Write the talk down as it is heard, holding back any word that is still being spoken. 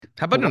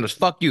How about no, just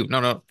fuck you? No,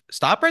 no,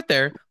 stop right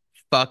there.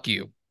 Fuck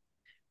you.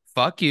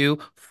 Fuck you.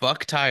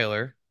 Fuck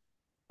Tyler.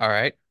 All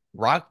right.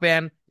 Rock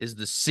Band is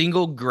the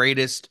single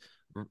greatest,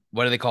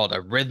 what do they call it?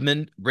 A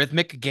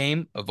rhythmic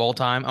game of all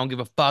time. I don't give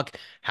a fuck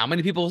how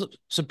many people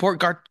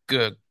support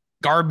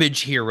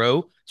Garbage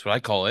Hero. That's what I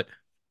call it.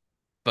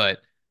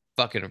 But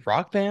fucking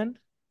Rock Band,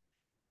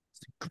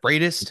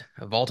 greatest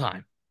of all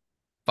time.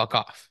 Fuck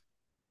off.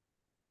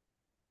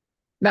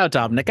 Now,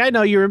 Dominic, I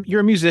know you're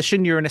a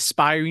musician, you're an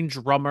aspiring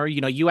drummer.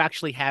 You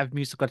actually have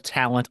musical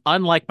talent,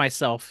 unlike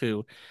myself,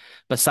 who,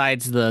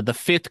 besides the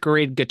fifth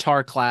grade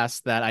guitar class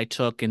that I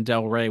took in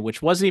Del Rey,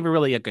 which wasn't even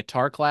really a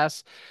guitar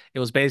class, it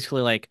was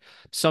basically like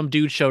some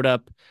dude showed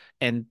up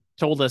and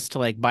told us to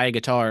like buy a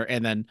guitar,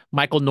 and then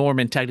Michael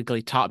Norman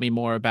technically taught me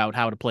more about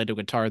how to play the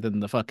guitar than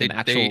the fucking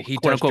actual He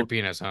quote touched your unquote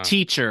penis, huh?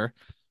 teacher.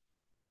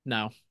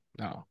 No,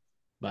 No.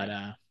 but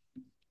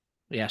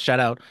yeah, shout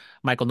out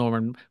Michael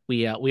Norman.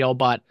 We all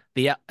bought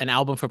the an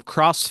album from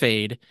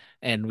Crossfade,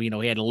 and we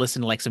had to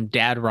listen to like some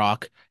dad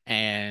rock,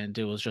 and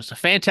it was just a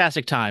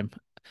fantastic time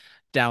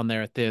down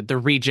there at the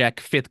reject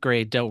fifth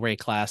grade Del Rey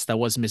class. That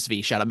was Miss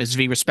V. Shout out Miss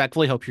V,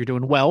 respectfully. Hope you're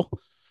doing well.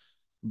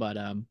 But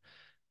and,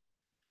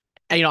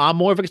 I'm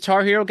more of a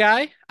Guitar Hero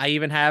guy. I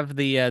even have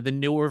the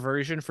newer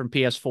version from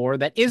PS4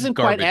 that isn't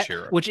Garbage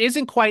Hero. which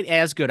isn't quite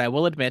as good, I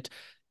will admit.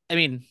 I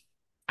mean,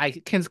 I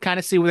can kind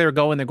of see where they were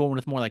going. They're going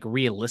with more like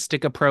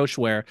realistic approach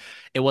where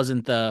it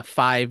wasn't the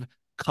five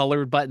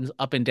colored buttons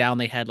up and down.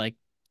 They had like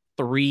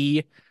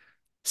three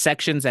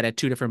sections that had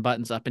two different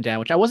buttons up and down,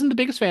 which I wasn't the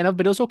biggest fan of,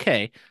 but it was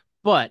okay.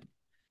 But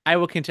I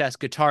will contest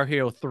Guitar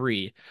Hero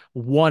 3,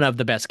 one of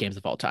the best games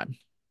of all time.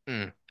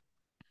 Mm.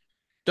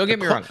 Don't The get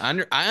me cl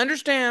wrong. I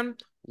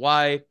understand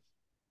why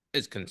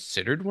it's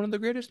considered one of the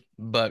greatest,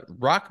 but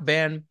Rock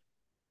Band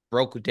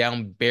broke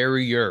down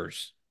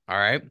barriers. All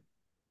right.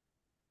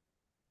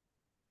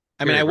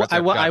 I mean, Period. Rest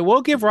after I God.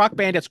 will give Rock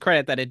Band its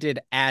credit that it did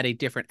add a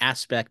different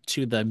aspect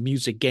to the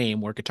music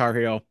game, where Guitar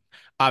Hero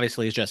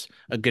obviously is just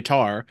a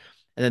guitar,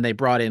 and then they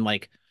brought in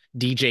like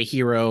DJ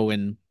Hero,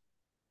 and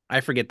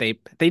I forget they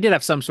did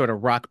have some sort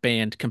of Rock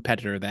Band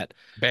competitor that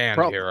Band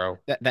pro Hero.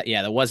 that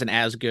yeah, that wasn't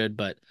as good,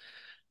 but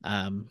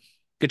um,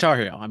 Guitar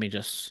Hero, I mean,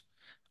 just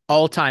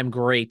all-time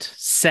great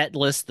set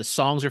list. The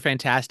songs are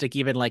fantastic,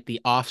 even like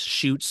the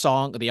offshoot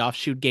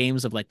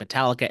games of like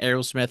Metallica,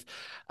 Aerosmith,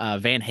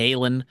 Van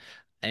Halen.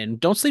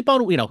 And don't sleep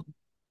on,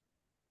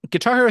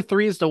 Guitar Hero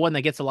 3 is the one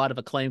that gets a lot of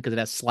acclaim because it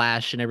has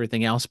Slash and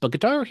everything else, but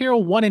Guitar Hero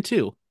 1 and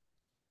 2,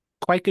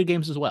 quite good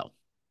games as well.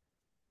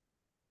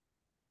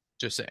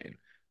 Just saying.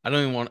 I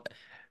don't even want.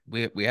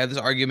 We had this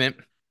argument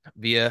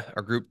via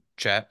our group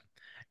chat,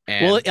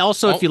 Well, and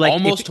also if you like if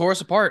almost tore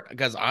us apart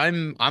because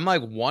I'm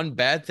like one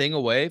bad thing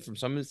away from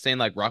someone saying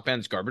like Rock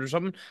Band's garbage or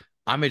something.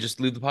 I may just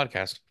leave the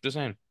podcast. Just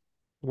saying.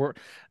 we're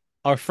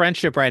our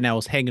friendship right now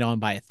is hanging on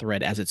by a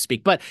thread as it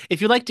speaks. But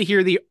if you'd like to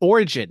hear the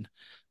origin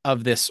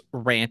of this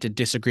rant and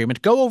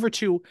disagreement, go over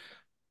to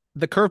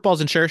the Curveballs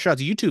and Share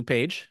Shots YouTube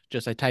page.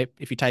 Just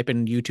if you type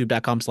in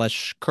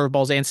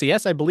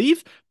youtube.com/curveballs I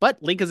believe,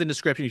 but link is in the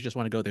description. You just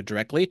want to go there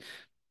directly.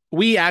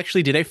 We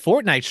actually did a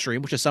Fortnite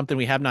stream, which is something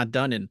we have not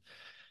done in,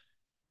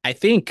 I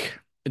think,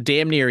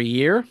 damn near a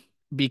year,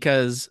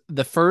 because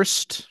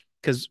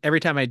every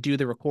time I do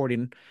the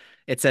recording,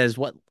 it says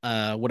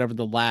whatever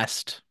the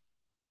last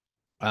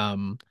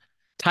um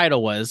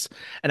title was,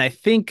 and I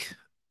think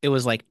it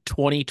was like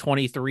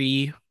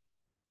 2023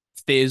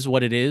 Fizz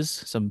what it is,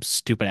 some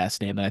stupid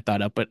ass name that I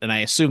thought up, but and I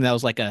assume that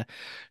was like a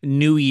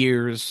New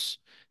Year's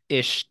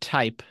ish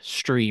type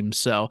stream.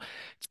 So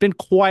it's been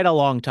quite a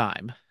long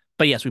time.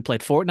 But yes, we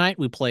played Fortnite.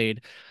 We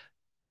played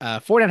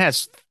Fortnite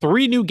has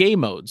three new game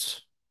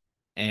modes,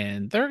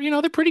 and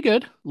they're pretty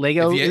good.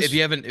 Lego If is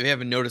you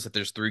haven't noticed that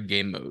there's three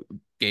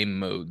game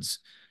modes,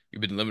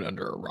 you've been living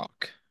under a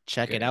rock.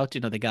 check it Okay. out.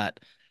 They got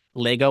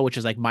Lego, which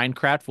is like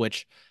Minecraft,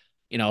 which,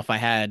 if I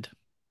had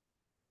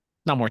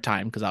not more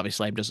time, because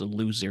obviously I'm just a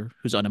loser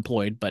who's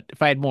unemployed, but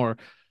if I had more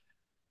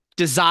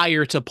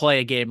desire to play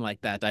a game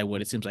like that, I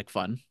would. It seems like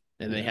fun.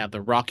 And they Yeah. have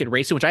the rocket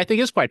racing, which I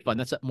think is quite fun.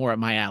 That's more at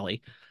my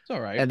alley. It's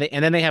all right.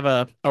 And then they have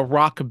a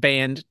rock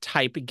band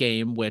type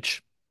game,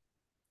 which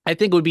I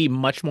think would be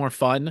much more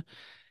fun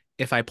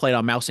if I played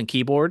on mouse and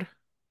keyboard,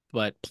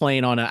 but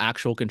playing on an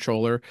actual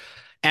controller,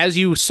 as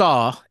you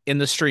saw in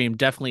the stream,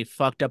 definitely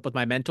fucked up with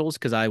my mentals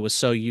because I was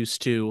so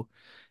used to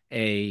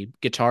a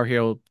Guitar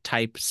Hero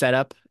type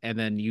setup, and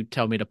then you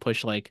tell me to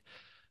push like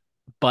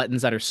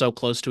buttons that are so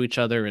close to each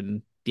other,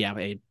 and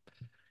yeah,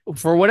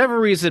 for whatever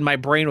reason, my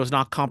brain was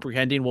not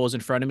comprehending what was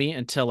in front of me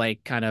until I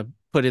kind of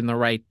put in the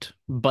right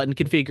button Yeah.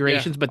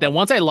 configurations. But then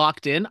once I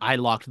locked in, I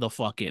locked the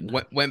fuck in.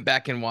 Went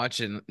back and watched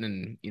and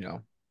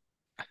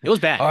It was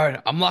bad. all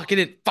right, I'm locking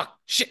in. Fuck,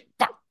 shit,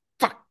 fuck.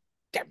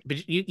 Damn.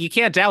 But you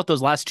can't doubt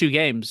those last two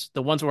games,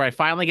 the ones where I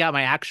finally got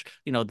my actual,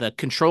 the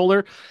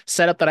controller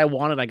setup that I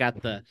wanted. I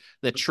got the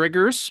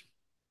triggers.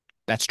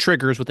 That's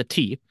triggers with a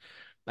T.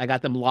 I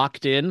got them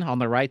locked in on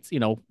the right,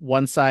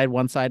 one side,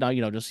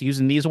 just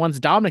using these ones.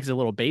 Dominic's a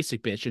little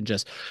basic bitch and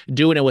just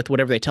doing it with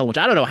whatever they tell him, which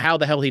I don't know how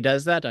the hell he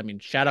does that. I mean,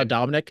 shout out I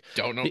Dominic.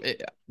 don't know. Be-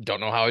 Don't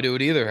know how I do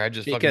it either. I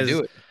just fucking do because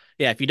it.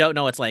 yeah, if you don't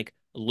know, it's like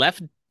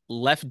left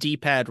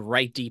D-pad,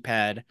 right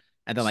D-pad,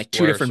 and then like two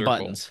Square different circle.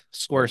 buttons,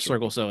 square, Square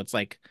circle. circle. So it's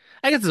like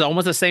I guess it's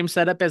almost the same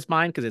setup as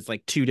mine because it's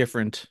like two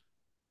different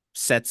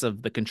sets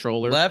of the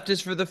controller. Left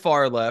is for the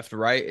far left.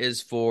 Right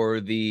is for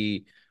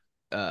the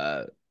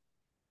uh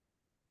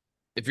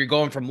if you're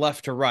going from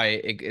left to right,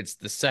 it's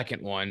the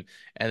second one,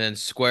 and then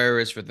square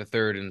is for the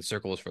third, and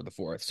circle is for the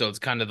fourth. So it's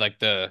kind of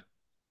like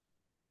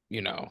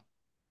you know,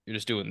 you're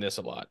just doing this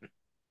a lot.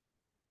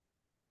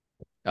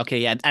 Okay,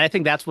 yeah, and I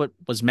think that's what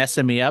was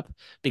messing me up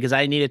because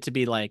I needed to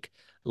be like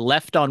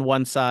left on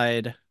one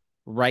side,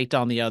 right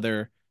on the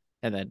other,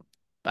 and then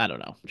I don't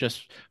know,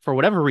 just for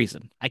whatever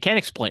reason. I can't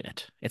explain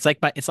it. It's like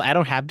I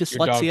don't have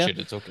You're dog dyslexia. shit.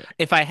 It's okay.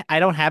 If I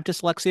don't have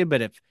dyslexia,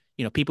 but if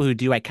people who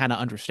do, I kind of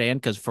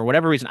understand because for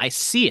whatever reason I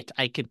see it,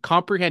 I can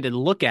comprehend and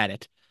look at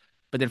it,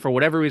 but then for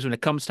whatever reason when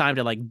it comes time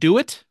to like do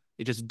it,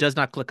 it just does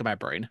not click in my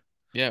brain.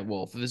 Yeah,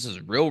 well, if this is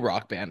a real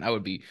rock band, I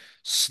would be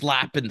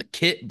slapping the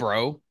kit,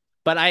 bro.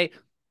 But I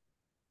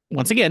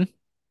once again,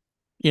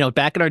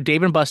 back in our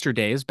Dave and Buster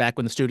days, back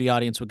when the studio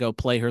audience would go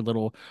play her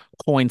little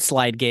coin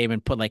slide game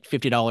and put like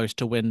 $50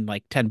 to win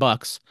like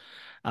 $10.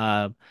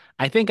 Uh,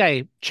 I think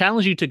I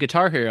challenged you to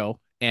Guitar Hero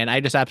and I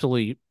just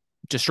absolutely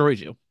destroyed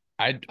you.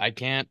 I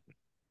can't,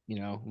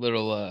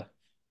 little if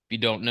you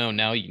don't know,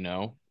 now you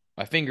know.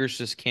 My fingers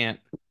just can't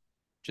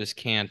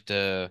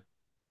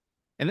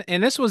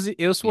And this you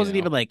wasn't know.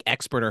 even like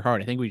expert or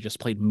hard. I think we just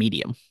played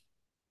medium.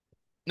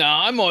 No,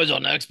 I'm always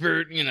on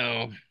expert,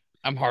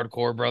 I'm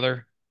hardcore,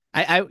 brother.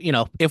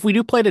 If we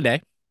do play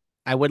today,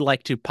 I would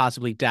like to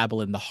possibly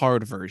dabble in the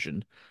hard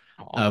version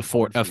Oh, I'm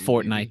hard of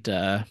for you, baby.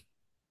 Fortnite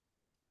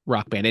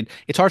Rock Band. And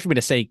it's hard for me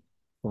to say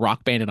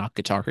Rock Band and not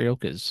Guitar Hero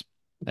because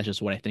that's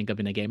just what I think of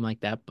in a game like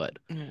that.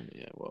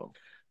 Yeah, well,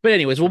 But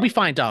anyways, we'll be rock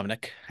fine, band.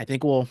 Dominic. I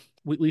think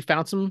we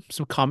found some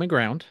common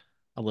ground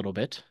a little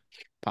bit,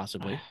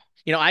 possibly.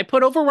 I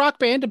put over Rock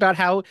Band about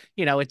how,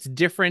 it's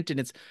different and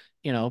it's,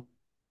 you know,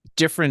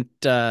 different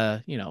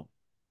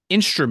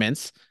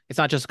instruments. It's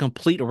not just a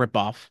complete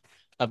ripoff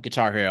of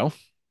Guitar Hero.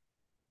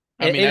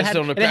 I mean, And it I had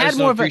just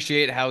don't more of a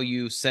appreciate how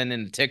you send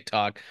in a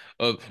TikTok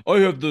of I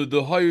have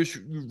the highest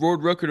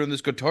road record on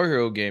this Guitar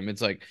Hero game.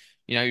 It's like,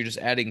 you're just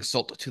adding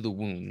salt to the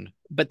wound.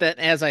 but then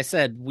as I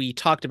said, we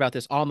talked about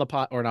this on the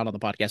pod or not on the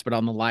podcast, but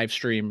on the live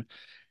stream.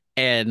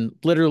 And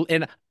literally,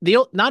 and the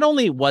not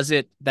only was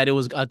it that it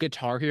was a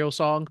Guitar Hero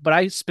song, but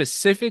I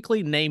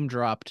specifically name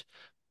dropped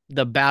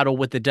the battle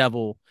with the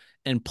devil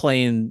and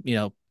playing,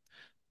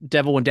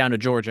 Devil Went Down to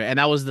Georgia, and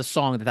that was the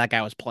song that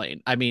guy was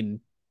playing. I mean,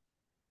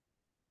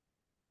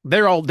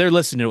 they're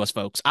listening to us,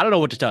 folks. I don't know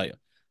what to tell you.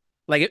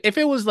 Like if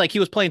it was like he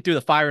was playing Through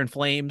the Fire and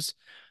Flames,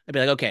 I'd be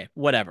like, okay,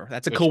 whatever.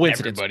 That's a Which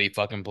coincidence. everybody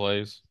fucking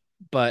plays.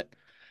 But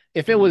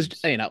if it was,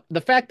 Jeez.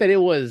 the fact that it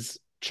was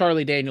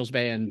Charlie Daniels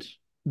Band,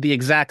 the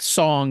exact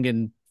song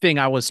and thing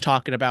I was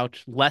talking about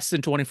less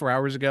than 24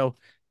 hours ago,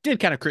 did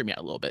kind of creep me out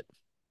a little bit.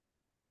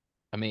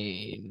 I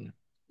mean,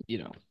 you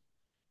know,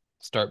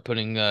 start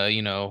putting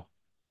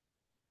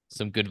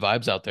some good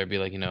vibes out there. Be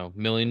like, $1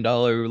 million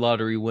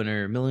lottery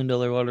winner, $1 million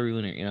lottery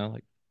winner,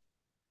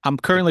 I'm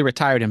like currently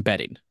retired in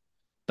betting,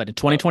 but in uh,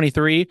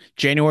 2023,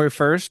 January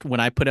 1st, when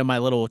I put in my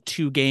little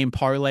 2 game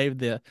parlay,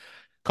 the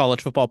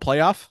college football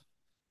playoff,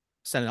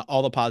 sending out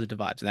all the positive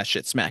vibes, and that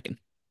shit's smacking.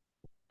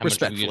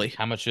 Respectfully.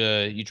 how much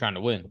you trying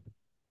to win?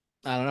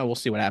 I don't know. We'll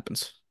see what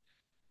happens.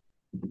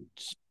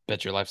 Just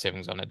bet your life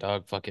savings on it,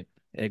 dog. Fuck it.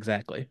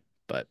 Exactly.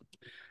 But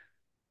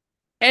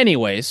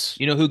anyways,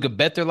 You know who could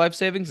bet their life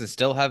savings and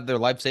still have their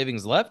life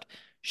savings left?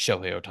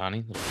 Shohei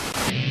Ohtani.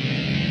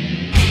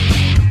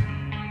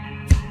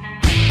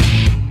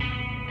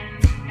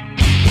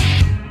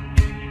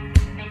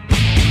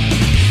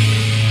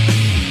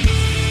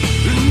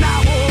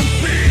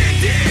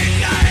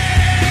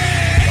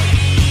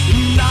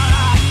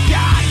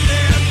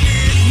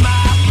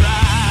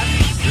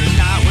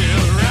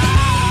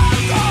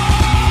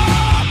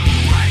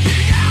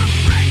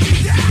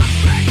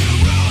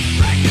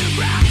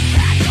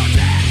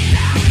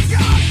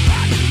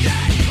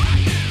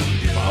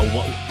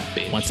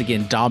 once Bitch.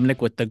 again,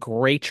 Dominic with the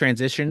great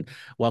transition.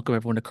 Welcome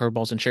everyone to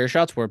Curveballs and Chair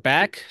Shots. We're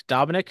back.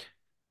 Dominic,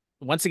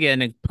 once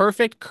again, in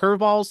perfect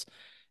curveballs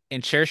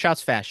and chair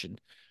shots fashion.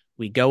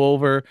 We go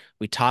over,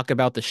 we talk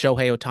about the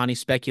Shohei Ohtani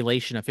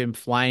speculation of him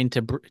flying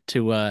to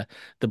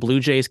the Blue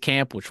Jays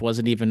camp, which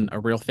wasn't even a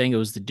real thing. It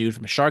was the dude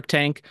from Shark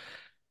Tank.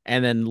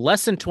 And then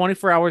less than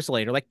 24 hours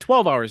later, like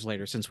 12 hours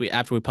later, since we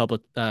after we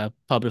published the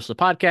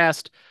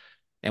podcast,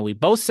 and we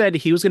both said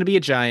he was going to be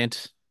a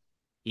Giant,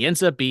 he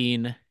ends up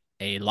being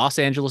a Los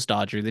Angeles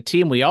Dodger, the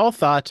team we all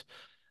thought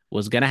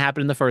was going to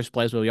happen in the first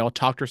place, but we all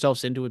talked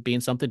ourselves into it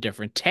being something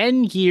different.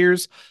 10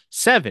 years,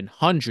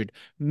 $700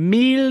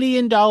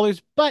 million,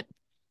 but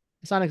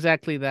it's not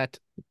exactly that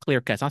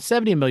clear cut. It's not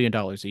 $70 million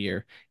a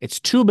year. It's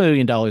 $2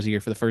 million a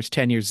year for the first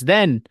 10 years.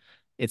 Then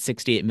it's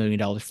 $68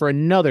 million for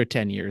another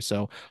 10 years.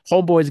 So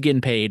Homeboy's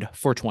getting paid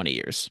for 20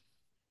 years.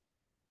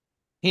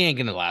 He ain't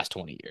gonna last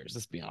 20 years.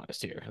 Let's be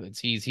honest here.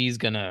 He's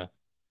gonna.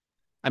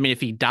 I mean,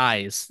 if he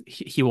dies,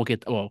 he will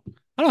get, well,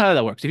 I don't know how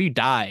that works. If you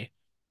die,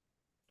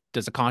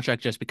 does the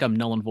contract just become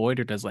null and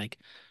void, or does like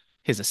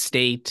his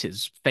estate,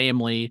 his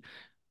family?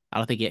 I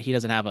don't think he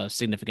doesn't have a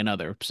significant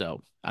other,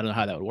 so I don't know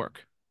how that would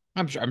work.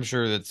 I'm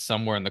sure that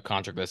somewhere in the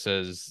contract that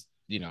says,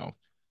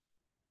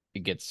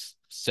 it gets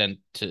sent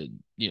to,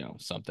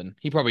 something.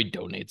 He probably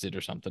donates it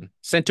or something.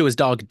 Sent to his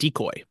dog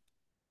Decoy.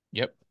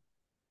 Yep.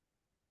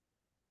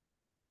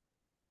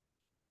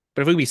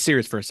 But if we be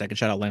serious for a second,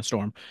 shout out Lance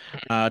Storm.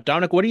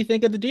 Dominic, what do you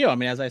think of the deal? I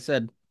mean, as I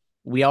said,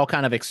 we all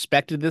kind of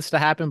expected this to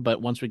happen,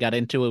 but once we got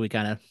into it, we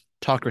kind of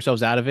talked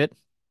ourselves out of it.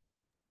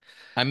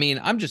 I mean,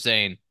 I'm just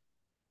saying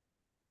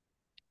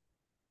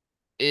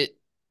it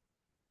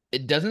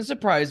it doesn't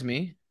surprise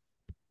me,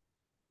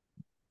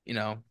 you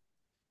know,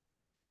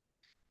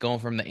 going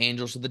from the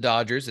Angels to the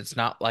Dodgers. It's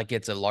not like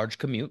it's a large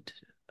commute.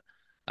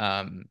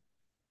 Um,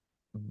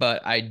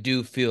 but I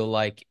do feel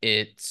like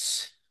I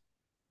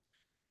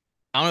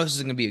don't know if this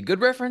is gonna be a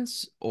good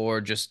reference or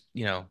just,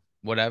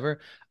 whatever.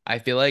 I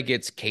feel like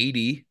it's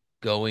KD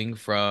going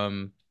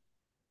from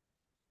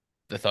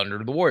the Thunder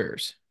to the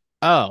Warriors.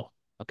 Oh,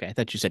 okay. I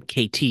thought you said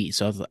KT,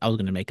 so I was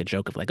going to make a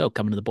joke of like, oh,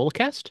 coming to the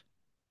Bullcast.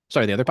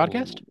 Sorry, the other Oh,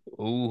 podcast.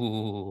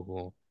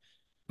 ooh.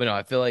 But no,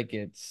 I feel like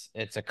it's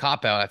a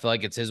cop out. I feel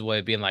like it's his way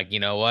of being like, you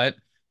know what?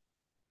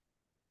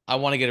 I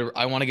want to get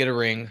a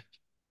ring.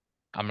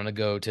 I'm gonna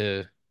go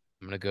to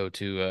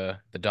the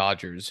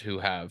Dodgers, who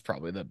have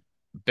probably the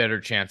better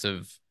chance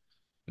of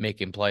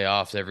making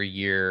playoffs every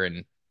year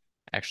and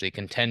actually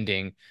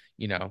contending.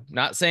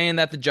 Not saying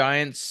that the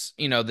Giants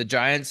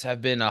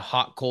have been a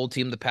hot cold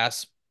team the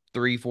past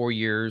 3-4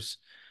 years.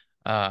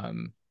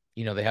 Um,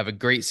 they have a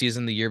great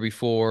season the year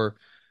before,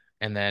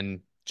 and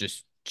then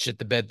just shit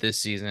the bed this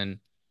season.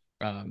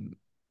 And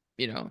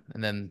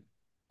then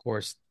of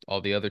course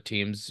all the other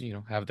teams,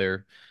 have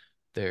their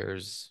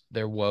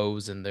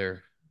woes and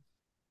their,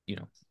 you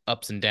know,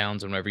 ups and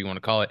downs, and whatever you want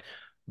to call it.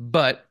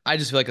 But I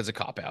just feel like it's a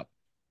cop out.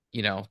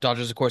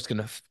 Dodgers, of course,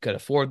 can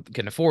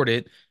afford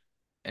it,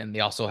 and they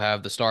also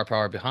have the star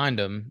power behind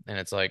them. And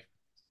it's like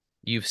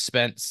you're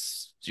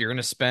going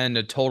to spend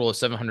a total of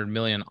 700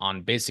 million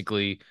on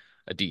basically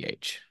a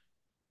DH.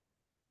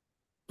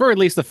 For at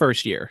least the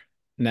first year.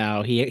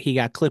 Now he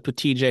got clipped with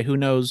TJ. Who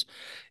knows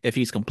if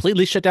he's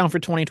completely shut down for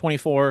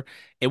 2024?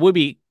 It would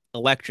be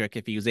electric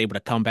if he was able to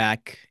come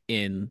back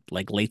in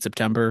like late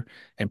September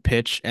and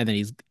pitch, and then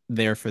he's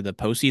there for the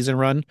postseason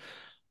run.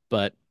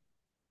 But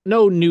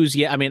no news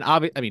yet. I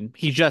mean,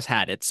 he just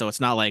had it, so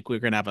it's not like we're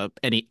gonna have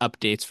any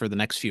updates for the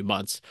next few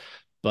months.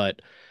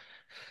 But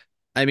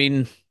I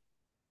mean,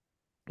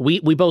 we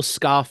both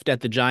scoffed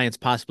at the Giants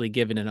possibly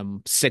giving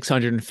him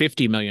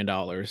 $650 million,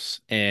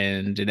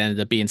 and it ended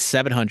up being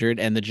 700.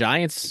 And the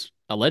Giants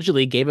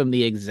allegedly gave him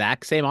the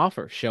exact same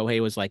offer. Shohei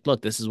was like,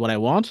 "Look, this is what I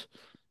want."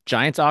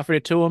 Giants offered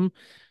it to him.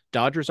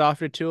 Dodgers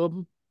offered it to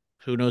him.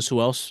 Who knows who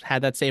else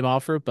had that same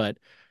offer? But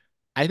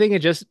I think it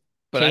just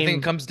But I think it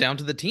came. comes down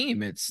to the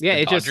team. It's Yeah,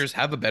 the it just Dodgers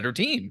have a better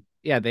team.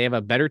 yeah, they have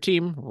a better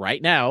team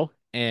right now.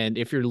 And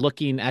if you're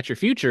looking at your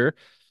future,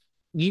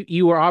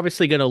 you are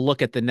obviously going to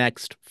look at the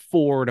next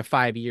 4 to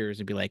 5 years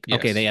and be like,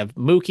 okay, they Yes. have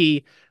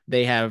Mookie,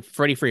 they have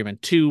Freddie Freeman,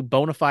 two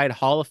bona fide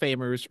Hall of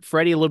Famers.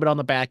 Freddie a little bit on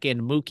the back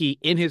end, Mookie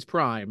in his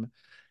prime.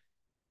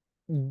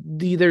 I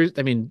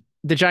mean,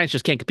 the Giants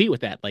just can't compete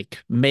with that. Like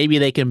maybe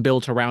they can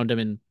build around him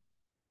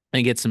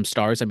and get some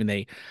stars. I mean,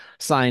 they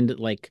signed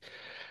like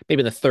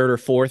maybe the third or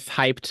fourth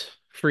hyped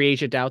free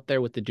agent out there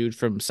with the dude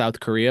from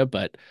South Korea,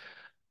 but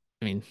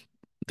I mean,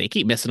 they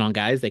keep missing on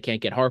guys. They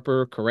can't get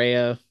Harper,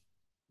 Correa,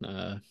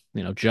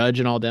 Judge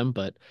and all them,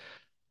 but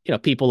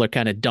people are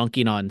kind of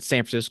dunking on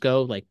San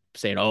Francisco, like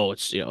saying, "Oh,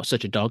 it's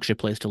such a dog shit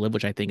place to live,"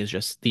 which I think is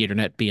just the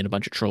internet being a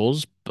bunch of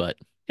trolls. But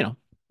you know,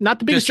 not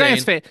the biggest Just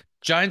Giants saying, fan.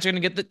 Giants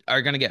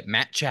are gonna get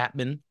Matt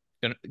Chapman,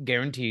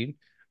 guaranteed.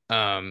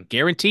 Um,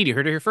 Guaranteed. You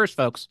heard it here first,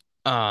 folks.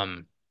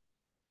 um,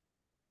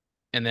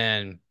 and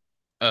then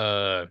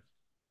uh,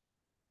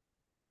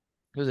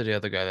 who's the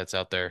other guy that's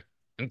out there?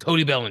 And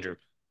Cody Bellinger,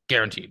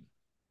 guaranteed.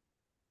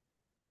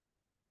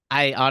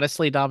 I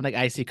honestly, Dominic,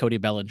 I see Cody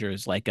Bellinger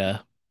as like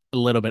a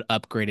little bit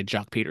upgraded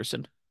Jock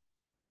Peterson.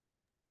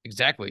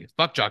 Exactly.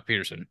 Fuck Jock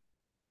Peterson.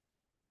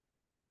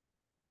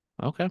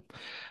 Okay.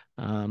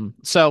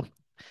 So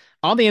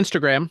on the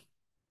Instagram,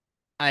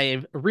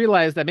 I've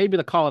realized that maybe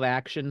the call to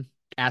action,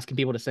 asking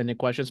people to send in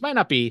questions, might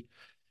not be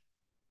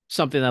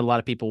something that a lot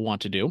of people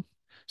want to do.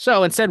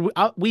 So instead,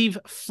 we've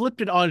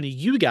flipped it on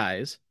you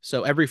guys.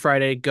 So every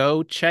Friday,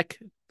 go check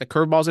the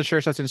Curveballs and Sure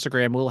Shots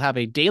Instagram. We'll have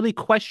a daily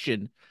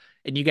question,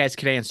 and you guys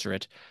can answer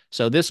it.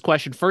 So this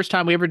question, first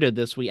time we ever did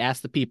this, we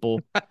asked the people,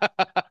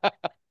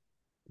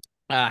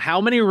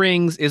 how many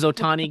rings is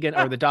Otani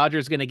gonna or the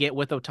Dodgers gonna get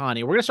with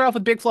Otani? We're gonna start off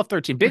with Big Fluff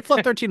 13. Big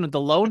Fluff 13 was the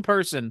lone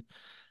person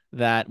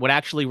that would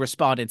actually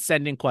respond and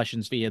send in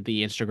questions via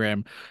the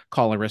Instagram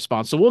call and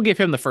response. So we'll give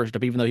him the first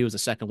up, even though he was the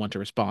second one to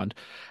respond.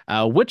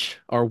 Which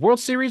are World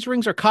Series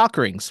rings or cock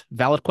rings?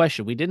 Valid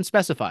question. We didn't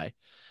specify,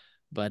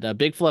 but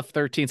Big Fluff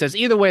 13 says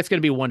either way, it's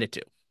going to be 1-2.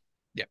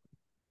 Yeah.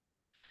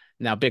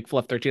 Now, Big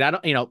Fluff 13,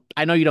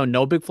 I know you don't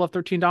know Big Fluff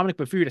 13, Dominic,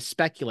 but for you to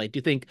speculate, do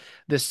you think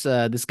this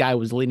guy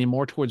was leaning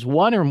more towards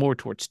one or more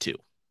towards two?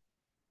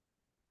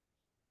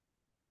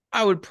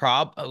 I would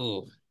prob.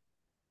 Oh,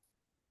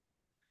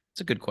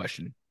 it's a good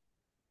question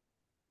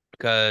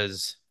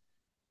because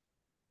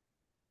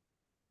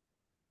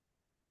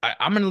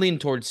I'm going to lean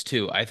towards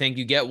two. I think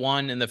you get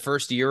one in the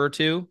first year or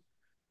two,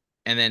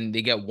 and then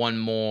they get one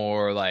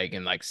more like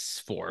in like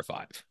 4 or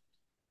 5.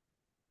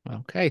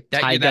 Okay,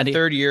 That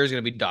third year is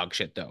going to be dog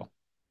shit though.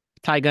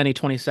 Ty Gunny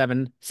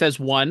 27 says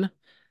one.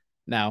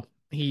 Now,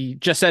 he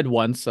just said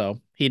one, so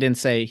he didn't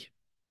say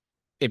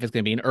if it's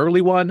going to be an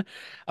early one,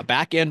 a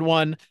back end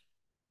one.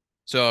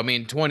 So I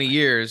mean, 20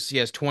 years. He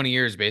has 20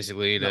 years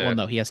basically No, well, to.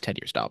 no, he has 10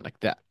 years, Dominic.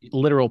 That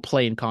literal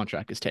playing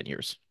contract is 10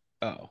 years.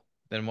 Oh,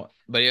 then what?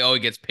 But he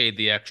gets paid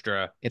the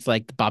extra. It's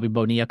like the Bobby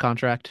Bonilla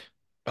contract.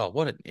 Oh,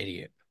 what an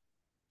idiot!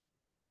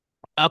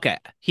 Okay,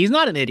 he's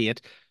not an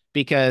idiot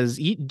because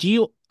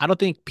I don't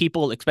think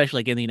people, especially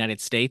like in the United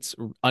States,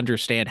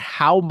 understand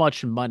how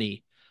much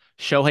money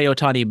Shohei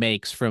Ohtani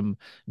makes from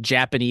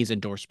Japanese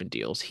endorsement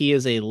deals. He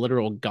is a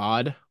literal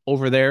god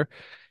over there.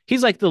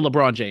 He's like the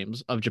LeBron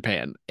James of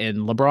Japan, and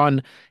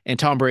LeBron and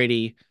Tom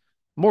Brady,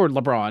 more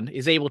LeBron,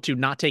 is able to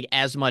not take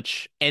as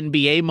much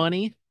NBA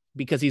money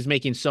because he's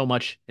making so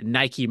much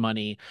Nike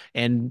money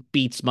and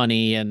Beats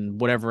money and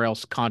whatever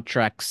else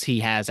contracts he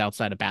has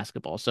outside of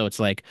basketball. So it's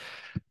like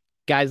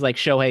guys like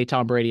Shohei,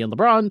 Tom Brady, and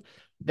LeBron,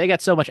 they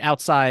got so much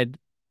outside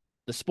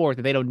the sport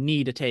that they don't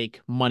need to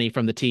take money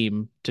from the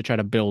team to try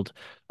to build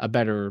a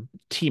better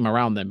team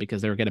around them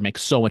because they're going to make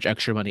so much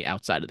extra money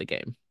outside of the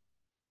game.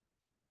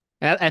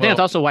 And I think that's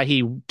Well, also why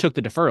he took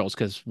the deferrals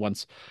because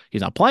once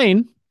he's not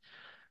playing,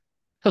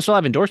 he'll still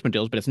have endorsement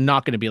deals, but it's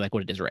not going to be like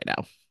what it is right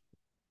now.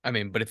 I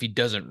mean, but if he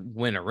doesn't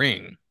win a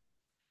ring,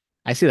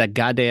 I see that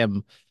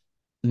goddamn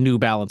New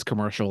Balance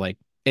commercial like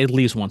at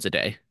least once a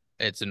day.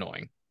 it's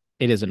annoying.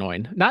 It is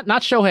annoying. Not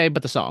Shohei,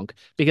 but the song.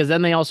 Because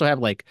then they also have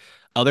like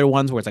other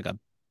ones where it's like a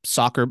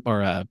soccer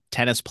or a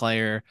tennis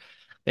player.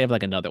 They have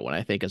like another one,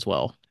 I think, as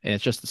well. And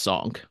it's just the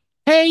song.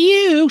 Hey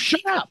you,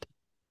 shut up.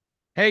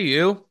 Hey,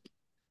 you.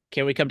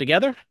 Can we come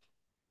together?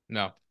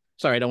 No.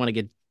 Sorry, I don't want to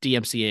get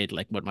DMCA'd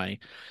like what my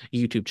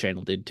YouTube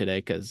channel did today,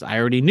 because I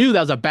already knew that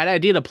was a bad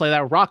idea to play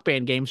that Rock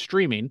Band game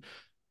streaming,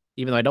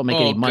 even though I don't make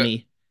any Oh, good.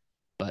 money.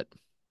 But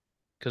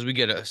Because we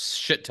get a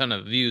shit ton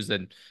of views,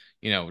 then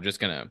we're just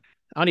gonna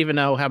I don't even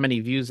know how many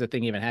views the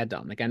thing even had,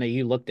 Dom. Like I know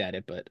you looked at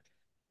it, but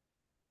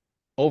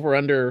over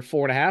under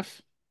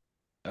 4.5.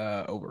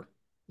 over.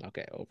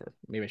 Okay, over.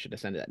 Maybe I should have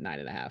sent it at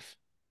 9.5.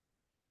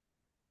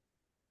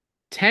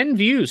 10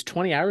 views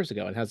 20 hours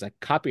ago and has a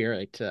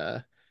copyright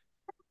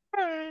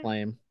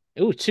claim.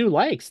 Ooh, 2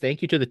 likes.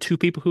 Thank you to the 2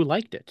 people who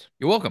liked it.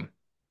 You're welcome.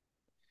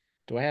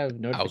 Do I have I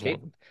was one of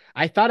notification? them.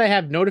 I thought I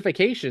have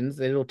notifications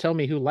that it'll tell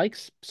me who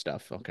likes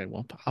stuff. Okay,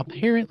 well,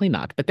 apparently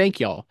not. But thank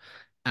y'all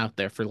out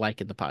there for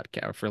liking the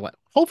podcast.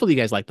 Hopefully you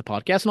guys like the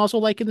podcast and also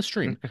liking the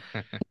stream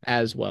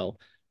as well.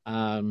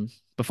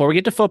 Before we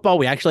get to football,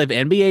 we actually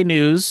have NBA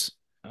news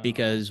Oh,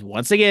 because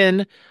once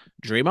again,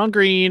 Draymond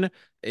Green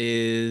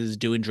is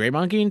doing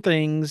Draymond Green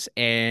things,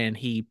 and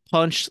he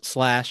punched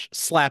slash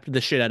slapped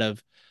the shit out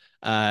of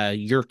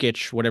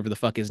Jurkic, whatever the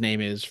fuck his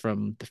name is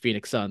from the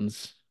Phoenix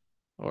Suns.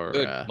 Or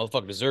good.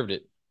 Motherfucker deserved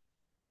it.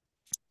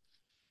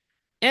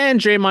 and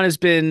Draymond has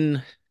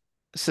been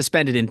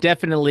suspended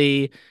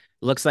indefinitely.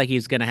 Looks like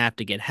he's going to have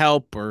to get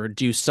help or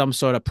do some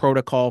sort of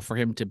protocol for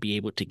him to be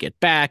able to get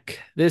back.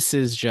 This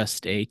is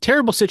just a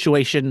terrible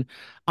situation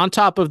on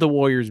top of the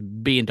Warriors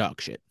being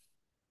dog shit.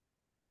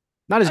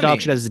 Not as I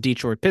dog shit mean, as the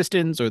Detroit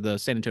Pistons or the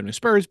San Antonio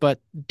Spurs, but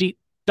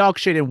dog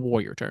shit in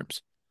Warrior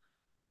terms.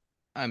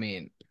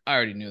 I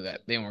already knew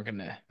that they weren't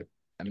gonna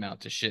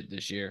amount to shit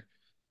this year,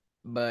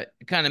 but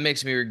it kind of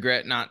makes me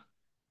regret not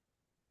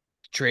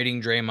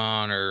trading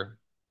Draymond or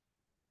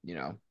you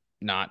know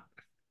not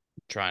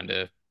trying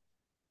to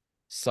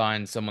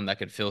sign someone that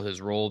could fill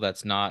his role.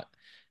 That's not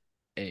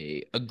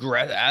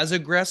as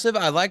aggressive.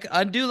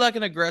 I do like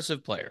an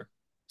aggressive player,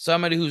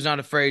 somebody who's not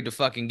afraid to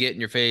fucking get in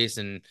your face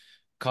and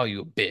call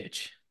you a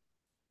bitch.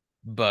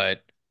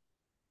 But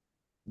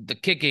the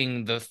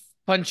kicking, the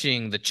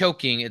punching, the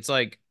choking, it's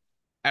like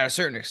at a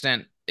certain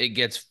extent, it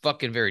gets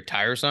fucking very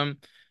tiresome.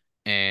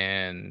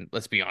 And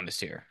let's be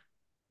honest here.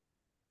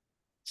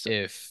 So,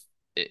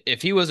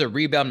 If he was a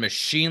rebound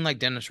machine like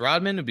Dennis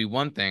Rodman, it'd be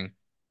one thing.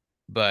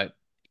 But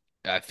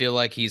I feel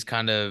like he's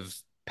kind of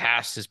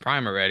past his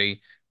prime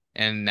already.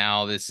 And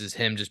now this is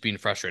him just being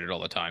frustrated all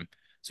the time.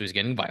 So he's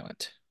getting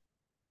violent.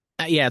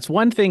 yeah, it's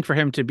one thing for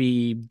him to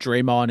be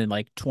Draymond in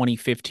like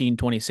 2015,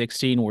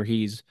 2016, where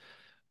he's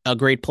a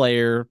great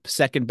player,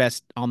 second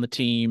best on the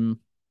team,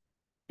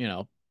 you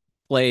know,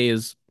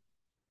 plays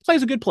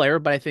Clay's a good player,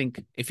 but I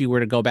think if you were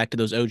to go back to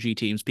those OG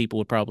teams, people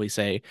would probably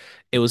say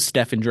it was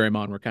Steph and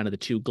Draymond were kind of the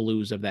two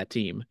glues of that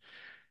team.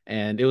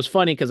 And it was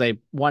funny because I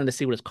wanted to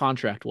see what his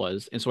contract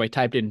was. And so I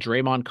typed in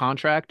Draymond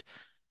contract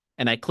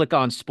and I click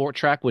on Sport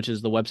Track, which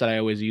is the website I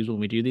always use when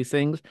we do these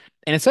things.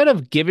 And instead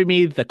of giving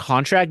me the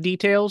contract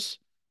details,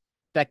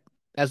 that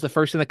as the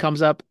first thing that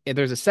comes up,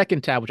 there's a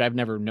second tab which I've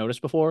never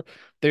noticed before.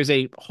 There's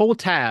a whole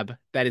tab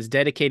that is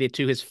dedicated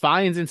to his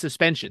fines and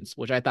suspensions,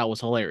 which I thought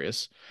was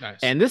hilarious. Nice.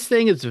 And this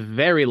thing is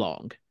very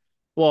long.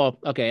 Well,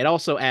 okay, it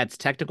also adds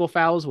technical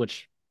fouls,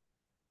 which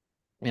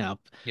Yeah.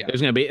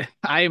 there's gonna be.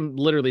 I am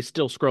literally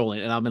still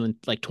scrolling, and I'm in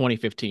like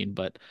 2015,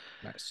 but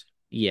Nice.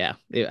 yeah,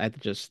 I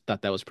just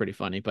thought that was pretty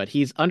funny. But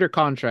he's under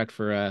contract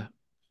for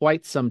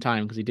quite some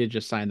time because he did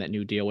just sign that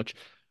new deal, which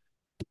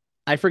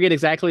I forget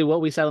exactly what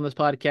we said on this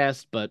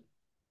podcast, but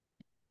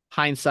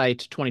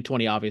hindsight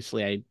 2020,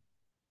 obviously, I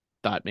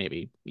thought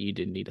maybe you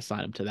didn't need to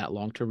sign him to that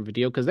long term of a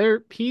deal because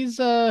he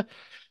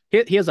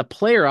has a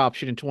player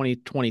option in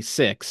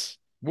 2026.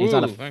 He's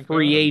not a Woo, thank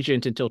free God.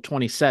 agent until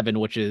 27,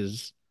 which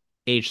is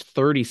age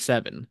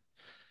 37.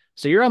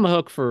 So you're on the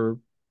hook for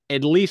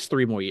at least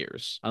 3 more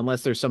years,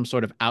 unless there's some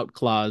sort of out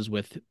clause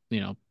with,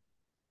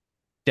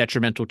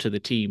 detrimental to the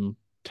team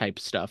type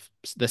stuff.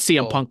 The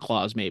CM Well, Punk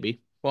clause,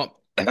 maybe.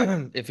 well,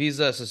 if he's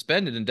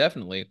suspended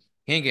indefinitely,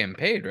 he ain't getting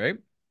paid, right?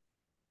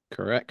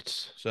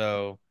 Correct.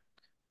 So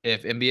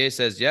if NBA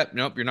says, "Yep,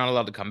 nope, you're not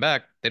allowed to come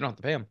back," they don't have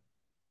to pay him.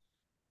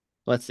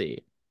 Let's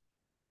see.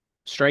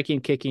 Striking,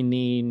 kicking,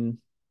 kneeing,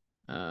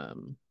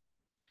 um,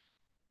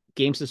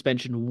 game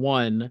suspension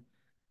one,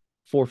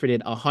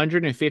 forfeited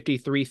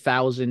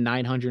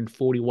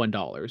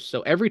 $153,941.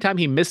 So every time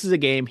he misses a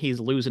game, he's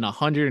losing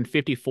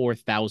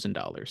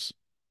 $154,000.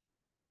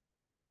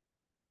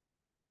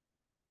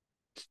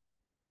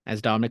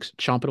 As Dominic's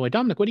chomping away.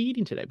 Dominic, what are you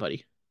eating today,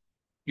 buddy?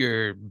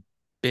 Your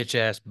bitch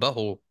ass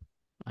butthole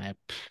I, I,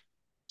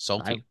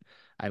 salty.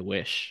 I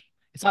wish.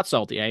 It's not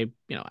salty. I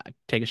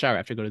take a shower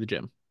after I go to the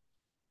gym.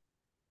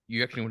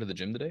 You actually went to the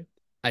gym today?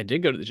 I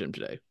did go to the gym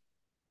today.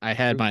 I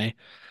had True. my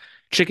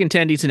chicken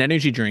tendies and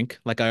energy drink,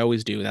 like I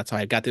always do. That's how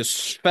I got this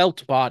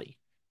svelte body.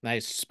 And I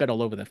spit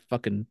all over the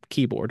fucking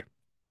keyboard.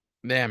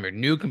 Damn, your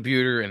new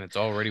computer and it's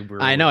already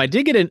I know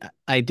ruined.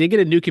 I did get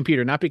a new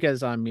computer, not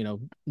because I'm,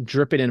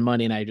 dripping in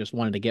money and I just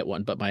wanted to get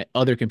one, but my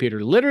other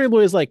computer literally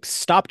was like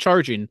stopped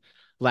charging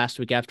last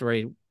week after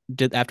we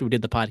did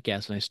the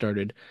podcast and I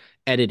started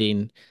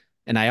editing.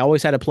 And I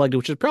always had it plugged in,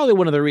 which is probably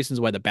one of the reasons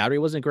why the battery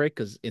wasn't great,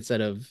 because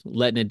instead of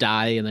letting it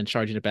die and then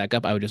charging it back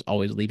up, I would just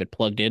always leave it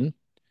plugged in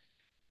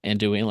and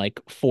doing like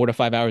 4 to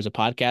 5 hours of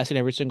podcasting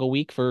every single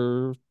week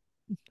for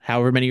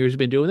however many years we've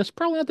been doing this.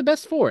 Probably not the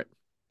best for it.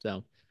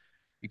 So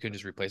You couldn't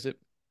just replace it.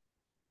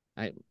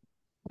 I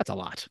that's a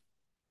lot.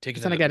 Take it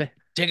Because to then I the gotta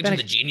take it to then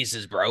the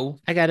geniuses, bro.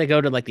 I gotta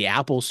go to like the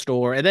Apple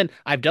store. And then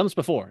I've done this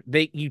before.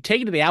 You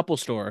take it to the Apple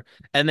store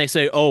and they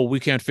say, "Oh, we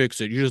can't fix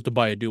it. You just have to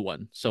buy a new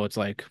one." So it's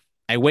like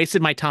I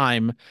wasted my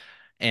time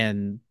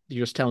and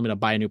you're just telling me to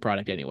buy a new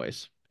product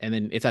anyways. And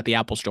then it's at the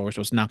Apple store,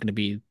 so it's not going to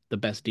be the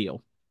best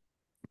deal.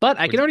 But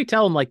I can Would already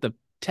tell them like the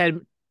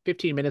 10,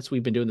 15 minutes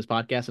we've been doing this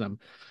podcast and I'm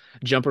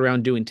jumping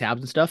around doing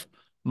tabs and stuff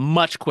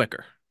much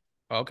quicker.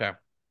 okay.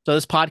 So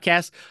this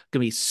podcast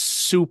gonna be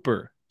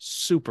super,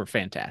 super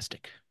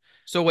fantastic.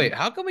 So wait,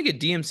 how come we get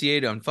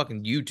DMCA'd on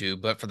fucking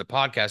YouTube, but for the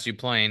podcast you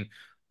playing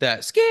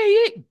that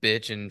scary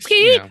bitch and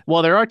Ski.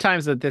 Well, there are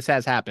times that this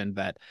has happened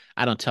that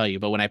I don't tell you,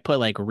 but when I put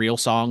like real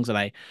songs and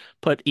I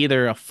put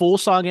either a full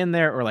song in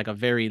there or like a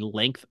very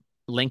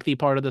lengthy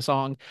part of the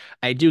song,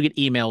 I do get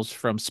emails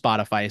from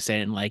Spotify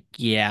saying like,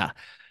 yeah,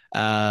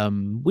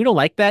 we don't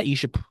like that. You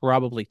should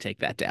probably take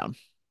that down.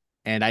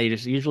 And I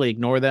just usually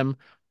ignore them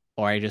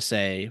or I just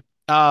say,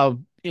 oh,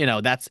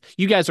 that's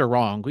you guys are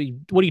wrong.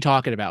 What are you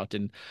talking about?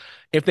 And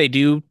if they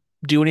do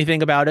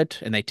anything about it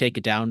and they take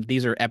it down,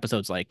 these are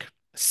episodes like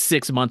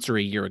 6 months or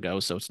a year ago,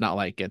 so it's not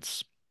like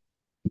it's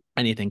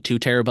anything too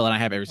terrible. And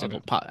Okay.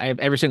 I have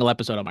every single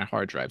episode on my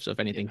hard drive. So if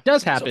Yeah. anything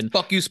does So happen,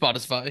 fuck you,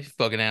 Spotify,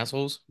 fucking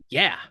assholes.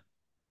 yeah.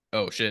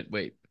 Oh shit,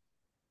 wait.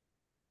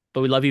 But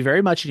we love you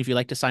very much, and if you'd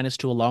like to sign us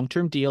to a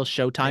long-term deal,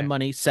 Showtime Yeah.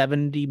 money,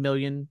 $70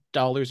 million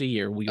a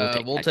year, we will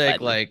take We'll that take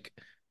gladly. like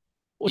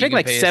We'll you take can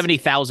like pay us.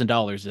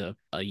 $70,000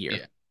 a year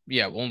Yeah.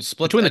 Yeah, we'll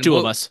split between the, the two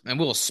of us. and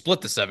we'll split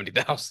the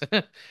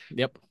 70,000.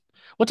 Yep.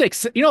 We'll take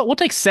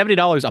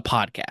 $70 a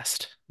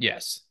podcast.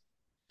 Yes.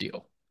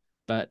 Deal.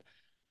 But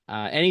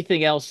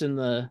anything else in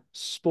the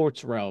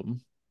sports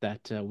realm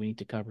that we need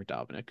to cover,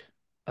 Dominic?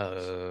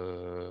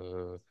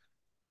 Uh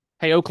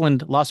Hey,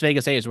 Oakland, Las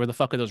Vegas A's, where the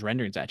fuck are those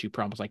renderings at you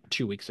promised like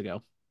 2 weeks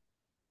ago?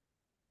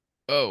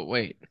 oh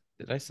wait.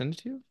 Did I send it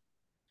to you?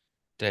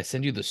 Did I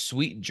send you the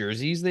sweet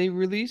jerseys they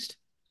released?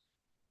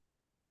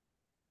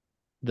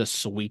 The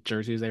sweet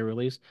jerseys they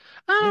released.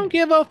 I don't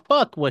Yeah. give a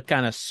fuck what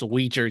kind of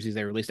sweet jerseys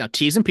they released. Now,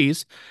 T's and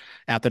P's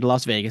out there to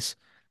Las Vegas.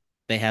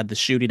 They had the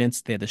shooting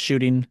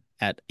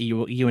at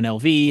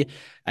UNLV.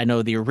 I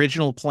know the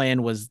original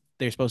plan was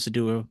they're supposed to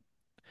do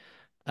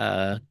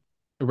a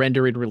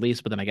rendering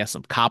release, but then I guess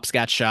some cops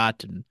got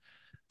shot and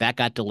that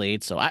got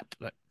delayed. So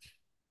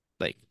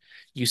like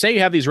you say you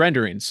have these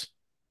renderings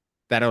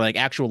that are like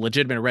actual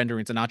legitimate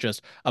renderings and not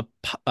just a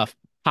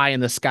pie in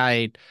the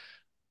sky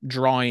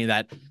drawing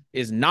that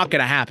is not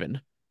going to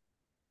happen.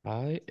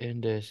 Pie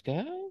in the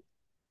sky?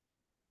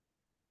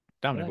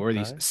 I Dominic, like where are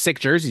these pie. sick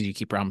jerseys you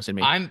keep promising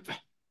me? I'm.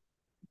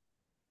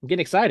 I'm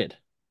getting excited.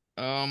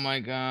 Oh my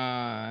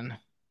God.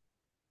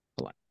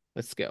 Hold on.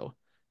 Let's go.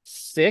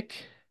 Sick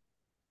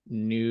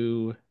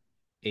new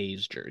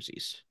A's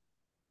jerseys.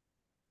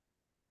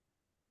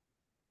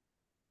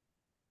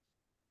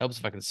 Helps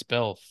if I can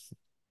spell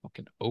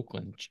fucking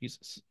Oakland.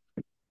 Jesus.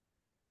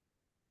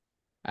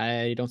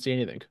 I don't see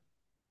anything.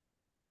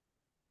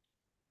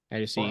 I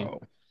just see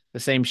Bro. the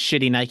same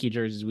shitty Nike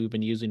jerseys we've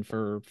been using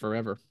for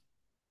forever.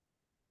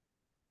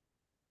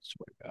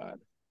 Swear to God.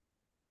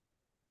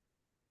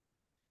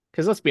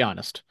 Because let's be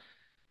honest,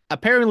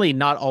 apparently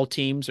not all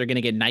teams are going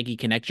to get Nike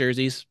Connect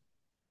jerseys.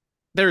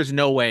 There's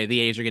no way the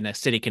A's are getting a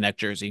City Connect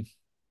jersey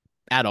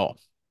at all.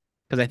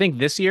 Because I think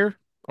this year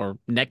or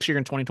next year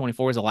in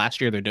 2024 is the last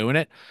year they're doing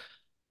it.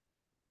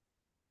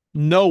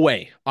 No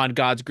way on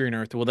God's green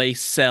earth will they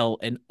sell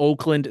an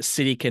Oakland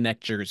City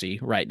Connect jersey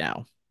right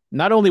now.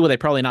 Not only will they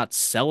probably not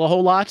sell a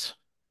whole lot,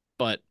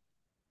 but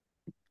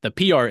the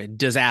PR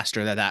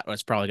disaster that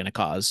was probably going to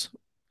cause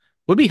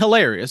would be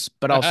hilarious,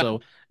 but I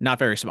also not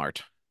very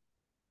smart.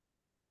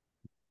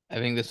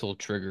 think this will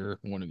trigger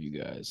one of you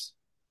guys.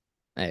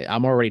 Hey,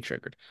 I'm already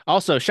triggered.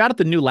 Also, shout out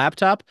the new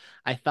laptop.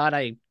 I thought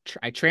I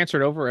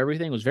transferred over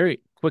everything. It was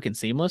very quick and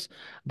seamless,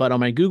 but on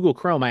my Google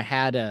Chrome, I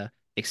had a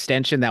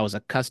extension that was a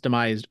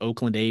customized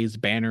Oakland A's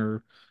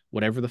banner,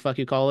 whatever the fuck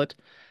you call it.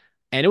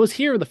 And it was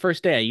here the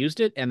first day I used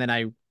it, and then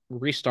I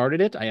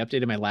restarted it. I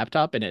updated my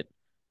laptop, and it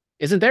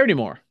isn't there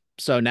anymore.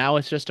 So now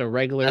it's just a That's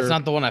regular.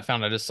 not the one I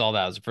found. I just saw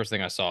that. It was the first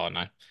thing I saw, and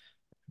I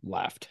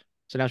laughed.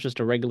 So now it's just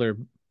a regular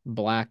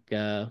black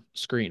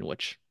screen,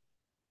 which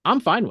I'm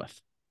fine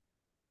with.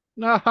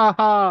 Ha ha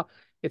ha.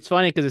 It's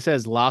funny because it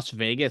says Las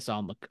Vegas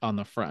on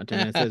the front, and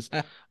then it says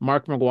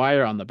Mark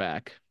McGuire on the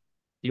back.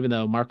 Even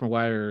though Mark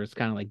McGuire is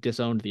kind of like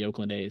disowned the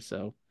Oakland A's,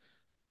 so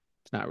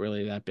it's not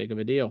really that big of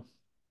a deal.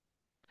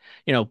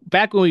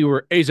 Back when we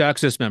were A's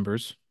Access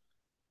members,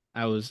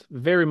 I was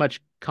very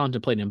much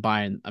contemplating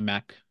buying a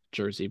Mac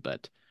jersey,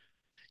 but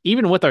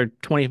even with our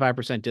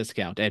 25%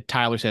 discount, Ed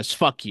Tyler says,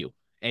 "Fuck you."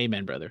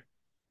 Amen, brother.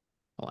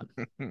 Hold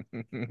on.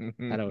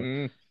 How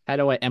do how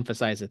do I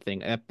emphasize the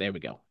thing? There we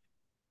go.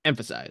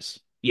 Emphasize.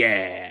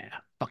 Yeah.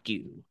 Fuck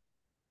you.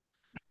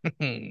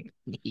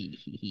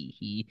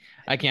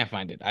 I can't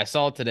find it. I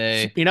saw it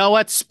today. You know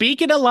what?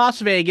 Speaking of Las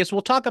Vegas,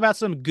 we'll talk about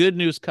some good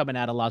news coming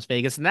out of Las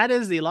Vegas, and that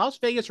is the Las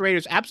Vegas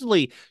Raiders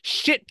absolutely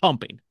shit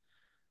pumping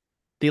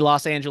the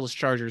Los Angeles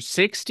Chargers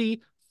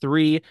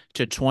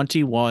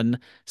 63-21,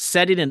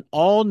 setting an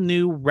all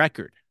new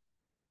record,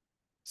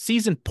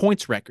 season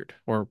points record,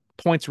 or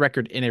points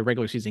record in a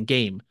regular season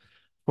game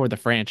for the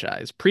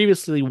franchise.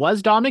 Previously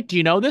was Dominic. Do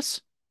you know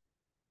this?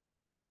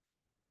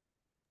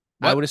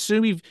 I would What?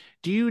 assume you've.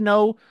 Do you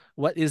know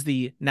what is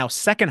the now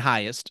second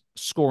highest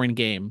scoring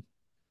game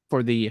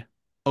for the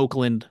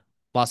Oakland,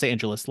 Los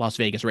Angeles, Las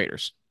Vegas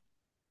Raiders?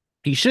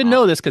 You should Uh,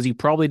 know this because you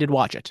probably did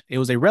watch it. It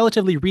was a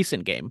relatively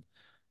recent game.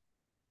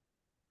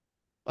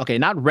 Okay,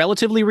 not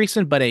relatively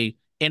recent, but a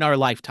in our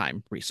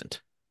lifetime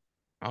recent.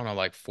 I don't know,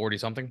 like 40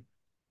 something.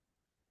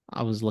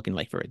 I was looking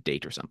like for a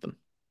date or something.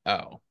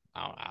 Oh,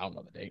 I don't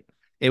know the date.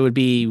 It would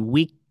be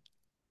week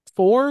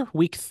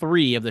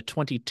 3 of the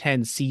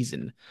 2010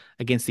 season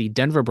against the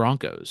Denver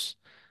Broncos.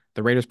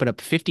 The Raiders put up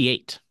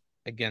 58.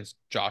 Against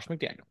Josh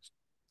McDaniels.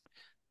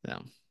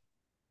 So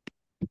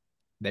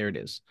there it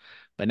is.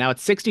 But now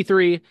it's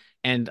 63,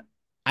 and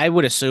I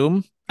would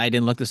assume, I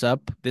didn't look this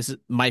up,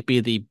 might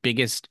be the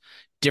biggest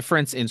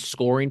difference in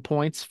scoring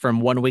points from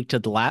one week to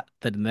the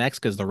next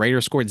because the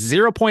Raiders scored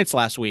 0 points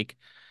last week,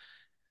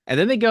 and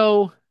then they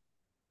go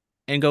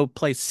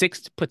put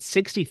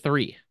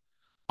 63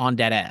 on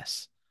dead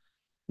ass.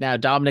 Now,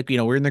 Dominic,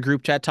 we're in the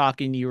group chat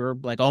talking. You were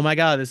like, "Oh my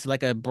God, this is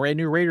like a brand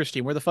new Raiders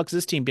team. Where the fuck's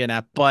this team been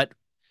at?" But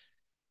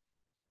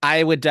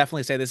I would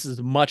definitely say this is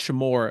much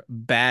more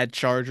bad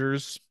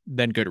Chargers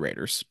than good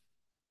Raiders.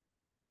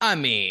 I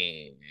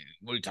mean,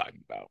 what are you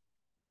talking about?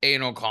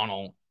 Aiden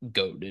O'Connell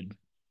goaded.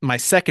 My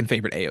second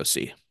favorite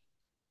AOC.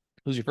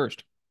 Who's your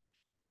first?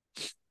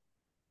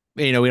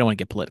 We don't want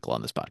to get political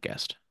on this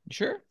podcast. You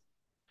sure?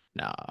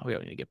 No, we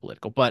don't need to get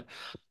political. But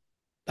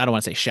I don't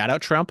want to say shout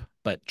out Trump,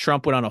 but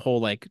Trump went on a whole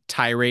like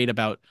tirade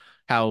about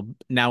how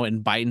now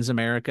in Biden's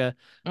America,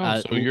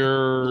 Oh, so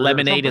you're a Trumper.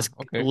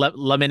 Okay.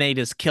 lemonade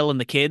is killing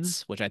the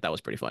kids, which I thought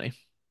was pretty funny.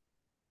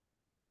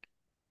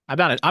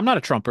 I'm not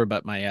a Trumper,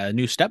 but my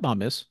new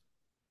stepmom is.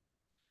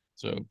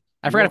 So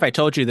I you forgot if are. I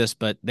told you this,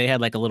 but they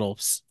had like a little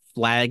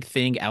flag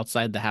thing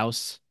outside the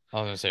house. I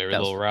was gonna say every That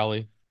little was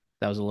rally.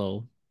 that was a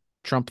little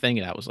Trump thing,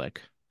 and that was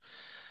like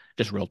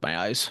just rolled my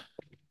eyes.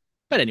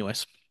 But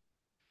anyways,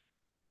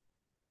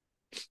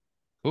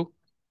 Cool.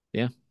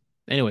 yeah.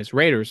 Anyways,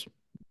 Raiders,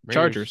 Raiders.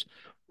 Chargers.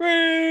 I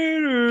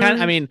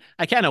Raiders. mean,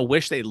 I kind of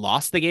wish they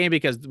lost the game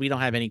because we don't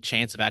have any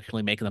chance of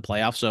actually making the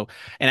playoffs. So,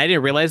 and I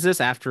didn't realize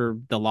this after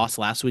the loss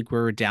last week. We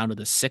were down to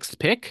the sixth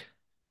pick.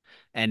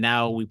 and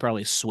now we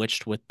probably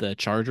switched with the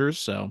Chargers.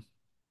 So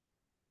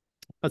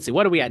let's see,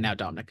 what are we at now,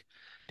 Dominic?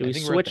 Do I we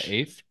think we're at the switch?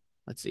 eighth.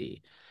 Let's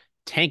see,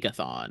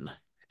 Tankathon,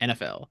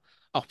 NFL.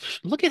 Oh,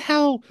 look at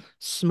how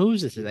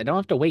smooth this is. I don't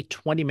have to wait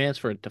 20 minutes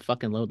for it to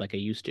fucking load like I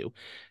used to.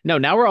 No,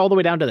 now we're all the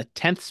way down to the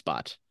 10th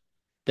spot.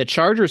 The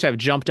Chargers have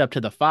jumped up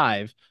to the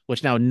 5,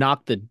 which now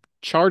knocked the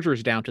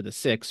Chargers down to the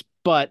 6.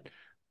 But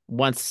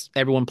once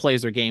everyone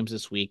plays their games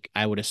this week,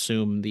 I would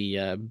assume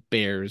the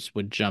Bears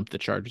would jump the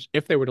Chargers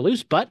if they were to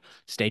lose. But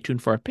stay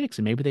tuned for our picks,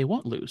 and maybe they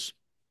won't lose.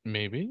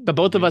 Maybe, But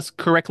both of maybe. us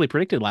correctly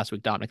predicted last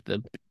week, Dominic,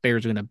 the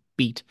Bears are going to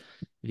beat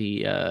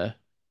the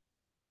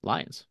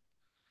Lions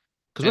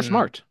because we're And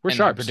smart, we're and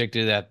I sharps,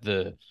 predicted that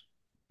the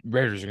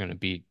Raiders are going to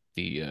beat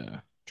the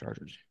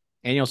Chargers.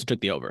 and you also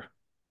took the over.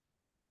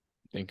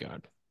 Thank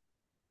God.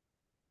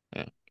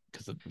 Yeah.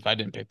 Because if I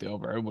didn't pick the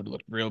over, I would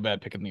look real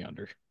bad picking the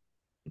under.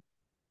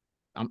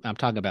 I'm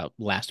talking about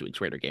last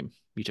week's Raider game.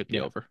 You took the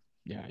Yeah, over.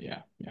 yeah,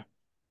 yeah, yeah.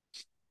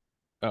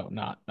 Oh,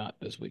 not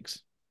this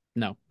week's.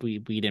 No, we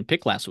didn't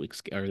pick last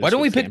week's or Why this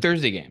don't we week's pick game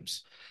Thursday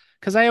games?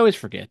 because I always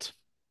forget.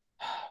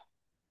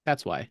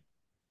 That's why.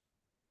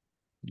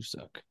 You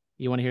suck.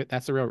 You want to hear?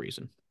 That's the real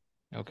reason.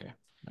 Okay,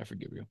 I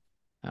forgive you.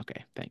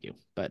 Okay, thank you.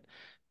 But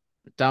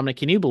Dominic,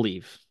 can you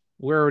believe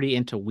we're already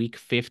into week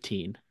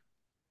 15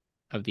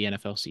 of the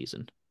NFL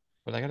season?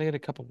 But I gotta get a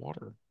cup of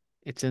water.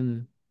 It's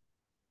in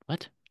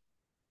what?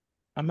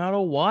 I'm out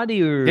of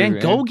Then water.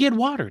 go get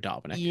water,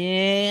 Dominic.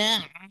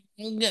 Yeah.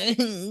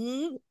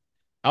 I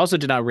also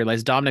did not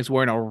realize Dominic's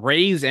wearing a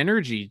Raise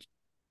Energy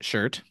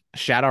shirt.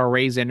 Shout out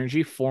Raise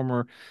Energy,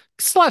 former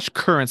slash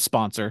current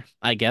sponsor,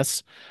 I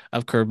guess,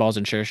 of Curveballs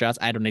and Sure Shots.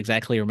 I don't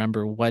exactly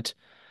remember what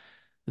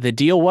the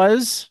deal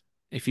was.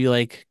 If you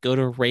like go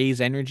to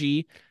Raise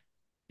Energy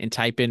and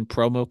type in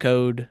promo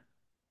code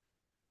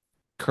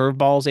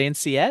Curveballs and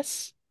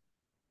CS,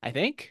 I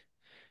think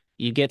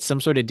you get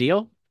some sort of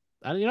deal.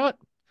 You know what?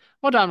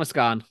 Well, Dominic's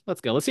gone. Let's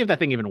go. Let's see if that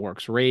thing even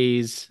works.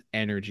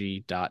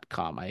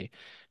 RaiseEnergy.com. I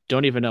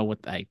don't even know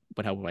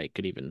how I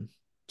could even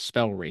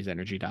spell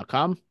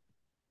RaiseEnergy.com,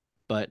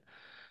 but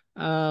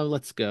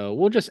let's go.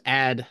 We'll just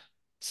add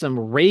some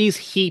Raise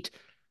Heat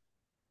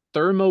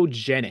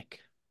Thermogenic.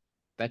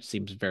 That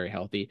seems very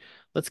healthy.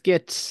 Let's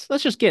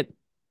just get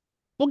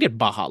we'll get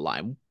Baja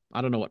Lime.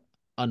 I don't know what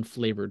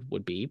unflavored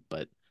would be,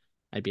 but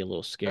I'd be a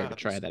little scared to God,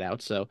 try these that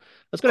out. So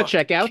let's go to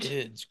fucking checkout.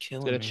 kids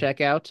Let's go killing to me.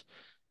 checkout.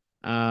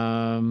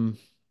 Um,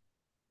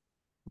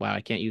 wow,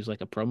 I can't use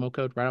like a promo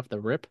code right off the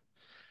rip.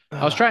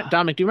 I was trying, Ah,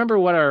 Dominic, do you remember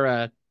what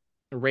our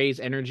Raise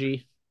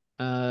Energy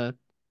uh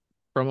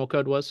promo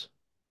code was?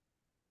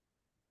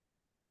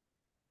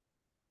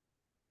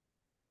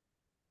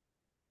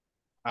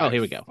 Oh, I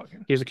here we go.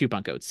 fucking Here's a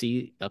coupon code.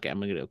 See, okay, I'm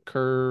gonna go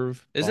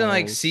curve isn't it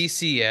like balls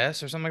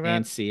CCS or something like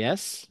and that?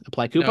 CS.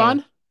 Apply No,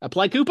 coupon.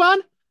 Apply coupon.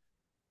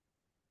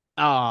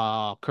 Oh,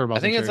 I curveballs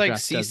and think it's sure like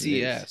shots does this.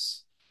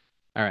 CCS.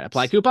 All right,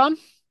 apply coupon.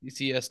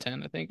 CCS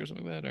 10, I think, or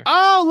something like that. Or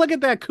Oh, look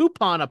at that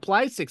coupon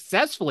applied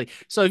successfully.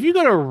 So if you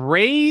go to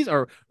raise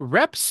or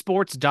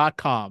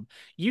repsports.com,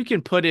 you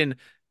can put in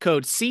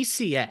code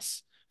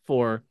CCS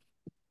for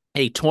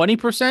a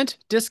 20%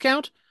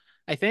 discount,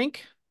 I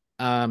think.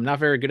 Not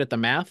very good at the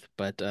math,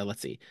 but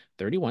let's see.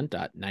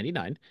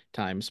 31.99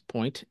 times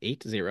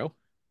 0.80.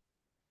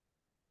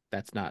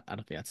 That's not, I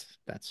don't think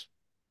that's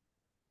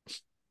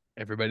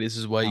everybody, this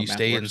is why how you math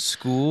stay in works.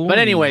 But school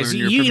and you anyways, learn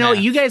your you know,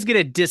 you math. guys get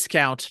a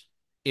discount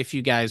if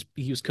you guys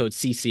use code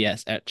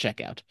CCS at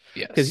checkout.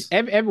 Because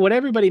Yes. what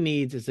everybody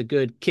needs is a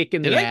good kick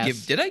in Did the I give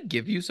ass. did I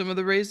give you some of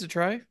the rays to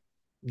try?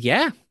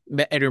 Yeah.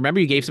 And remember,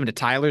 you gave some to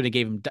Tyler. They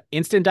gave him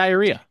instant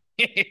diarrhea.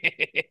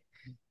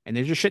 And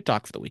there's your shit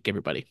talk for the week,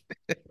 everybody.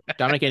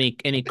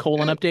 Dominic, any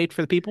colon update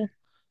for the people?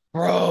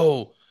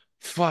 Bro,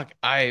 fuck.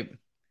 I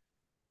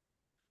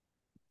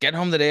get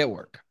home today at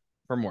work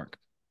from work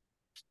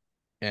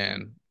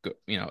and go,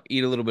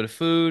 eat a little bit of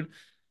food.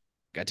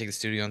 Gotta take the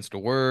studios to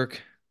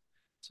work,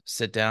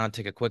 sit down,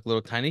 take a quick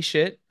little tiny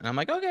shit, and I'm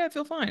like, okay, I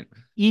feel fine.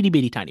 Itty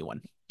bitty tiny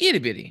one. Itty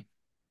bitty.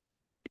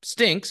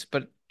 Stinks,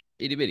 but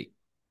itty bitty.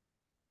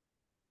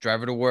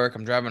 Driver to work.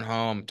 I'm driving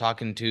home,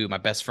 talking to my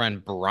best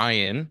friend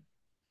Brian,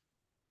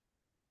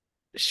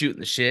 shooting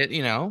the shit,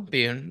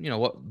 being,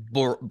 what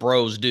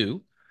bros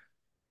do.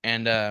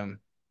 And I'm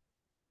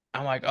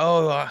like,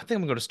 oh, I think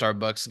I'm gonna go to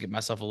Starbucks and get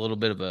myself a little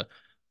bit of a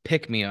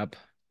pick me up.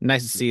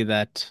 Nice to see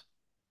that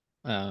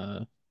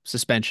uh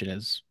suspension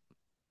is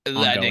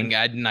ongoing.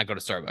 I did not go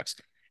to Starbucks.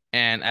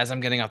 And as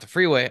I'm getting off the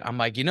freeway, I'm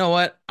like, you know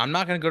what? I'm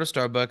not gonna go to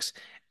Starbucks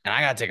and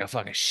I gotta take a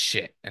fucking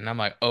shit. And I'm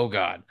like, oh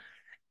God.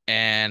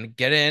 And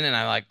get in and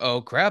I'm like,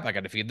 oh crap, I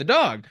gotta feed the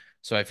dog.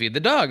 So I feed the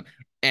dog.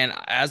 And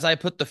as I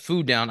put the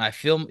food down, I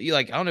feel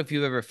like I don't know if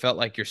you've ever felt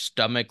like your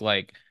stomach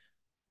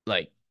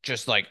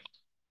just like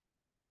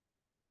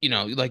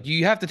like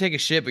you have to take a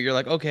shit, but you're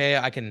like, okay,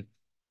 I can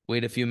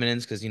wait a few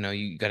minutes because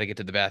you got to get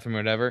to the bathroom or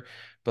whatever.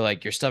 But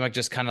like your stomach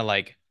just kind of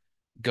like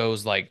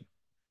goes like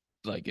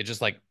it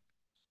just like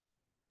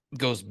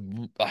goes.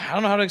 I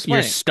don't know how to Your explain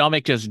it.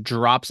 stomach just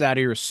drops out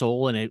of your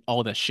soul and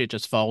all the shit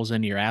just falls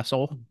into your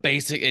asshole.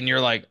 Basic, and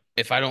you're like,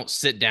 if I don't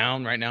sit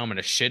down right now, I'm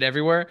gonna shit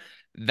everywhere.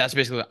 That's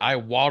basically I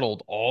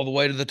waddled all the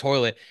way to the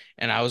toilet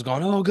and I was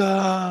going, oh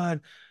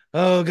God,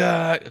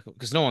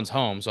 because no one's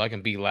home, so I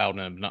can be loud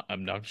and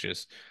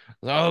obnoxious.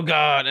 Oh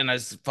God, and I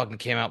just fucking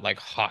came out like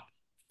hot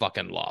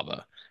fucking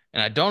lava.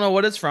 And I don't know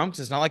what it's from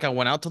because it's not like I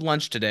went out to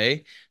lunch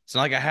today. It's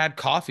not like I had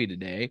coffee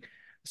today.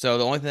 So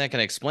the only thing I can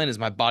explain is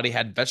my body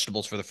had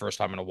vegetables for the first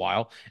time in a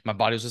while. My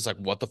body was just like,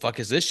 what the fuck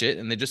is this shit?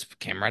 And they just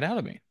came right out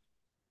of me.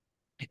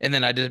 And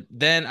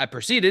then I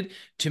proceeded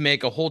to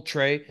make a whole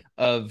tray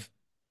of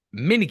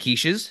mini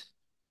quiches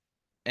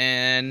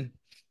and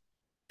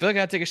feel like I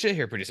gotta take a shit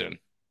here pretty soon.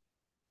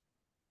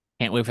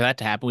 Can't wait for that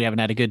to happen. We haven't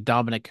had a good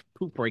Dominic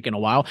poop break in a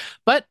while,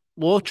 but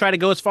we'll try to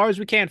go as far as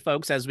we can,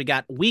 folks, as we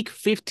got week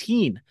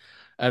 15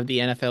 of the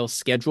NFL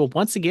schedule.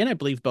 Once again, I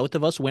believe both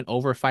of us went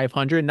over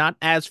 500. Not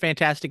as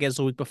fantastic as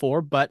the week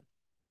before, but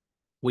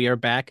we are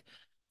back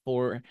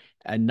for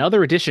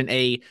another edition,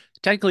 a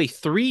technically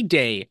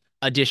 3-day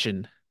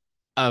edition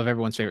of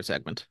everyone's favorite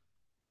segment.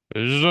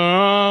 Dominic's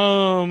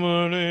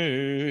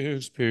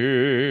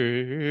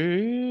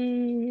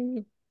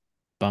pick.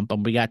 Bum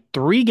bum. We got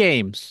 3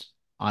 games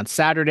on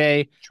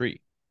Saturday. Tree.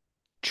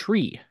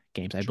 Tree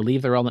games. I Tree.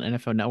 believe they're all on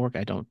NFL Network.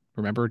 I don't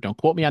remember. Don't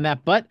quote me on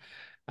that. But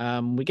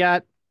we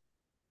got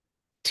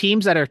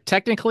teams that are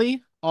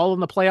technically all in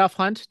the playoff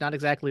hunt. Not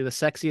exactly the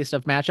sexiest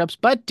of matchups,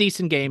 but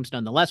decent games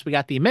nonetheless. We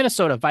got the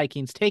Minnesota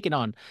Vikings taking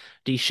on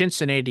the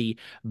Cincinnati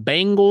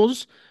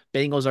Bengals.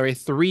 Bengals are a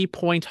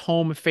 3-point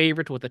home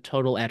favorite with a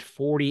total at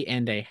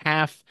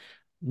 40.5.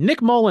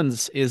 Nick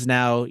Mullins is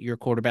now your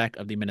quarterback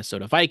of the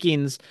Minnesota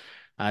Vikings.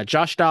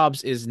 Josh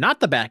Dobbs is not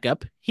the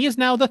backup. He is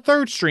now the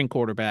third string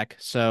quarterback.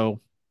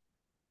 So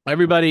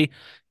everybody,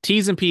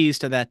 T's and P's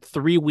to that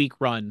 3-week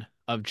run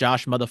of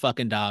Josh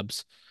motherfucking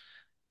Dobbs.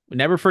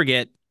 Never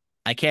forget.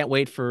 I can't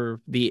wait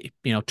for the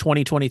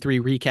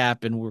 2023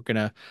 recap, and we're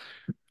gonna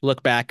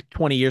look back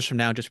 20 years from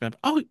now and just remember,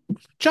 oh,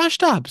 Josh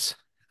Dobbs.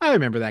 I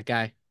remember that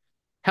guy.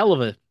 Hell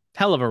of a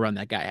run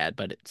that guy had,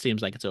 but it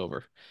seems like it's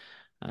over.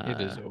 It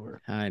is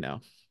over. I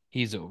know.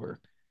 He's over.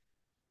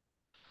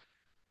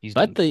 He's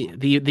But done the for.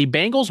 the the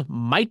Bengals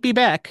might be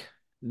back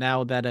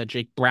now that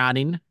Jake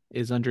Browning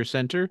is under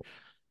center.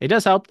 It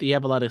does help that you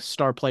have a lot of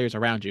star players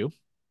around you,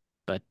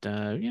 but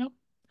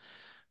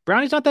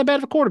Browning's not that bad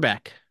of a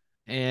quarterback.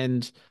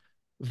 And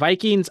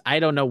Vikings, I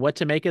don't know what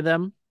to make of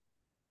them.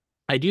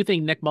 I do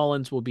think Nick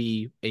Mullins will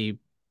be a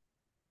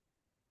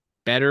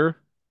better,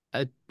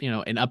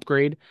 an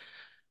upgrade.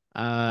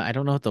 I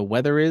don't know what the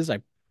weather is. I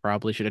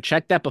probably should have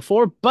checked that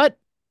before, but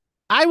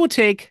I will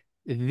take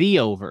the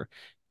over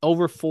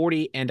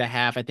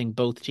 40.5. I think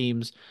both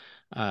teams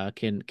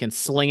can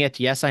sling it.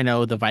 Yes, I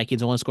know the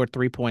Vikings only scored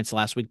 3 points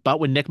last week,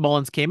 but when Nick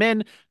Mullins came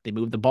in, they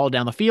moved the ball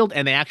down the field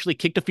and they actually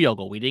kicked a field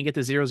goal. We didn't get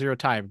the 0-0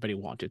 tie everybody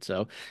wanted.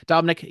 So,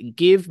 Dominic,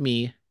 give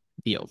me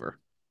the over.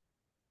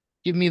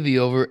 Give me the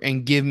over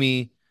and give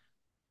me,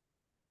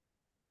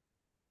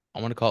 I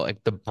want to call it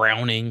like the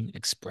Browning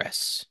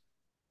Express.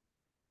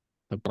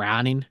 The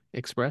Browning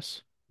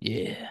Express.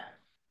 Yeah.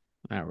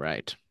 All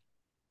right.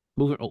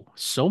 Moving. Oh,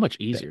 so much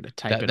That easier to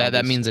type that in all that,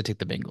 that these. means I take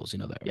the Bengals. You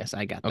know that, right? Yes,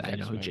 I got that. I Okay, know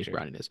just who make Jake sure.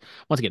 Browning is.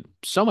 Once again,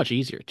 so much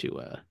easier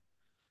to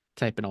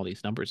type in all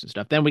these numbers and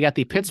stuff. Then we got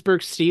the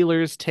Pittsburgh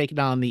Steelers taking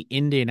on the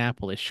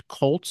Indianapolis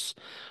Colts.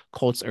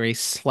 Colts are a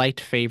slight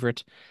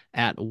favorite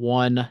at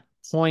 1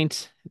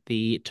 point.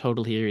 The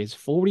total here is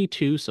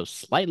 42, so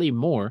slightly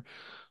more,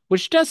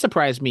 which does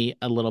surprise me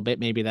a little bit.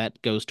 Maybe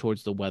that goes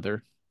towards the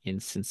weather in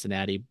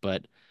Cincinnati,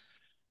 but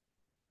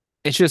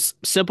it's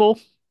just simple.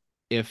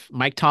 If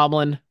Mike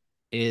Tomlin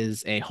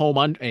is a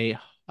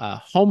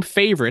home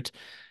favorite,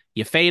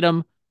 you fade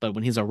him, but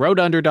when he's a road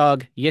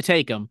underdog, you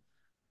take him.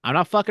 I'm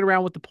not fucking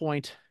around with the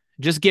point.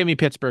 Just give me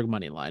Pittsburgh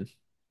money line.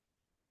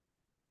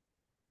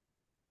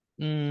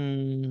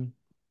 Mm,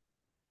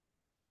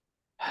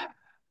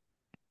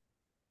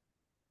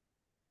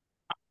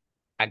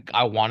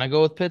 I want to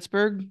go with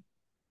Pittsburgh,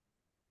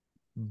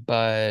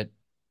 but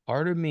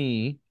part of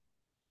me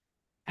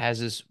has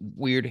this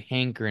weird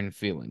hankering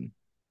feeling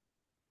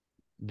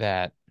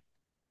that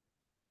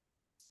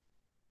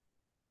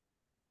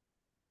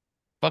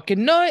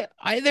fucking no,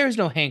 there's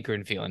no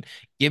hankering feeling.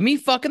 Give me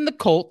fucking the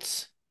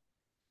Colts.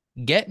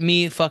 Get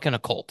me fucking a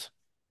Colt.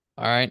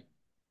 All right,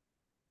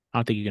 I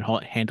don't think you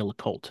can handle a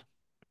Colt.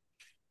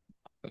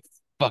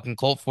 fucking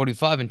Colt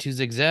 45 and two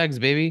zigzags,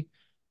 baby.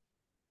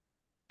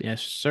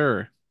 Yes,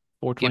 sir.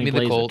 Give 420 me the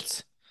blaze it.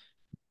 Colts.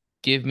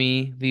 Give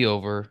me the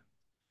over.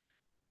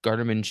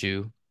 Gardner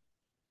Minshew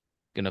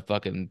gonna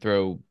fucking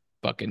throw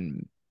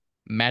fucking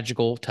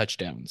magical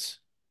touchdowns.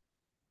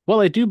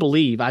 Well, I do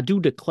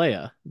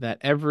declare that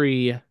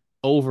every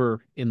over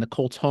in the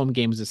Colts home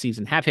games this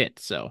season have hit.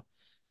 So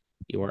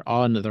you are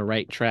on the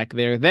right track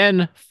there.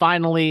 Then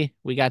finally,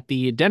 we got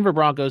the Denver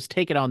Broncos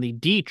taking on the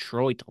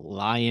Detroit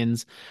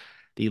Lions.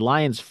 The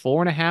Lions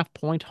 4.5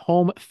 point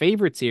home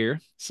favorites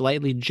here,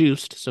 slightly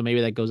juiced, so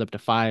maybe that goes up to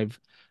 5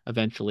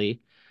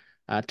 eventually.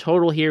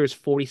 Total here is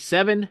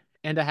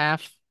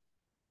 47.5.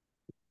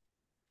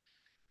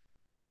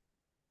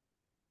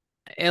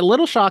 A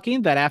little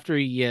shocking that after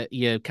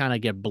you kind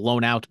of get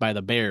blown out by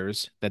the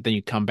Bears, that then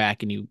you come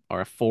back and you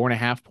are a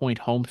 4.5 point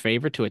home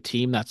favorite to a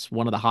team that's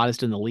one of the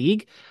hottest in the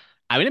league.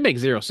 I mean, it makes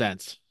zero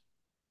sense.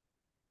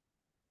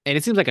 And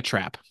it seems like a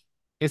trap.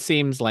 It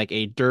seems like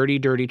a dirty,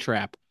 dirty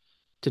trap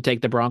to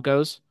take the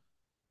Broncos.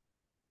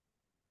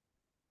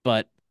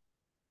 But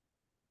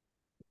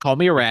call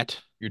me a You're,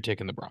 rat. you're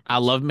taking the I Broncos.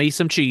 love me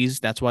some cheese.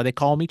 That's why they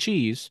call me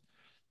cheese.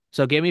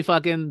 So give me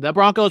fucking the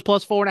Broncos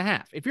plus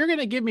 4.5. If you're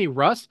gonna give me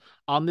Russ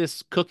on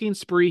this cooking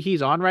spree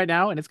he's on right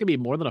now, and it's gonna be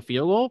more than a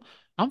field goal,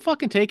 I'm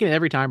fucking taking it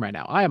every time right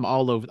now. I am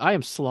all over. I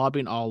am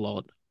slobbing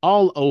all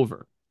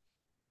over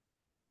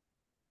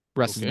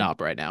Russ's Okay, knob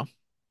right now.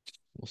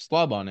 we'll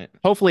slob on it.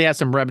 Hopefully, he has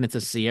some remnants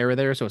of Sierra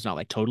there, so it's not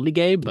like totally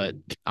gay, but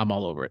I'm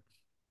all over it.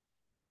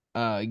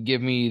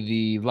 Give me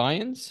the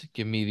Lions.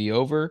 Give me the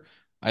over.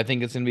 I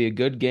think it's gonna be a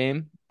good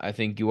game. I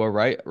think you are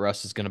right.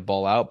 Russ is gonna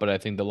ball out, but I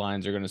think the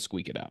Lions are gonna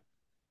squeak it out.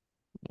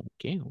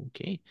 Okay,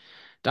 okay.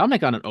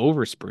 Dominic on an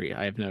over spree.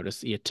 I have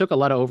noticed you took a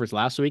lot of overs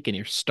last week, and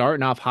you're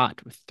starting off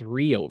hot with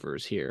 3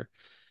 overs here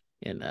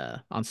in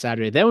on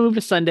Saturday. Then we move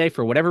to Sunday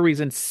for whatever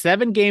reason.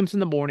 7 games in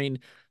the morning,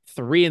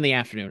 3 in the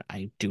afternoon.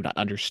 I do not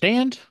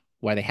understand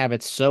why they have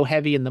it so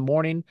heavy in the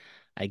morning.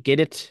 I get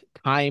it,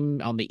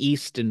 time on the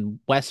east and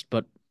west,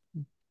 but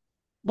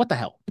what the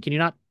hell? Can you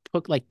not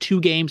put like 2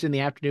 games in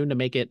the afternoon to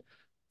make it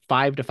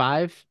 5 to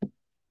 5?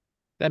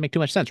 That make too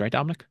much sense, right,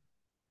 Dominic?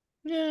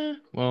 Yeah.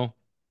 Well,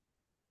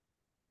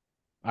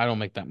 I don't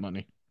make that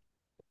money.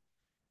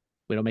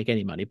 We don't make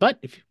any money, but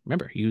if you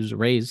remember, use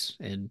Raise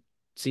and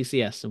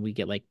CCS, and we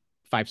get like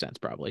 5 cents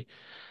probably.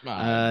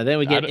 I, Then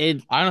we get I,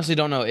 in. I honestly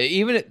don't know.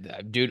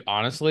 Dude,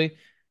 honestly, Who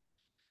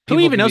people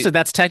even could knows be, that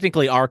that's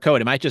technically our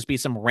code? It might just be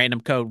some random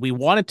code. We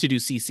wanted to do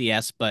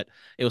CCS, but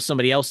it was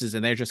somebody else's,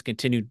 and they're just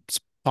continued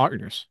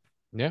partners.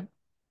 yeah.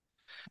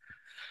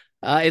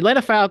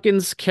 Atlanta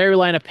Falcons,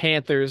 Carolina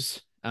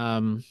Panthers,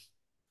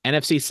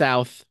 NFC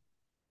South.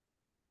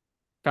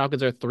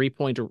 Falcons are 3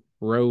 point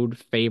road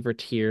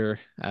favorite here.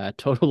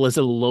 Total is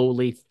a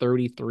lowly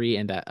 33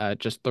 and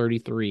just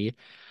 33.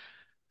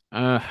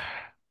 Uh,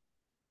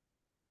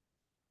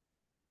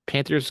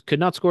 Panthers could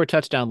not score a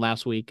touchdown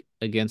last week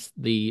against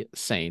the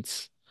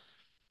Saints.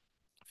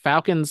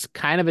 Falcons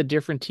kind of a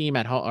different team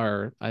at home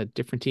or a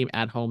different team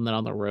at home than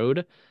on the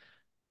road.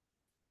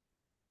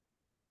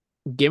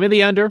 Give me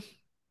the under.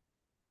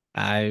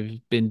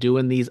 I've been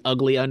doing these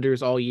ugly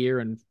unders all year,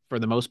 and for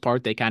the most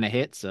part, they kind of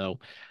hit. So,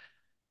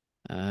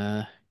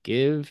 uh,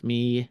 give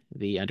me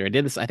the under. I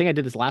did this. I think I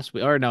did this last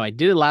week, or no, I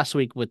did it last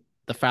week with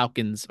the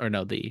Falcons, or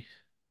no, the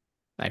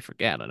I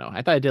forget. I don't know.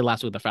 I thought I did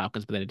last week with the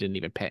Falcons, but then it didn't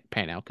even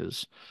pan out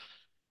because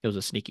it was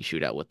a sneaky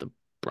shootout with the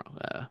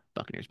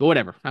Buccaneers. But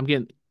whatever.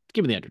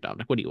 Give me the under,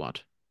 Dominic. What do you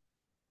want?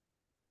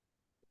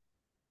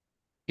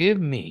 Give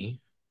me.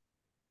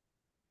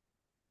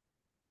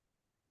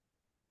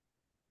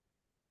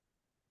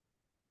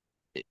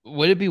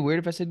 Would it be weird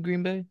if I said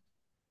Green Bay?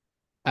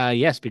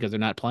 Yes, because they're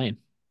not playing.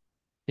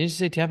 Did you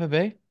say Tampa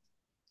Bay?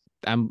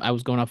 I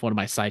was going off one of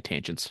my side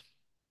tangents.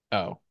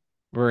 Oh,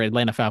 We're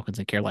Atlanta Falcons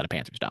and Carolina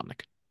Panthers,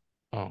 Dominic.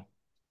 oh.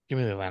 Give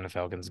me the Atlanta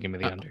Falcons. Give me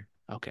the Uh, under.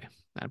 okay,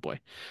 that boy.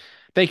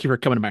 Thank you for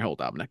coming to my hole,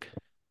 Dominic.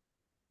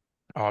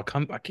 Oh,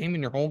 come! I came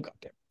in your hole.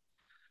 Goddamn.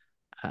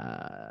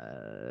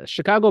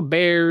 Chicago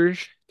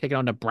Bears taking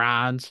on the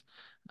Browns.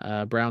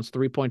 Browns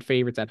 3 point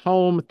favorites at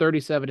home.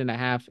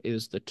 37.5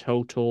 is the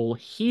total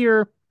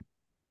here.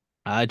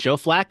 Joe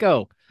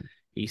Flacco.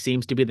 He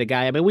seems to be the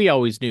guy. I mean, we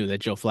always knew that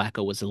Joe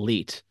Flacco was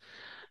elite.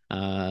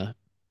 Uh,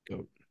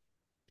 Go.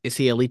 is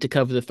he elite to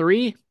cover the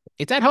three?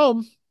 It's at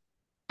home.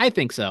 I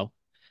think so.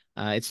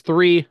 It's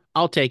three.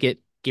 I'll take it.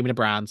 Give me the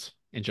Browns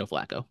and Joe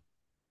Flacco.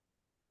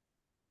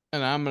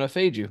 And I'm gonna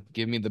fade you.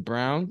 Give me the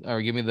Brown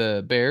or give me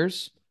the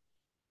Bears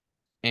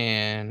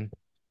and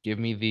give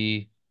me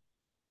the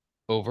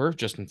over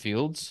Justin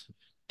Fields.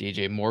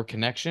 DJ Moore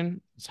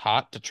connection. It's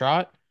hot to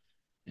trot,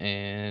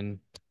 and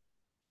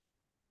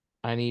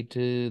I need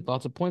to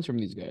lots of points from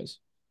these guys.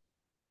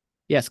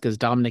 Yes, because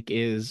Dominic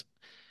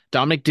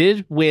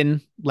did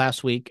win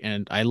last week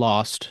and I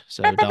lost.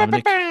 So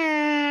Dominic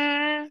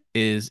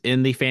is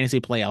in the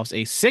fantasy playoffs,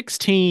 a 6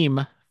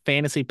 team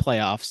fantasy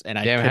playoffs, and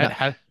I Damn, could not.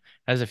 how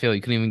does it feel?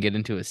 You couldn't even get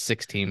into a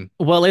six team.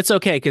 Well, it's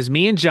okay because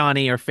me and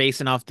Johnny are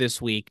facing off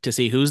this week to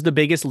see who's the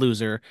biggest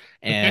loser,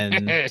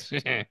 and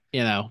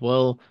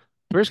well,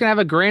 we're just gonna have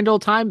a grand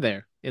old time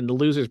there in the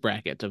losers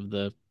bracket of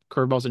the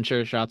Curveballs and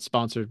Chair Shots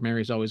sponsored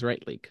Mary's Always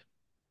Right League.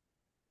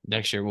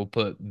 Next year we'll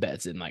put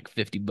bets in like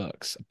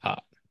 $50 a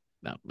pop.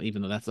 No,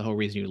 even though that's the whole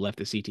reason you left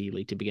the CTE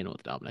league to begin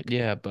with, Dominic.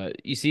 Yeah,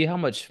 but you see how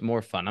much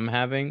more fun I'm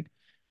having?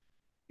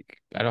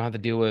 I don't have to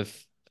deal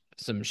with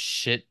some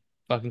shit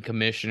fucking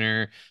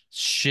commissioner,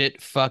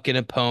 shit fucking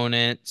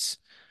opponents,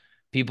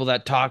 people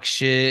that talk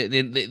shit.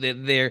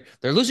 They're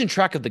losing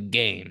track of the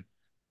game.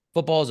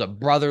 Football is a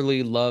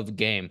brotherly love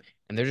game,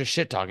 and they're just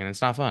shit talking.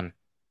 It's not fun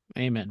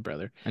Amen,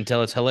 brother.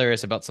 until it's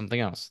hilarious about something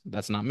else.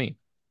 That's not me.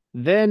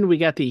 Then we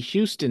got the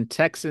Houston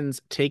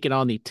Texans taking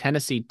on the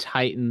Tennessee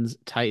Titans.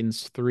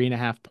 Titans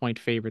 3.5 point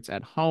favorites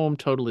at home.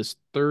 Total is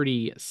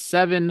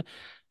 37.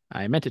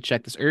 I meant to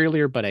check this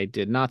earlier, but I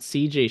did not.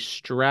 CJ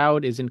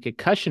Stroud is in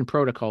concussion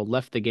protocol,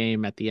 left the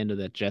game at the end of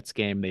that Jets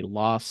game. They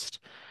lost.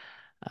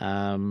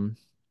 Um,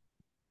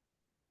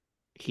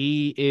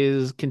 he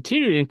is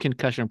continued in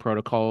concussion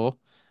protocol.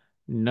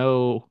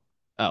 No.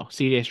 Oh,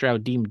 CJ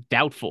Stroud deemed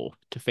doubtful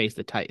to face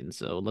the Titans.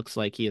 So it looks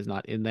like he is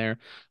not in there,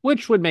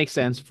 which would make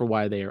sense for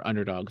why they are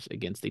underdogs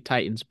against the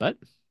Titans. But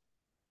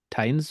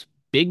Titans,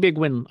 big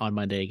win on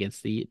Monday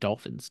against the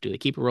Dolphins. Do they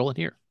keep it rolling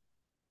here?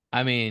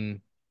 I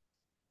mean,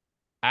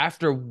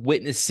 after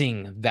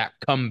witnessing that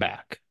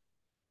comeback,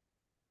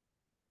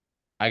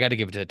 I got to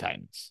give it to the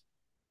Titans.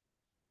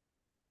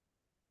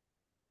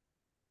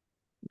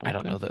 I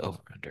don't Okay. know the over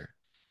under.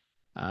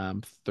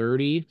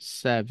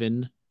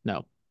 37.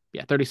 No.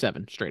 Yeah,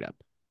 37 straight up.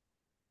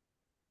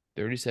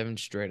 37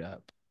 straight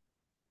up.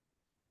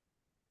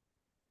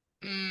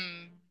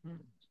 Mm,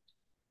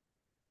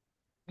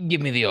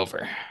 give me the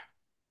over.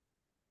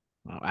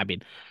 Well, I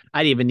mean,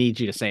 I didn't even need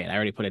you to say it. I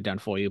already put it down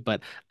for you,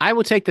 but I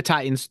will take the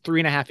Titans.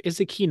 3.5 is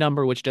a key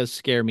number, which does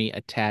scare me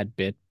a tad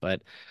bit.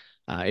 But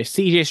if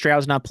CJ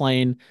Stroud's not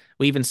playing,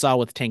 we even saw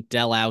with Tank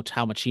Dell out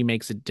how much he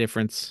makes a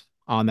difference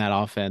on that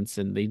offense.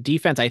 And the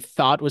defense I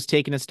thought was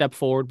taking a step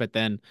forward, but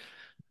then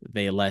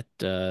they let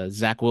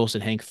Zach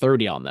Wilson hang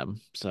 30 on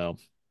them. So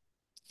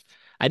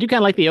I do kind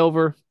of like the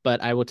over,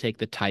 but I will take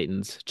the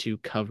Titans to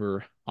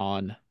cover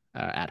on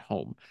at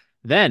home.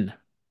 Then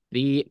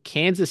the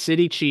Kansas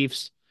City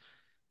Chiefs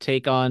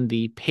take on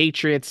the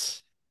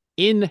Patriots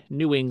in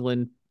New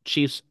England.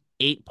 Chiefs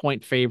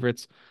 8-point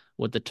favorites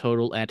with the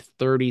total at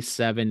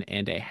 37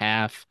 and a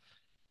half.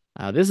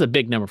 This is a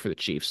big number for the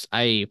Chiefs.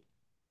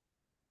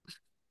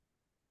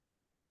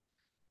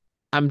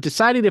 I'm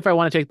deciding if I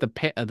want to take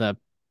the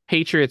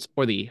Patriots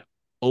or the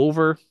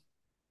over.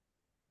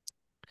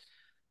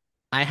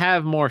 I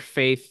have more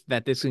faith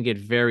that this can get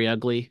very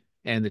ugly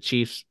and the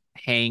Chiefs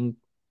hang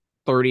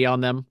 30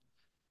 on them.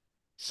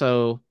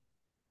 So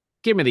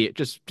give me the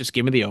just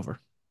give me the over.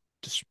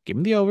 Just give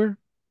me the over.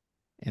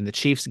 And the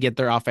Chiefs get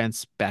their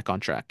offense back on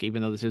track,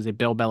 even though this is a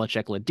Bill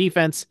Belichick led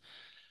defense.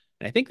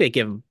 And I think they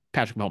give him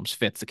Patrick Mahomes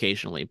fits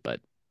occasionally,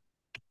 but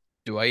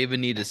Do I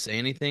even need to say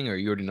anything, or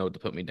you already know what to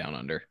put me down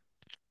under?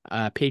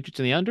 Patriots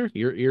in the under.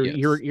 Yes,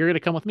 You're gonna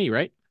come with me,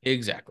 right?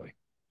 exactly.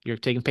 You're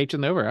taking Patriots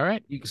in the over. All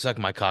right. You can suck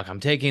my cock. I'm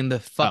taking the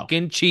Oh,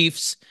 fucking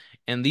Chiefs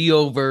and the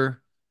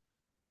over.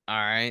 All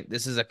right.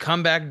 This is a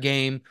comeback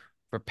game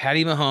for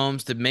Patty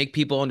Mahomes to make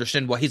people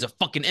understand why he's a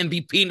fucking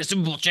MVP and a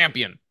Super Bowl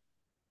champion.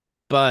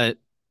 but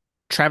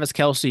Travis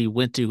Kelce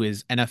went to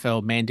his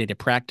NFL mandated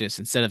practice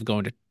instead of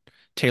going to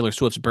Taylor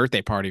Swift's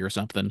birthday party or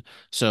something.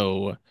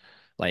 So,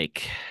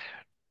 like,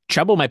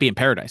 trouble might be in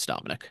paradise,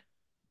 Dominic.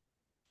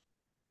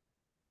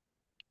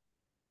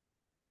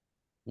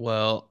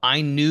 Well,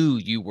 I knew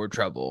you were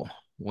trouble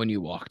when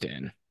you walked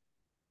in,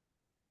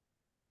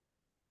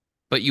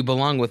 but you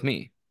belong with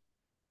me.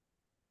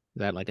 Is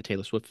that like a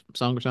Taylor Swift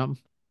song or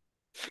something?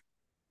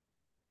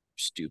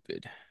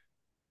 Stupid.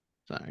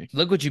 Sorry.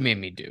 Look what you made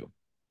me do.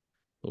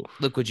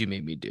 Oof. Look what you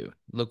made me do.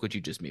 Look what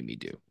you just made me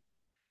do.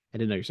 I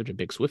didn't know you're such a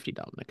big Swiftie,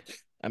 Dominic.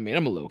 I mean,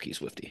 I'm a low key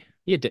Swifty.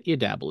 You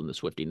dabble in the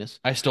Swiftiness.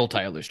 I stole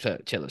Taylor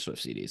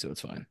Swift CD, so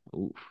it's fine.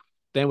 Oof.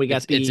 Then we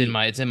got It's in the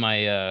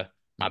my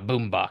my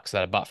boom box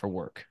that I bought for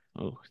work.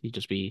 oh, you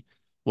just be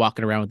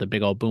walking around with a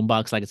big old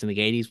boombox like it's in the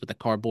 80s with a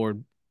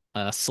cardboard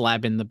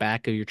slab in the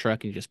back of your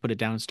truck and you just put it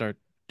down and start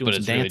doing But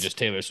some it's really dance. just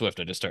Taylor Swift.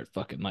 I just start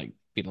fucking like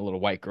being a little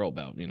white girl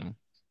about.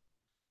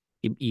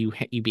 You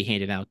be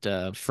handing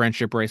out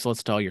friendship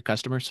bracelets to all your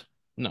customers.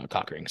 No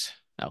cock rings.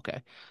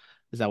 Okay.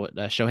 Is that what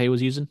Shohei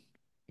was using?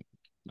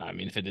 I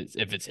mean, if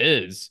it's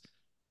his,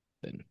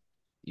 then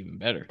even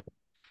better.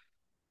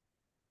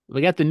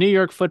 We got the New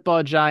York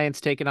Football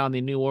Giants taking on the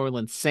New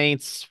Orleans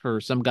Saints.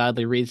 For some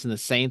godly reason, the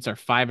Saints are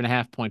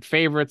 5.5-point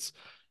favorites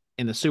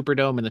in the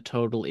Superdome, and the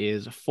total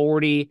is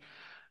 40.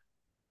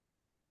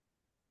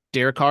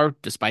 Derek Carr,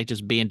 despite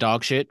just being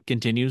dog shit,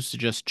 continues to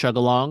just chug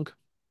along.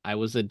 I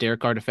was a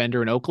Derek Carr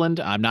defender in Oakland.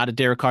 I'm not a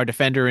Derek Carr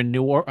defender in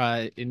New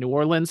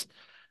Orleans.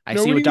 I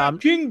No, see when what you got Dom.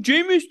 King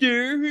Jameis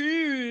there.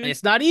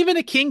 It's not even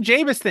a King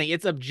Jameis thing.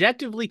 It's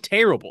objectively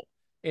terrible.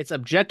 It's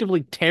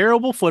objectively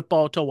terrible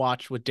football to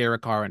watch with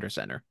Derek Carr under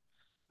center.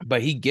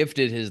 But he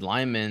gifted his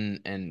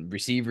linemen and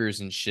receivers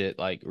and shit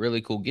like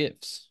really cool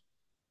gifts.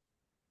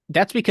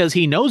 That's because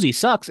he knows he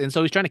sucks, and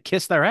so he's trying to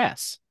kiss their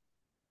ass.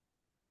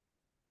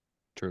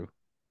 True.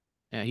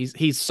 Yeah,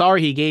 he's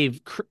sorry he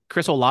gave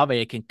Chris Olave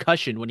a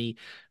concussion when he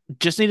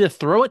just needed to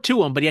throw it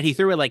to him, but yet he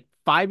threw it like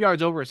 5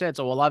 yards over his head,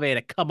 so Olave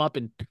had to come up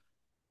and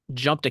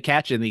jump to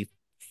catch it, and he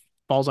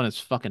falls on his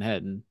fucking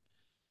head. And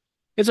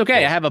it's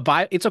okay. I Well, have a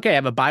bye. It's okay. I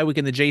have a bye week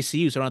in the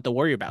JCU, so I don't have to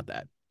worry about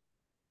that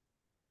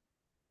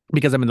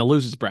because I'm in the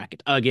losers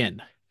bracket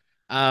again.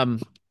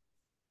 Um,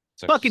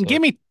 sucks to fucking suck.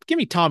 give me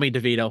Tommy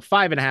DeVito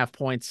 5.5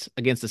 points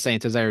against the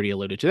Saints, as I already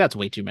alluded to. That's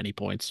way too many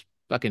points.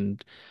 Fucking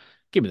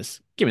give me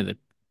this. Give me the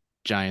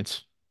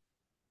Giants.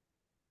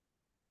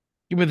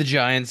 Give me the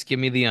Giants. Give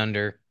me the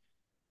under.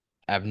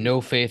 I have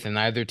no faith in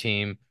either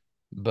team,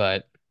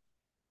 but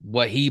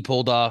what he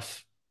pulled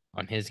off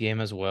on his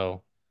game as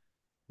well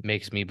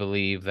makes me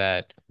believe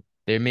that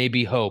there may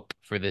be hope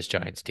for this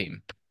Giants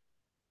team.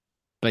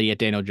 But yet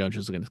Daniel Jones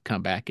is going to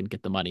come back and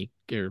get the money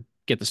or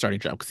get the starting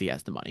job because he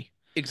has the money.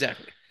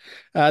 Exactly.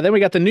 Then we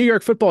got the New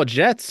York Football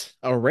Jets,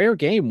 a rare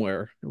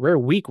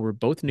week where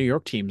both New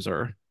York teams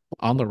are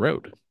on the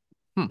road.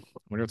 I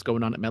wonder what's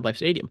going on at MetLife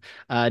Stadium.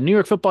 New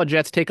York Football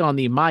Jets take on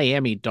the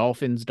Miami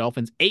Dolphins.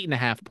 Dolphins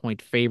 8.5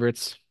 point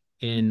favorites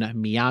in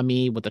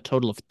Miami with a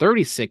total of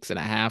 36 and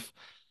a half.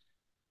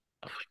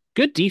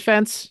 Good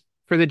defense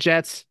for the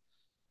Jets,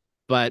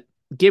 but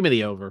give me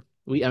the over.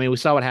 We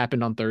saw what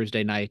happened on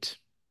Thursday night.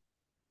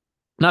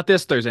 Not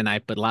this Thursday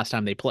night, but last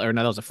time they play, or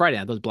no, that was a Friday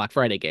night. That was a Black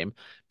Friday game.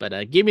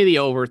 But give me the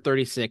over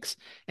 36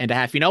 and a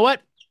half. You know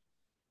what?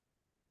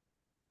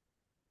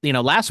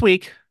 Last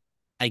week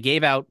I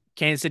gave out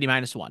Kansas City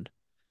 -1.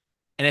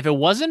 And if it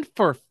wasn't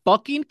for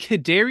fucking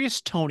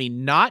Kadarius Toney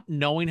not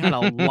knowing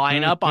how to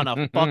line up on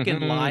a fucking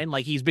line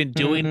like he's been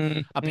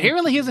doing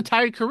apparently his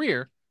entire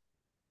career,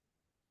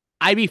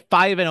 I'd be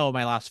 5-0 in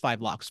my last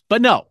five locks.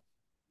 But no,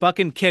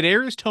 fucking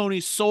Kadarius Toney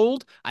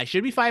sold. I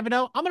should be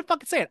 5-0. I'm gonna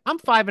fucking say it. I'm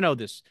 5-0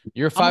 this.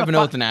 You're I'm gonna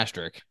 5-0 with an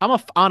asterisk. on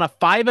a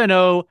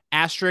 5-0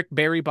 asterisk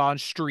Barry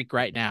Bonds streak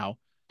right now.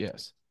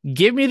 Yes.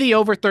 Give me the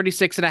over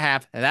 36 and a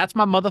half. That's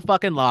my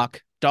motherfucking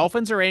lock.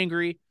 Dolphins are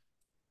angry.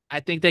 I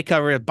think they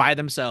cover it by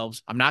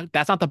themselves.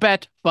 That's not the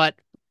bet, but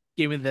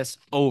give me this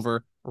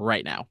over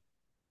right now.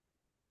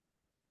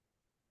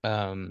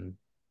 Um,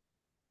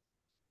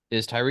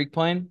 is Tyreek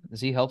playing? Is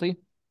he healthy?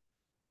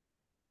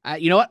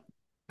 You know what?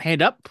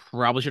 Hand up.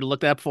 Probably should have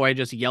looked that up before I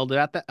just yelled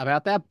about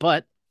that.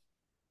 But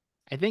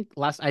I think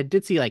I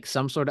did see like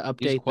some sort of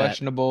He's update that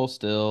questionable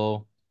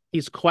still.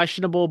 he's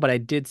questionable, but I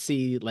did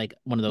see like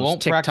one of those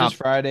Won't practice TikTok.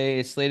 Friday.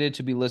 It's slated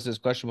to be listed as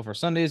questionable for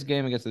Sunday's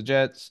game against the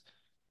Jets.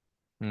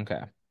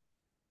 Okay.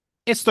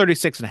 It's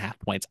 36 and a half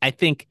points. I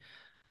think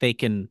they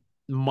can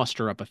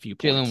muster up a few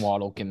Jalen points.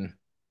 Waddle can,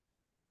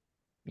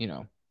 you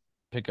know,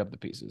 pick up the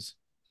pieces,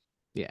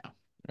 Yeah.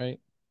 right?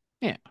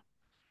 Yeah.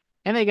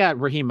 And they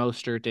got Raheem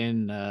Mostert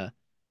and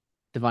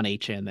Devon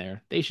H in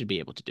there. They should be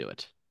able to do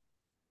it.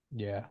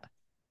 Yeah.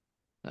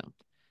 So,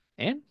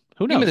 and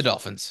who Give me the knows?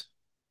 Dolphins.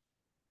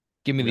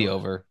 Give me the Really?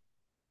 over.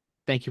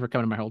 Thank you for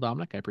coming to my hole,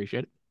 Dominic. I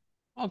appreciate it.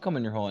 I'll come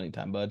in your hole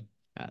anytime, bud.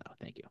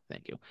 Thank you.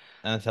 Thank you.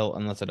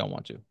 Unless I don't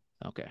want to.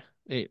 Okay.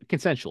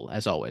 Consensual,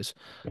 as always,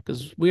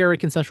 because we are a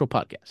consensual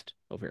podcast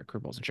over here at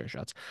Curveballs and Chair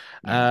Shots.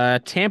 Yeah.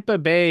 Tampa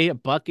Bay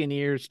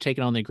Buccaneers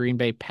taking on the Green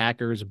Bay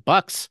Packers.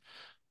 Bucks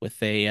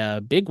with a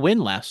big win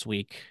last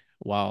week.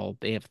 While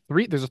they have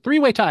there's a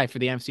three-way tie for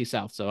the NFC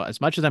South. So as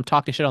much as I'm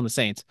talking shit on the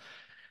Saints,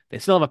 they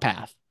still have a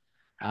path.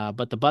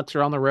 But the Bucks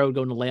are on the road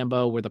going to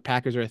Lambeau, where the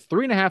Packers are a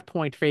 3.5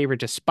 point favorite,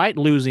 despite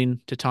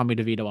losing to Tommy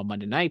DeVito on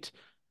Monday night.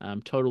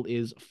 Total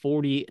is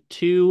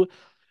 42.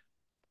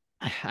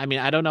 I mean,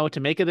 I don't know what to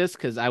make of this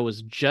because I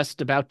was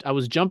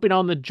jumping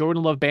on the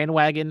Jordan Love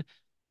bandwagon,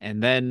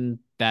 and then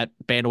that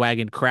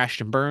bandwagon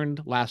crashed and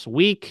burned last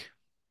week.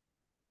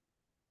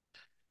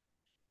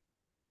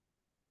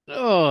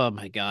 Oh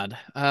my God.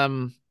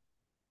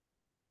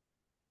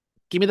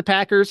 Give me the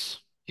Packers.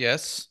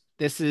 Yes.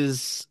 This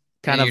is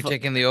And kind you're of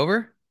taking the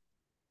over?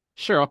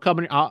 sure. I'll come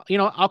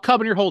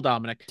in your hole,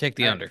 Dominic. Take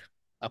the All right. under.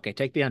 Okay,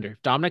 take the under.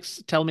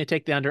 Dominic's telling me to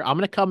take the under. I'm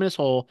gonna come in his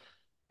hole,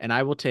 and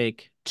I will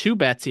take two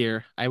bets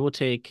here. I will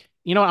take.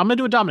 I'm gonna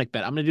do a Dominic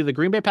bet. I'm gonna do the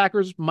Green Bay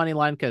Packers money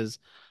line because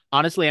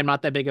honestly, I'm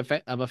not that big of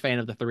a fan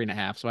of the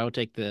 3.5. So I will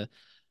take the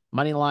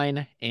money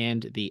line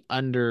and the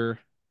under.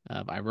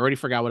 I've already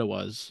forgot what it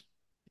was.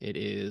 It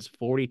is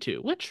 42,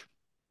 which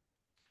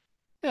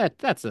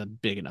that's a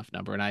big enough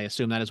number, and I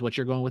assume that is what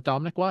you're going with,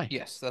 Dominic. Why?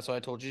 Yes, that's why I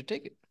told you to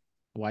take it.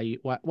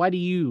 Why do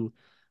you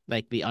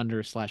like the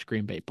under slash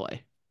Green Bay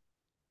play?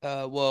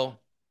 Well,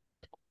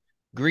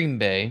 Green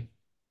Bay,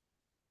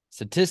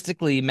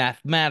 statistically,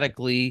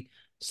 mathematically,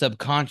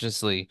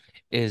 subconsciously,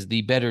 is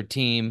the better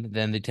team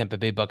than the Tampa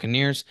Bay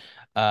Buccaneers.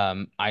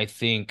 I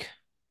think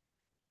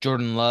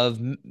Jordan Love,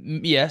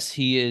 yes,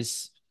 he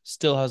is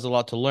still has a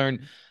lot to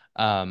learn.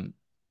 Um,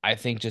 I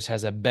think just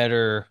has a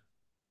better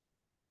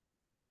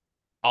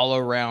all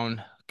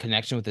around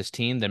connection with his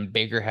team than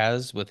Baker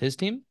has with his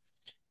team.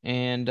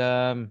 And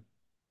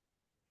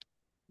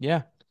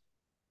yeah,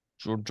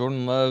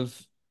 Jordan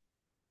Love,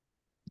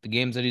 the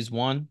games that he's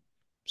won,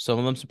 some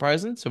of them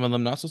surprising, some of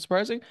them not so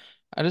surprising.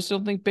 I just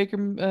don't think Baker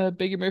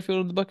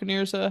Mayfield and the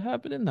Buccaneers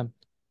have it in them.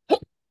 All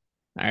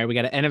right, we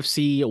got an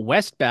NFC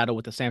West battle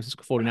with the San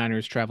Francisco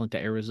 49ers traveling to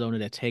Arizona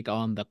to take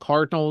on the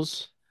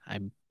Cardinals. I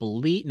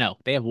believe no,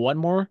 they have one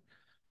more.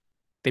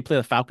 They play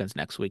the Falcons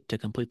next week to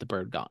complete the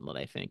bird gauntlet,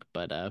 I think.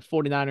 But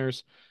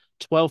 49ers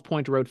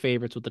 12-point road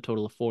favorites with a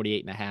total of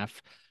 48 and a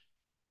half.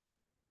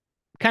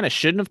 Kind of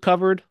shouldn't have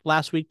covered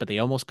last week, but they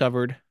almost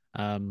covered.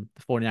 The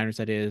 49ers,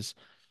 that is.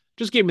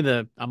 Just give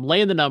me I'm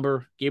laying the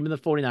number. Give me the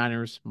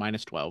 49ers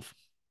 -12.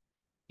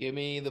 Give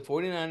me the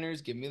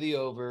 49ers, give me the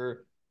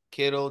over.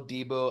 Kittle,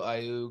 Debo,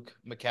 Ayuk,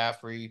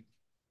 McCaffrey.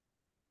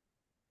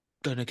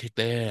 Gonna kick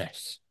their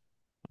ass.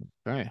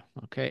 All right.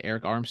 Okay.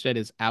 Eric Armstead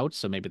is out,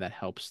 so maybe that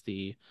helps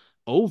the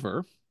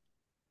over.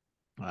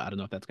 I don't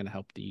know if that's going to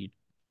help the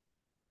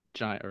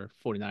Giant or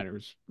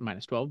 49ers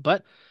 -12.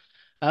 But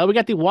we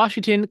got the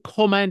Washington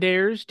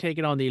Commanders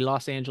taking on the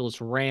Los Angeles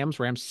Rams.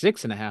 Rams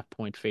 6.5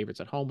 point favorites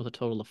at home with a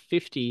total of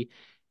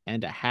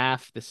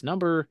 50.5. This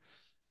number,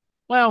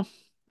 well,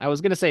 I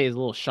was gonna say is a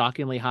little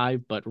shockingly high,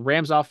 but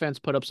Rams offense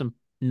put up some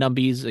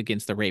numbies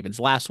against the Ravens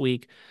last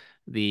week.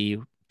 The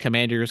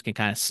Commanders can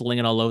kind of sling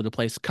it all over the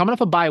place. Coming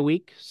off a bye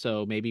week,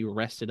 so maybe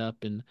rested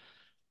up and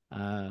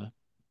uh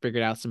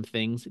figured out some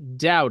things.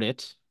 Doubt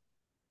it,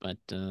 but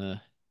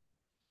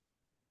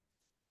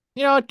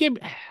give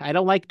I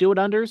don't like doing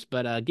unders,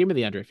 but give me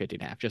the under at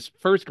 50.5. Just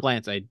first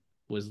glance, I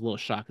was a little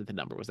shocked that the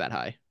number was that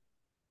high.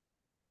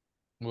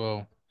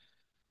 Well,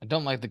 I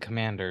don't like the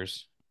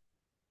Commanders,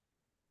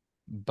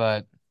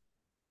 but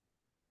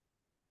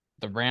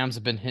the Rams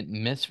have been hit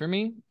and miss for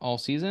me all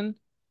season.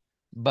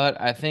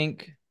 But I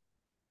think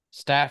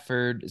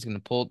Stafford is going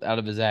to pull it out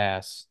of his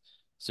ass.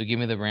 So give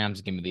me the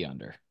Rams, give me the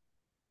under.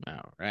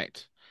 All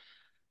right.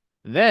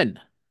 Then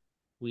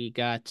we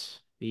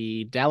got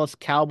the Dallas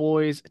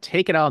Cowboys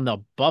taking on the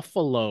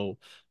Buffalo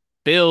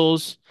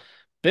Bills.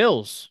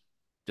 Bills,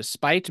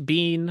 despite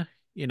being,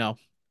 you know,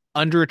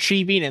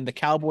 underachieving and the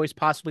Cowboys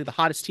possibly the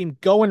hottest team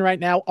going right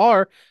now,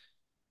 are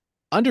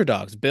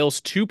underdogs.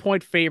 Bills 2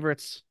 point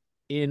favorites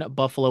in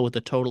Buffalo with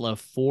a total of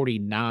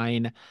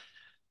 49.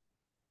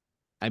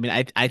 I mean,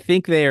 I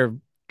think they're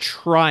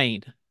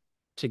trying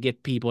to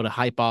get people to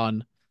hype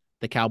on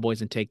the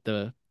Cowboys and take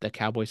the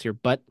Cowboys here,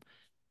 but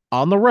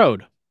on the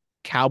road,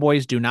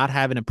 Cowboys do not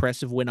have an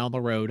impressive win on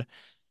the road,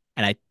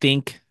 and I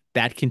think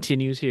that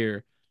continues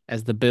here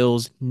as the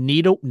Bills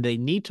need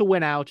to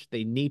win out.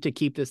 They need to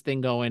keep this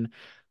thing going.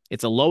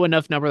 It's a low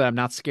enough number that I'm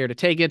not scared to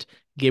take it.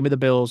 Give me the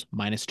Bills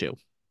 -2.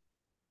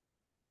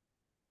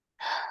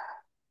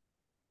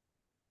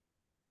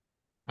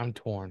 I'm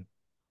torn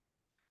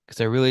because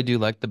I really do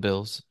like the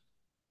Bills,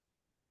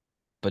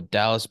 but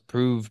Dallas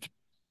proved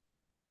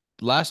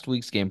last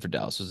week's game for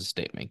Dallas was a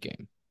statement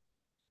game.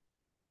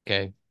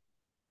 Okay.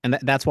 And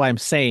that's why I'm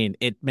saying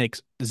it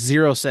makes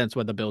zero sense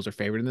when the Bills are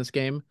favored in this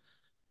game,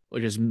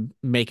 which is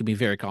making me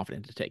very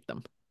confident to take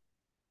them.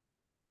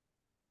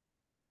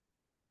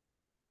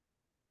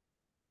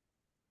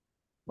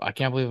 I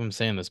can't believe I'm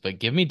saying this, but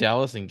give me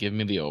Dallas and give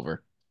me the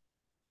over.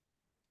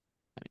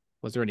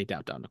 Was there any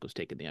doubt Dominic was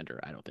taking the under?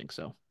 I don't think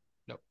so.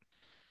 Nope.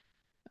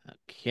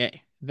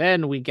 Okay.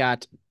 Then we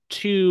got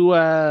two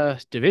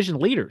division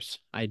leaders,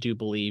 I do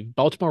believe.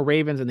 Baltimore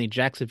Ravens and the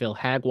Jacksonville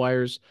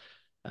Jaguars.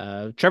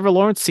 Trevor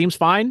Lawrence seems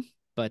fine,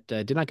 but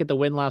did not get the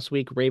win last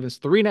week. Ravens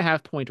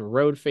 3.5 point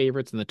road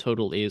favorites, and the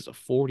total is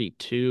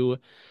 42.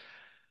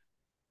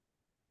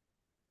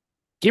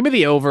 Give me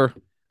the over.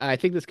 I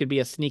think this could be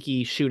a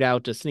sneaky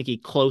shootout, a sneaky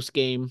close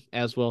game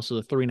as well. So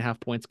the 3.5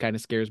 points kind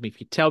of scares me.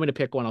 If you tell me to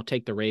pick one, I'll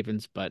take the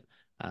Ravens, but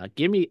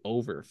give me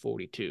over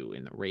 42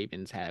 in the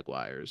Ravens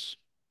Jaguars.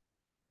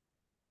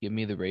 Give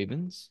me the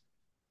Ravens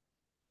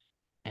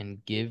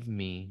and give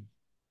me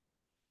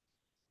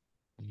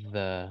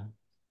the.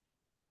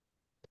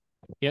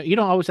 You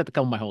don't always have to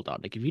come in my hole,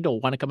 Dog. Like if you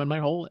don't want to come in my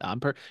hole,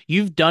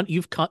 you've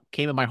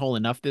came in my hole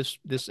enough this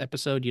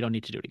episode. You don't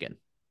need to do it again.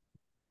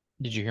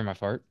 Did you hear my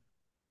fart?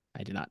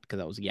 I did not because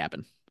I was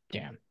yapping.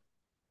 Damn.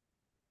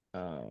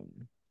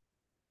 Um,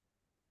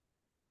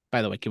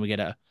 By the way, can we get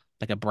a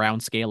Brown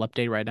scale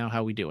update right now?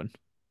 How are we doing?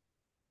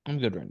 I'm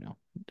good right now.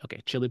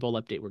 Okay, Chili Bowl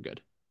update. We're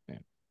good. Yeah.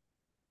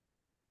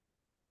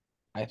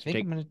 I So think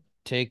take I'm gonna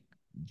take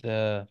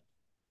the.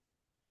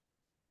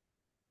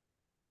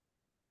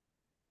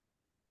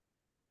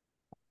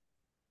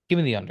 Give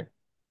me the under.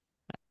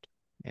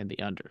 and the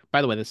under.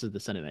 By the way, this is the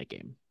Sunday night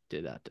game.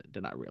 Did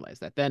not realize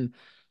that. Then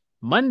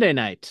Monday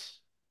night,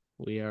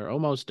 we are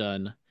almost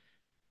done.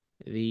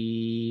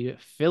 The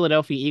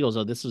Philadelphia Eagles.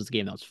 Oh, this was the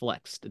game that was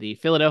flexed. The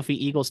Philadelphia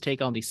Eagles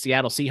take on the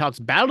Seattle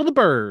Seahawks. Battle of the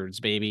Birds,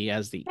 baby.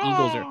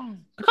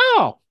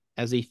 Oh,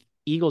 As the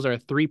Eagles are a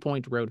 3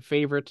 point road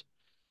favorite.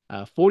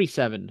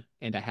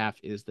 47.5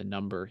 is the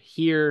number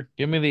here.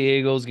 give me the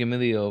Eagles. Give me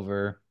the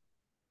over.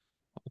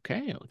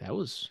 Okay, that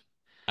was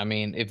I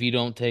mean, if you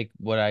don't take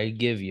what I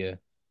give you,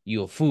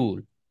 you a fool,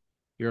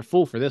 you're a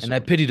fool for this and I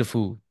one. pity the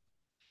fool.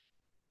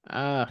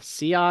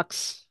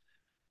 Seahawks.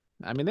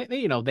 I mean,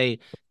 they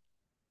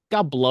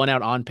got blown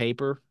out on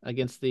paper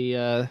against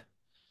the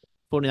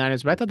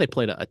 49ers, but I thought they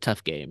played a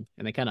tough game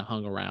and they kind of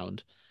hung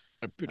around.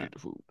 I Uh, pity the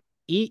fool.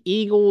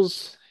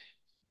 Eagles,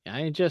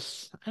 I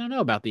don't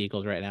know about the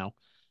Eagles right now.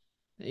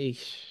 Eh,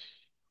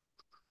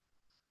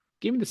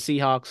 Give me the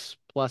Seahawks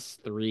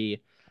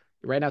 +3.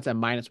 Right now it's at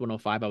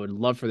 -105. I would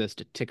love for this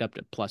to tick up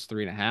to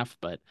 +3.5,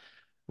 but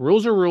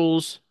rules are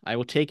rules. I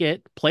will take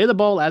it. Play the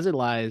ball as it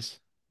lies.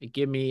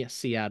 Give me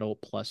Seattle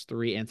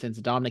 +3. And since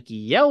Dominic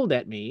yelled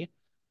at me,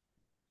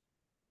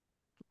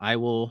 I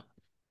will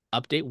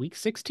update week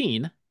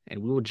 16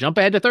 and we will jump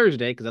ahead to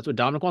Thursday because that's what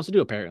Dominic wants to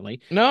do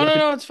apparently. No, We have no, to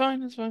no. It's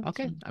fine. It's fine. It's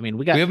Okay. fine. I mean,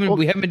 We haven't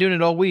we haven't been doing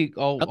it all week,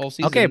 all okay.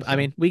 season. I So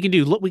mean, we can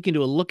do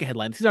a look ahead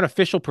line. These aren't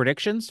official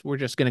predictions. We're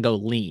just gonna go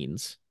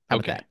leans. How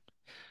about okay,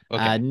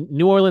 that? okay.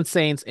 New Orleans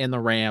Saints and the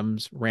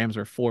Rams. Rams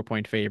are 4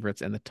 point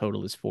favorites, and the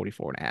total is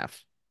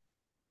 44.5.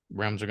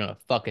 Rams are gonna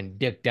fucking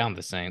dick down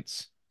the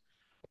Saints.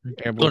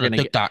 And we're Gonna gonna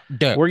get TikTok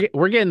dip.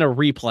 we're getting a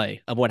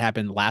replay of what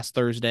happened last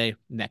Thursday,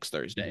 next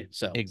Thursday.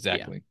 So yeah,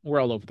 Exactly. we're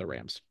all over the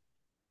Rams.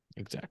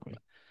 Exactly.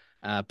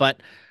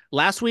 But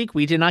last week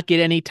we did not get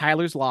any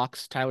Tyler's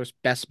locks, Tyler's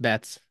best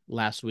bets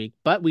last week,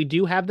 but we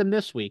do have them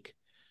this week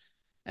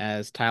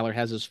as Tyler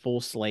has his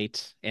full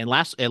slate. And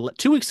last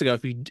 2 weeks ago,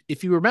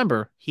 if you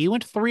remember, he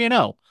went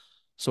 3-0.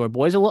 So our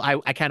boys a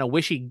little. I kind of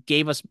wish he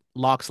gave us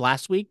locks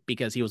last week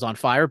because he was on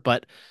fire,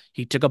 but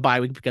he took a bye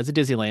week because of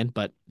Disneyland.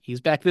 But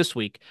he's back this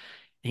week.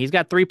 And he's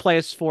got three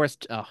players for us.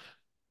 Oh,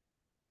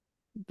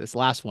 this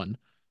last one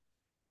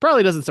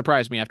probably doesn't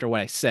surprise me after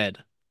what I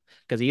said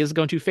because he is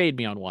going to fade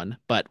me on one.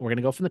 But we're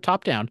gonna go from the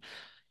top down.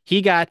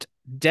 He got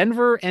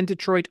Denver and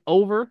Detroit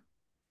over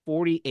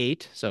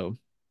 48. So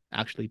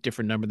actually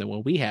different number than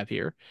what we have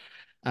here.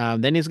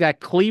 Then he's got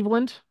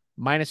Cleveland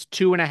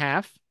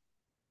 -2.5.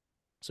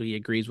 So he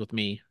agrees with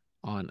me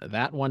on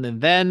that one.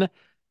 And then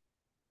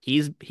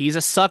he's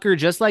a sucker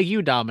just like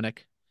you,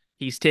 Dominic.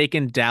 He's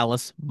taken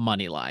Dallas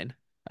money line.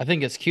 I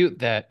think it's cute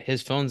that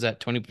his phone's at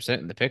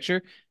 20% in the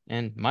picture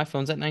and my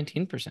phone's at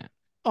 19%.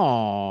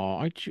 Oh,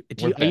 aren't you?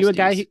 We're Are you a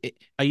guy? besties.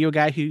 Are you a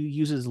guy who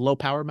uses low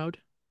power mode?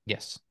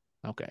 Yes.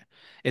 Okay.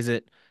 Is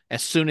it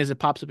as soon as it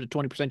pops up to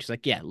 20%? She's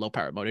like, yeah, low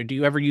power mode. Or do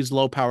you ever use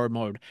low power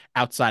mode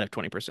outside of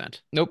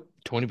 20%? Nope.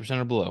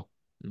 20% or below.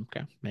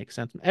 Okay, makes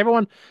sense.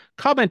 Everyone,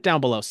 comment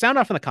down below. Sound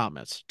off in the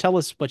comments. Tell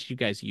us what you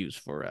guys use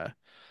for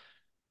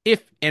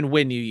if and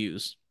when you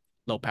use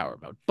low power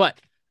mode. But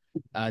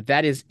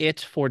that is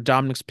it for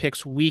Dominic's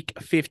Picks Week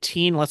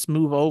 15. Let's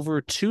move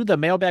over to the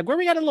mailbag, where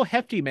we got a little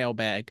hefty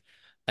mailbag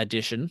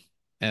edition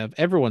of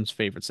everyone's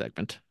favorite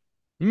segment.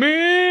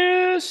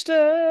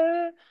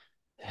 Mr.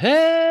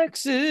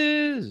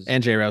 Hex's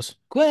And J Rose.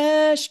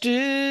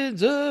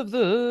 questions of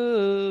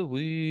the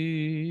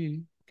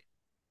week.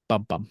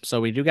 Bum bum.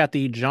 So we do got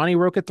the Johnny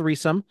Roca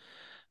threesome.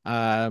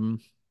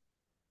 Um,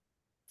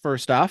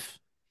 First off,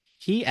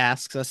 he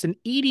asks us an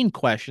eating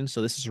question.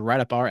 So this is right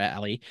up our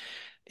alley.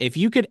 If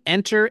you could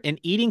enter an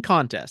eating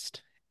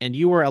contest and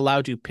you were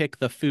allowed to pick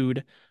the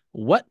food,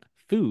 what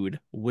food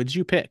would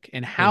you pick?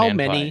 And how Hunan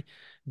pie. many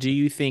do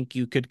you think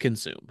you could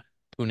consume?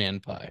 Hunan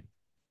pie.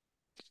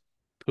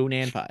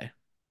 Hunan pie.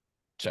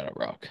 Shut up,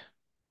 Rock.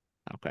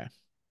 Okay.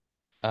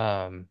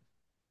 Um,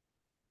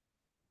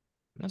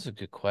 that's a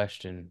good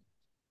question.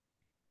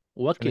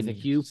 What Trying to can think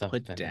of you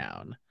put something.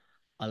 down?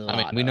 A I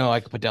mean, lot we know I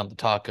could of. put down the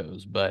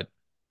tacos, but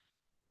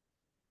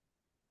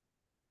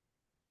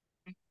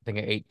I think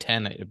I ate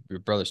 10 at your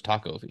brother's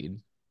taco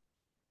feed.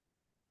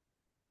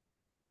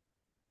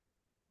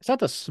 It's not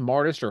the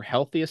smartest or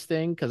healthiest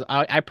thing because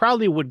I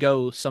probably would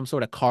go some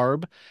sort of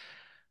carb.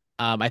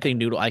 I think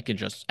noodle. I can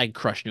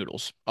crush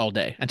noodles all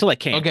day until I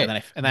can't, and Okay, then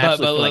I but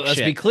absolutely feel like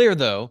let's be shit. clear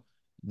though.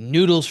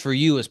 Noodles for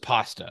you is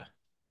pasta,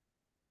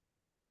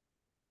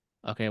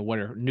 Okay, what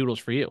are noodles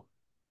for you?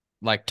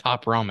 like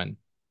top ramen.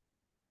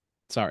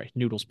 Sorry,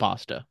 noodles,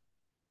 pasta,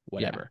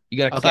 Yeah, whatever. you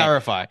gotta Okay,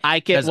 clarify I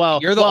can. because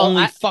you're the Well,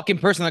 only fucking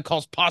person that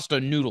calls pasta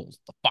noodles.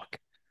 The fuck?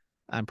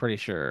 I'm pretty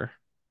sure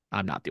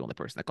I'm not the only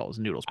person that calls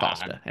noodles I'm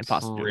pasta and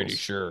pasta pretty noodles.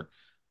 sure.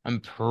 I'm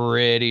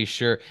pretty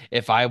sure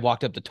if I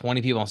walked up to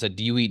 20 people and said,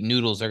 "Do you eat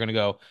noodles?" They're gonna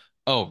go,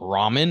 "Oh,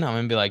 ramen." I'm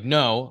gonna be like,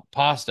 "No,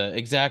 pasta."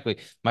 Exactly.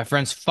 My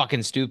friend's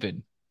fucking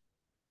stupid.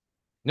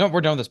 Nope,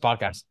 we're done with this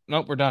podcast.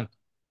 Nope, we're done.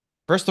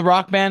 First the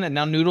rock band and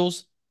now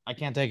noodles. I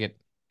can't take it.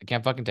 I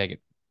can't fucking take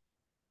it.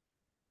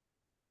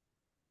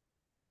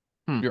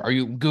 Hmm. Are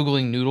you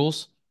Googling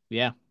noodles?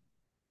 Yeah,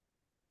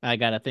 I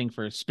got a thing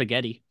for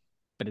spaghetti,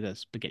 but it is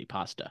spaghetti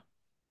pasta,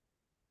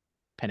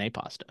 penne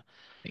pasta.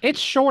 Thank It's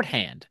you.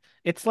 shorthand.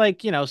 It's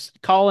like,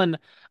 calling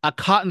a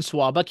cotton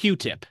swab a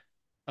Q-tip.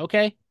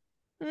 Okay?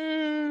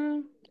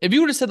 If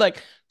you would have said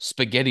like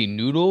spaghetti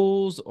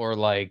noodles or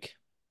like,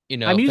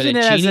 I'm using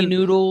it as fettuccine an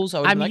noodles, I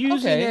would have I'm been like, using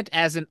okay. it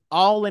as an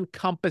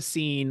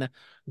all-encompassing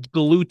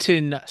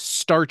gluten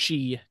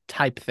starchy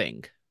type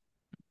thing.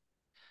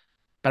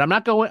 But I'm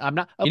not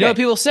You know what okay.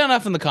 people sound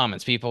off in the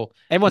comments, people?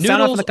 Everyone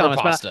sound off in Noodles the or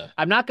comments, but pasta?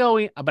 I'm not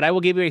going, but I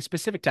will give you a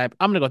specific type.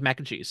 I'm gonna go with mac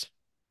and cheese.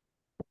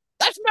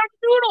 That's not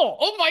noodle.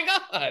 Oh my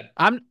God.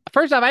 I'm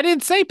first off, I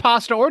didn't say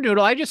pasta or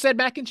noodle. I just said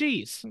mac and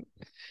cheese.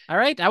 All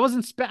right. I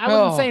wasn't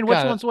Oh saying which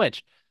God. one's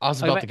which. I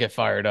was Like about to get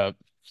fired up.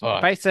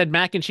 if I Fuck. said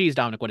mac and cheese,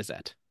 Dominic, what is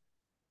that?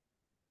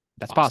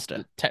 That's pasta.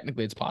 Pasta.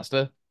 Technically it's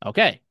pasta.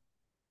 Okay.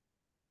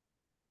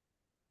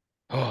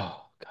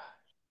 Oh God.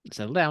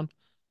 Settle down.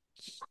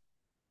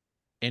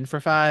 In for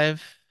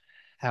five,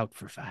 out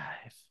for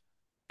five.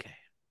 Okay.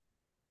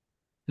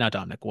 Now,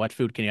 Dominic, what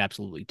food can you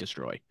absolutely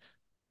destroy?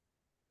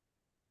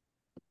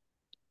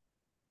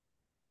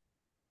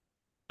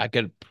 I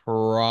could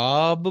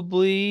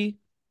probably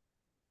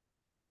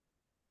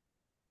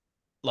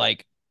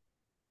like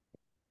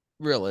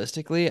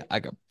realistically, I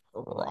could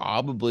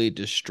probably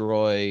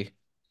destroy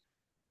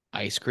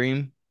ice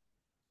cream.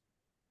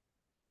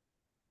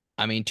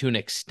 I mean, to an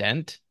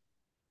extent,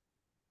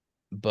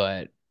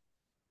 but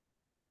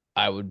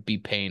I would be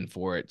paying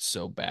for it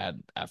so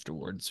bad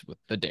afterwards with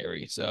the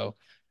dairy. So,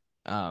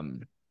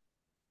 um,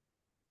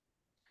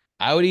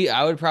 I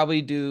would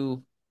probably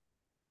do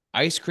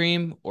ice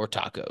cream or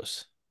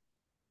tacos.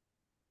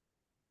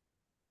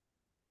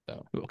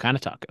 So What kind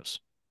of tacos?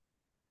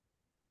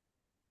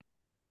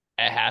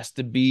 it has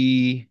to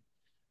be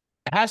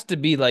it has to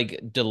be like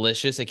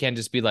delicious. It can't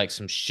just be like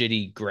some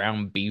shitty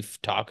ground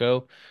beef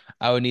taco.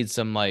 I would need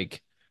some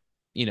like,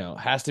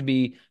 has to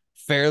be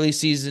fairly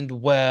seasoned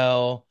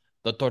well.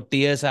 The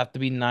tortillas have to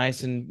be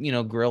nice and,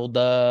 grilled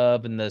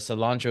up, and the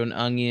cilantro and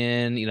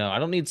onion. I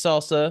don't need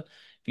salsa.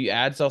 If you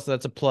add salsa,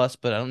 that's a plus,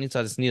 but I don't need salsa.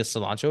 I just need a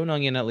cilantro and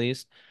onion at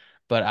least.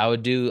 But I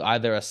would do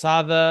either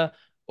asada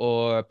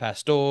or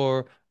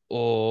pastor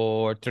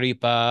or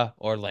tripa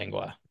or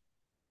lengua.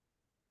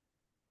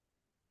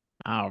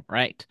 All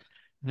right.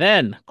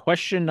 Then,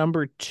 question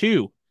number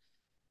two.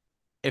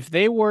 If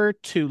they were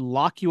to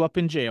lock you up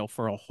in jail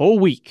for a whole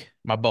week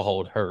My butthole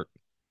would hurt.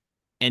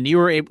 and you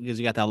were able, because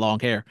you got that long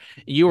hair,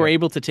 you were Yep.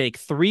 able to take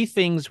three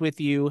things with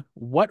you,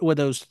 what would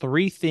those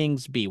three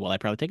things be? Well,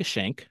 I'd probably take a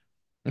shank.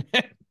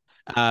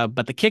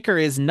 But the kicker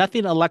is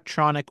nothing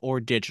electronic or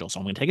digital. So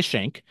I'm going to take a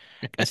shank.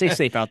 Gotta stay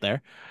safe out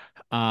there.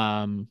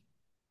 Um,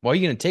 Why are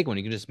you gonna take one?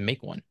 You can just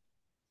make one.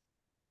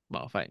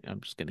 well, if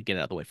I'm just going to get it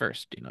out of the way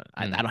first.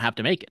 I Hmm, don't have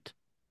to make it.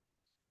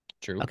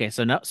 true. Okay,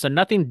 so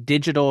nothing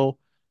digital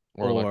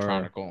Or or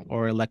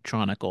electronical.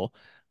 electronical.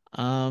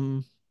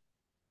 Um,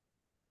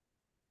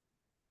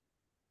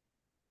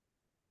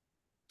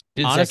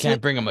 Didn't say I honestly,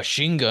 can't bring a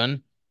machine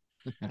gun.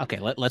 okay,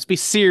 let's be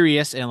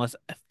serious and let's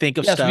think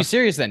of Yes, be stuff.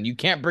 serious then. You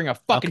can't bring a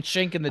fucking Okay,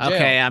 shank in the okay,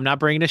 jail. I'm not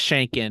bringing a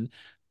shank in,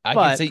 I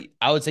but say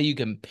I would say you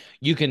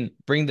can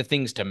bring the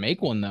things to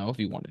make one though if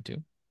you wanted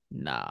to.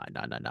 nah,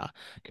 nah, nah, nah.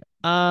 Okay.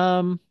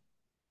 Um,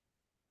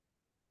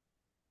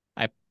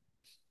 I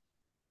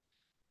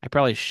I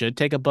probably should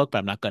take a book, but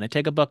I'm not gonna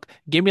take a book.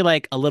 Give me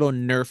like a little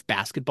Nerf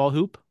basketball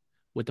hoop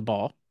with the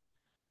ball,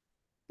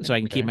 so I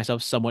can keep Okay. Is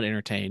myself somewhat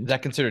entertained.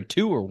 that considered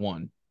two or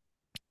one?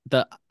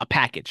 The a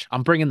package.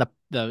 I'm bringing the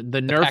The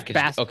Nerf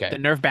package. Okay. the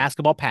Nerf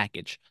basketball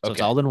package, so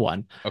it's Okay. all in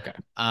one. Okay.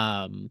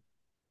 Um,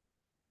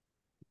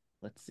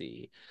 let's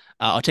see.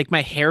 I'll take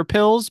my hair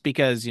pills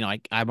because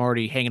I'm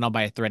already hanging on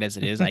by a thread as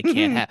it is. I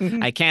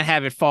can't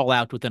have it fall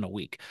out within a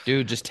week.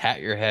 Dude, just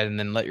tat your head and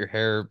then let your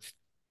hair,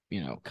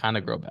 kind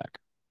of grow back.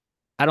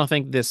 I don't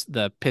think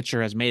the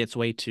picture has made its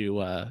way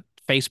to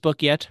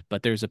Facebook yet,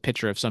 but there's a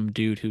picture of some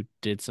dude who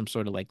did some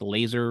sort of like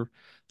laser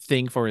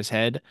thing for his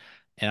head.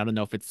 And I don't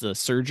know if it's the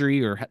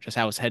surgery or just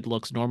how his head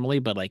looks normally,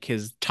 but like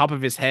his top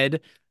of his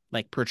head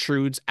like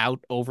protrudes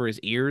out over his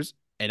ears,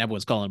 and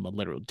everyone's calling him a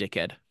literal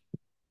dickhead.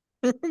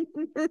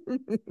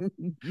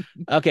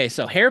 Okay,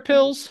 so hair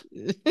pills,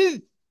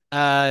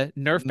 Nerf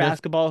Nerf.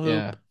 basketball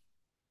Yeah. hoop.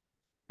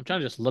 I'm trying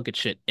to just look at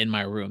shit in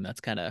my room.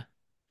 That's kind of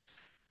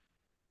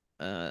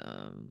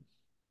um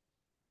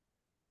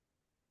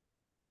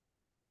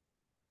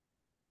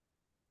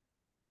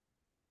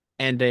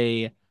and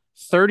a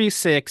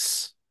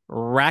 36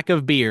 rack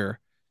of beer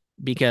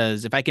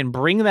because if I can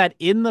bring that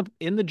in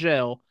the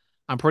jail,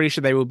 I'm pretty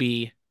sure there will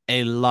be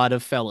a lot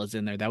of fellas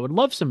in there that would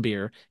love some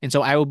beer. And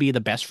so I will be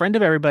the best friend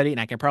of everybody and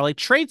I can probably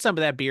trade some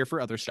of that beer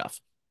for other stuff.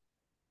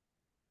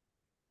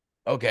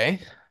 Okay.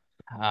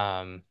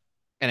 Um,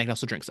 And I can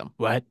also drink some.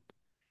 What?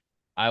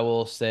 I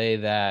will say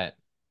that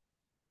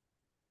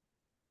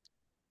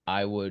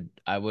I would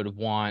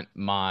want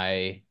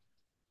my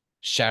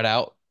shout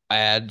out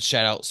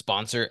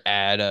sponsor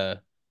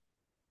add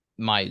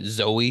my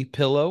Zoe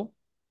pillow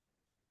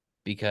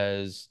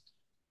because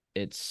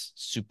it's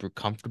super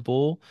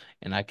comfortable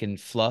and I can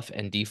fluff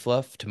and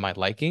defluff to my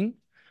liking.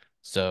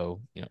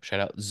 So, shout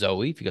out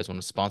Zoe if you guys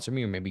want to sponsor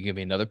me or maybe give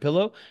me another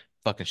pillow.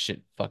 Fucking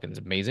shit fucking is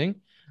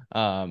amazing.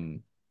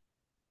 Um,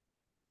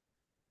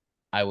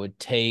 I would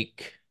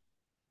take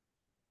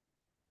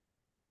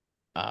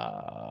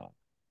uh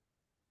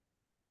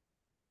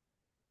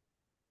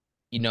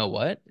you know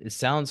what? It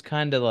sounds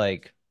kind of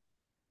like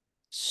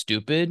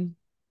stupid,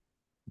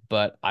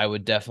 but I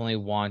would definitely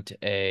want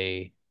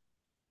a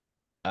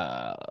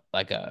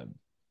like a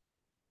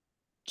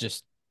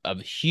just a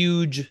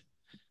huge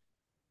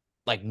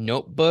like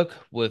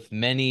notebook with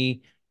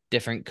many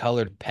different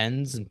colored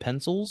pens and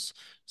pencils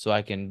so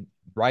I can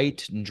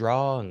write and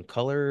draw and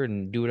color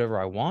and do whatever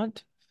I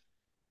want.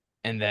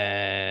 And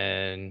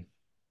then,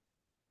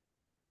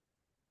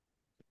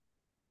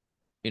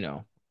 you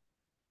know,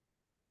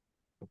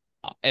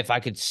 if I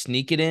could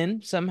sneak it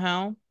in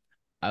somehow,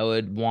 I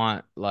would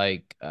want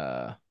like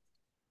I'm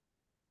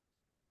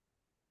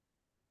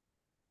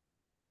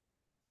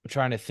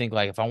trying to think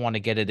like if I want to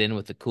get it in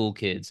with the cool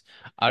kids,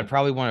 I'd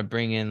probably want to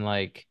bring in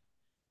like,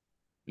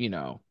 you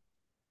know,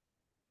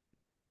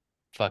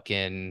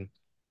 fucking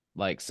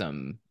like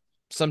some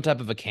type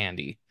of a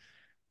candy,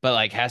 but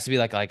like has to be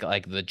like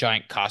the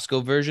giant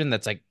Costco version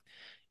that's like,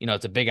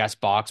 it's a big ass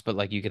box, but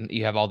like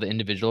you have all the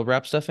individual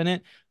wrap stuff in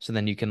it. So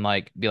then you can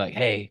like be like,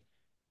 hey,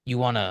 you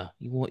want a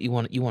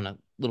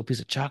little piece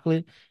of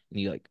chocolate, and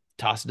you like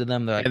toss it to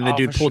them. They're like, And the oh, for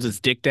dude pulls sure. his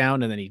dick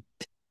down and then he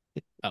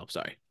oh,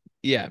 sorry.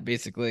 Yeah,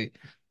 basically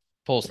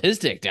pulls his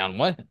dick down.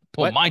 What?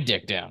 Pull What? my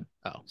dick down.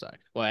 Oh, sorry.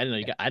 Well,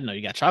 Yeah, I didn't know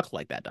you got chocolate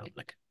like that,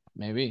 Dominic.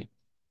 maybe,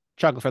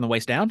 Chocolate from the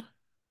waist down?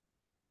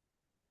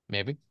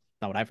 maybe,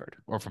 Not what I've heard.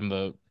 or from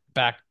the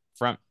back,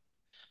 front,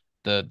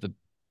 the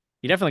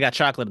You definitely got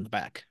chocolate in the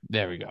back.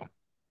 There we go.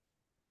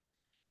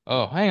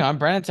 Oh, hang on.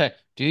 Brandon said,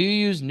 do you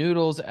use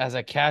noodles as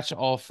a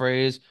catch-all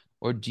phrase,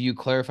 or do you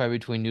clarify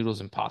between noodles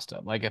and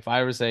pasta? Like if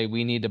I were to say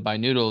we need to buy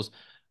noodles,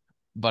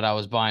 but I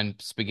was buying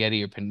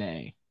spaghetti or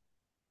penne.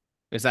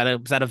 Is that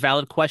a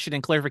valid question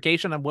and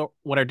clarification on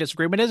what our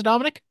disagreement is,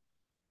 Dominic?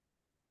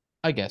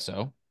 I guess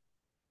so.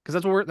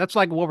 Because that's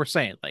like what we're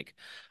saying. Like,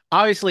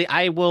 obviously,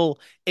 I will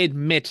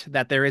admit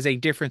that there is a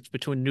difference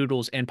between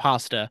noodles and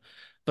pasta,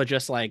 but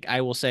just like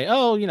I will say,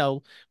 oh,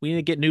 we need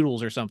to get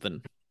noodles or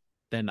something.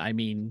 Then I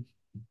mean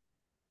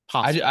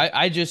pasta.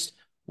 I just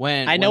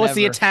I know it's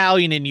the whenever,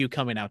 Italian in you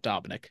coming out,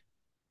 Dominic,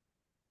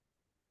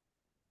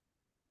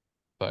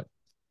 but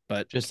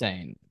but just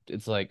saying,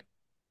 it's like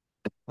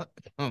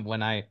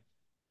when I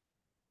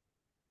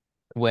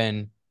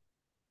when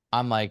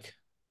I'm like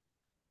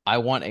I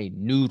want a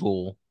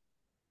noodle,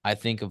 I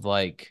think of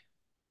like,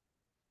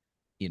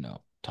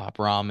 top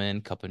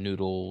ramen, cup of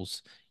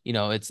noodles.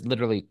 It's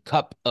literally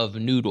cup of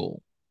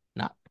noodle,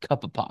 not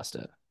cup of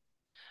pasta.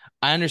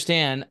 I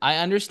understand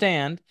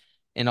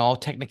in all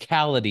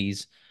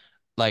technicalities,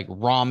 like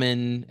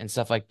ramen and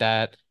stuff like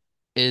that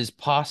is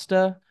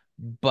pasta,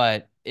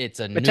 but it's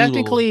a but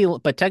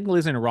noodle. technically,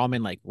 isn't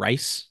ramen like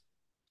rice,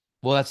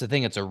 Well, that's the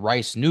thing. It's a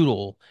rice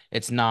noodle.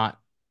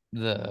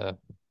 The,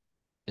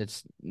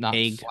 it's not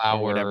egg, or flour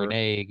and whatever?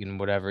 egg and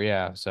whatever.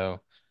 Yeah.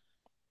 So,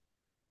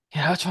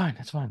 yeah, that's fine.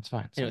 That's fine. It's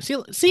fine. It's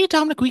Anyway, fine. see,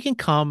 Dominic, we can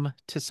come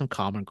to some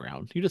common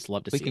ground. You just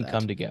love to We see can that.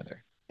 come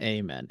together.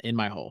 Amen. In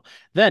my hole.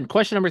 Then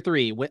question number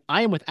three.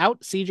 I am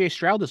without CJ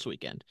Stroud this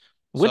weekend.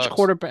 Which Sucks.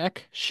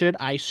 quarterback should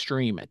I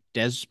stream?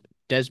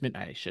 Desmond.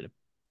 I should have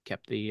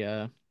kept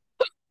the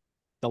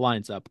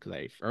lines up because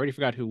I already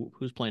forgot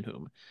who's playing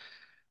whom.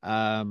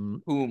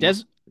 Whom?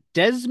 Des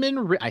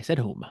I said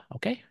whom.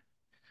 Okay.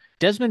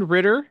 Desmond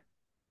Ritter,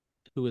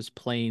 who is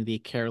playing the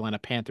Carolina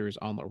Panthers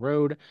on the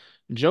road.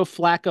 Joe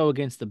Flacco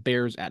against the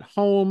Bears at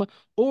home,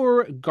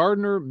 or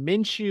Gardner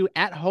Minshew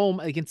at home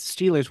against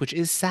the Steelers, which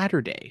is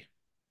Saturday.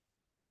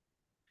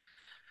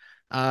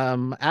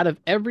 Out of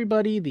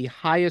everybody, the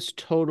highest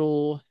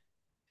total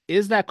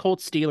is that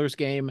Colts Steelers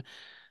game.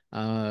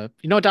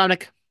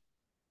 Dominic,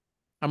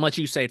 I'm gonna let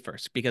you say it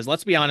first because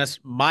let's be honest,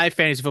 my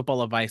fantasy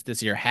football advice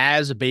this year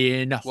has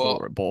been Well,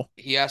 horrible.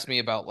 he asked me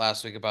about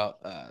last week about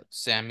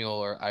Samuel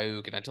or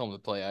Ayuk, and I told him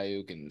to play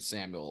Ayuk, and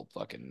Samuel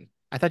fucking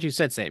I thought you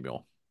said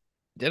Samuel.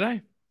 did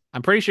I?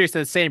 I'm pretty sure you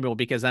said Samuel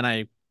because then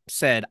I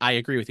said I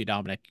agree with you,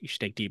 Dominic. You should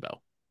take Debo.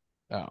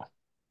 Oh,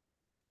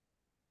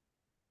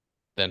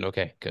 then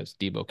okay, because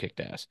Debo kicked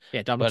ass,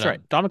 Yeah, but Dominic's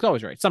right. Dominic's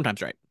always right.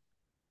 Sometimes right.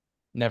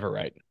 never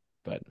right.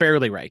 But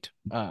Barely right.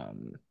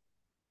 um,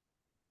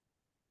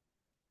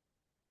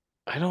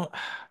 I don't.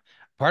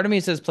 Part of me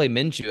says play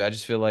Minshew. I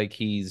just feel like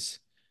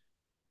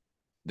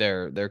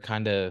they're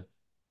kind of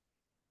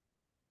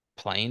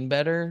playing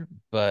better,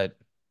 but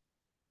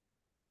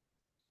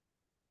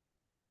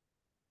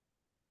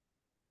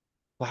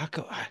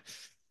Flacco.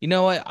 You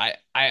know what?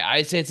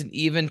 I say it's an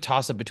even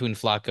toss up between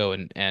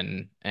Flacco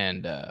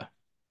and uh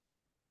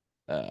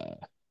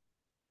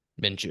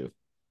Minshew.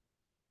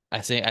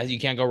 I say you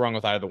can't go wrong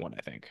with either one,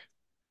 I think.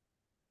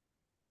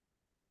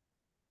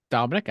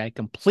 Dominic, I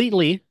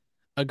completely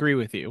agree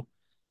with you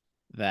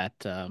that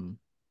I'm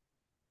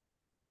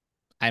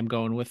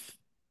going with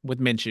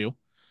Minshew,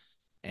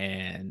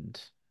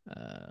 and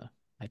uh,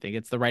 I think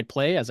it's the right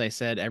play. As I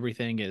said,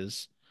 everything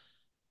is.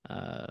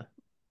 Uh,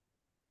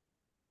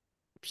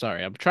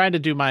 Sorry, I'm trying to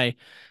do my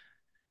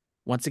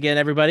once again,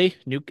 everybody,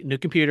 new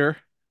computer,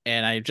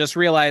 and I just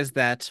realized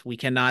that we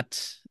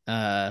cannot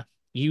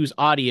use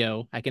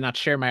audio. I cannot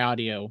share my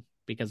audio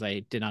because I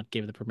did not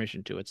give the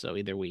permission to it. So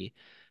either we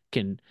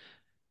can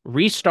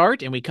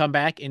restart and we come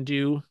back and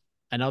do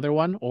another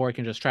one, or I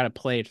can just try to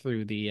play it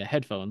through the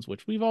headphones,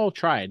 which we've all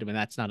tried. I mean,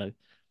 that's not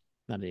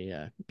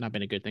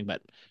been a good thing,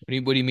 but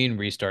What do you mean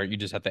restart? You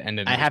just have to end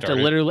it and restart it.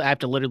 I have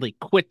to literally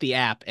quit the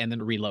app and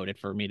then reload it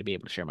for me to be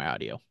able to share my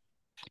audio.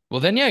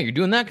 Well, then yeah, you're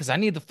doing that because I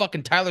need the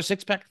fucking Tyler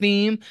Six Pack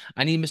theme.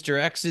 I need Mr.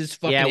 X's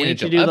Yeah, fucking we need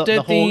to NHL do the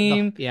update whole the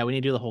theme. yeah, we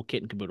need to do the whole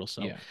kit and caboodle.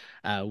 So,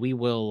 Yeah. we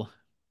will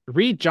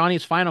read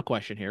Johnny's final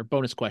question here.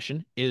 Bonus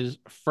question is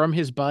from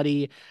his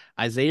buddy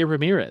Isaiah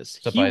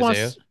Ramirez. What's up,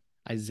 Isaiah?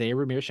 Isaiah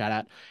Ramirez, shout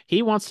out.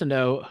 He wants to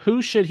know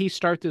who should he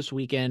start this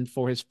weekend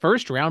for his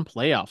first round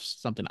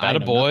playoffs. That a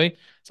boy.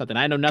 Something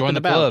I know Join nothing the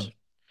about.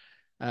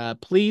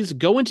 club. Please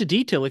go into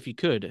detail if you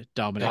could,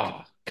 Dominic.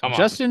 Oh, come on.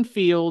 Justin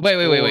Fields Wait,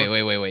 wait, wait, wait, or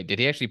wait, wait, wait. Did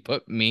he actually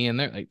put me in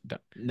there? Like,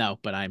 no,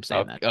 but I'm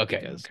saying okay, that okay,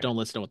 because okay. don't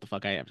listen to what the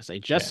fuck I have to say.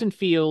 Yeah. Justin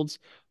Fields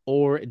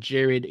or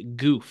Jared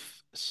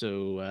Goof.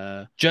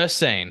 So Just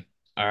saying.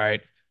 All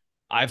right.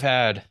 I've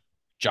had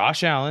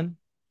Josh Allen,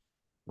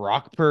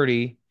 Brock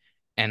Purdy,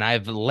 and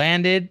I've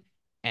landed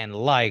and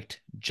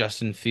liked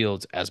Justin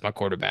Fields as my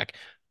quarterback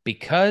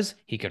because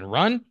he can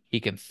run, he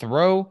can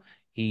throw,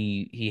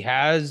 he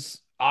has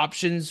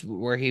options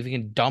where he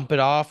can dump it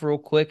off real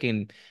quick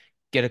and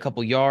get a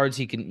couple yards.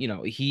 He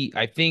can,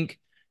 I think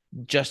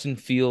Justin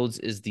Fields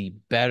is the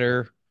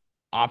better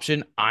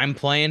option. I'm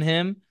playing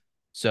him.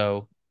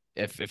 So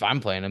if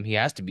I'm playing him, he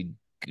has to be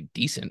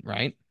decent,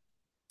 right?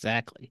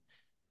 Exactly.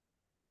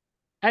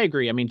 I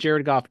agree. I mean,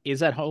 Jared Goff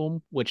is at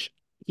home, which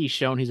he's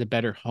shown he's a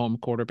better home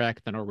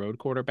quarterback than a road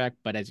quarterback.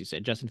 But as you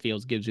said, Justin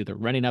Fields gives you the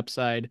running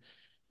upside.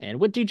 And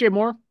with DJ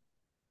Moore,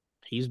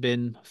 he's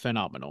been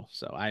phenomenal.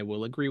 So I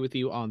will agree with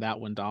you on that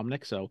one,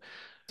 Dominic. So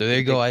So there we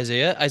you go, pick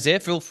Isaiah. Isaiah,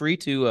 feel free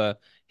to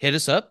hit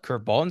us up,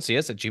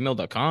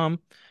 curveballandcs@gmail.com,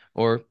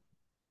 or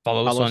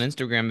follow us on follows.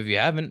 Instagram if you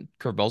haven't,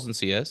 curveballs and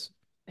CS.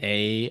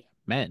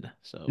 Amen.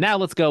 So now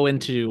let's go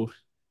into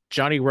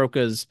Johnny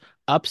Roca's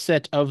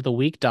upset of the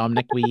week,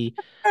 Dominic.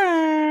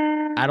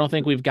 I don't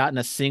think we've gotten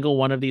a single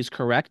one of these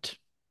correct.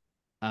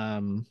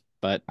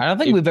 But I don't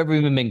think if we've ever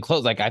even been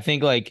close. Like I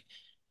think like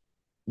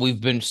we've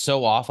been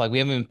so off. Like we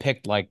haven't even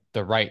picked like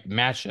the right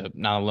matchup,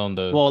 not alone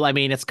the well, I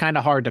mean, it's kind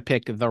of hard to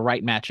pick the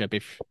right matchup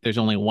if there's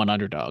only one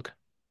underdog.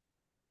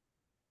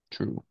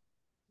 true.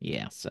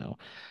 Yeah, so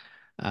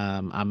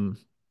I'm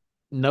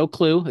no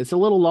clue. It's a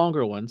little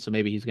longer one, so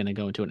maybe he's going to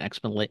go into an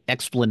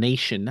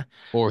explanation.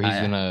 Or he's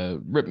Uh, gonna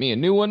rip me a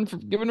new one for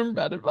giving him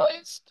bad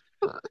advice.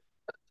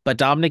 but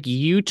Dominic,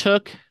 you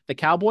took the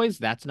Cowboys.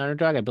 That's an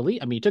underdog, I believe.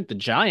 I mean, you took the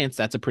Giants.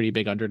 That's a pretty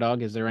big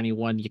underdog. Is there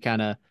anyone you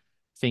kind of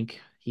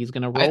think he's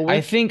going to roll with?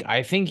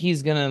 I think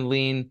he's gonna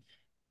lean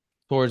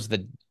towards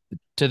the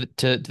to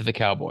the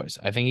Cowboys.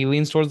 I think he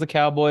leans towards the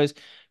Cowboys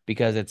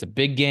because it's a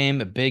big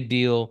game, a big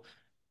deal,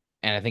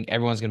 and I think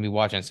everyone's gonna be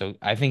watching. So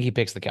I think he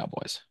picks the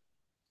Cowboys.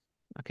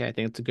 Okay, I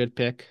think it's a good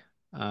pick.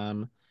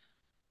 Um,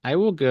 I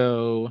will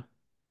go.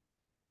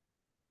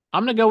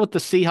 I'm gonna go with the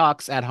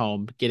Seahawks at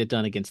home. Get it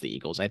done against the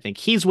Eagles. I think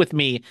he's with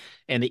me,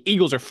 and the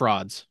Eagles are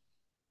frauds.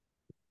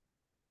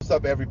 What's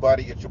up,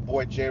 everybody? It's your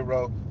boy J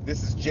Ro.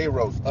 This is J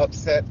Ro's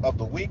upset of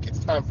the week. It's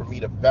time for me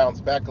to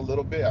bounce back a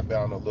little bit. I've been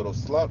on a little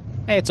slump.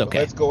 Hey, it's So okay.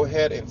 let's go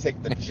ahead and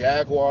take the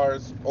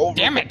Jaguars over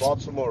Damn the it!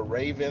 Baltimore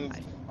Ravens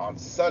on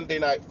Sunday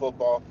Night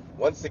Football.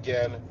 Once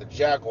again, the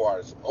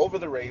Jaguars over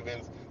the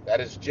Ravens.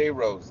 That is J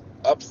Ro's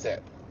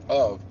upset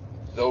of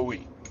the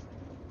week.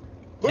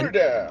 Put her And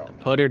down.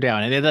 put her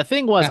down. And the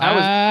thing was,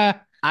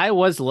 Ah, I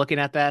was looking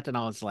at that, and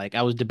I was like,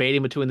 I was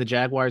debating between the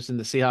Jaguars and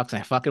the Seahawks, and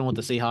I fucking went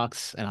the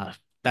Seahawks, and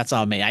that's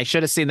on me. I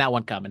should have seen that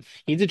one coming.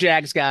 He's a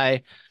Jags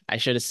guy. I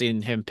should have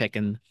seen him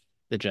picking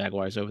the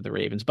Jaguars over the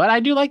Ravens, but I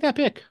do like that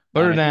pick.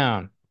 put her I think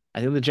down.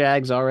 the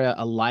Jags are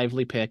a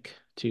lively pick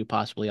to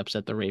possibly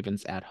upset the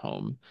Ravens at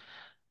home.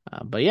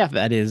 But yeah,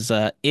 that is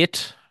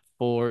it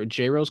for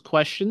J Rose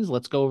questions.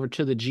 Let's go over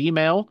to the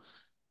Gmail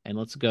and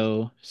let's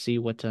go see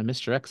what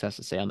Mr. X has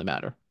to say on the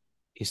matter.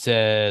 He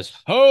says,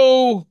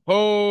 "Ho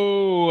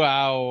ho,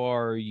 how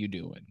are you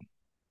doing?"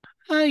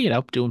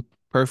 Doing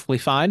perfectly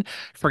fine.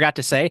 Forgot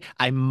to say,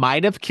 I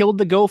might have killed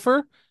the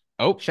gopher.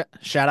 Oh,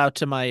 Shout out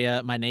to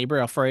my neighbor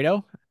Alfredo.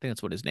 I think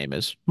that's what his name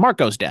is.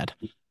 Marco's dad.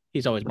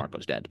 He's always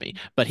Marco's dad to me.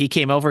 But he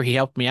came over, he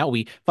helped me out.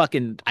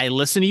 I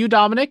listened to you,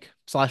 Dominic,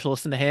 slash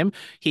listen to him.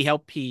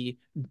 He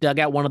dug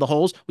out one of the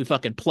holes. We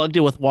fucking plugged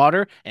it with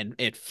water and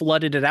it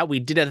flooded it out. We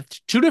did it at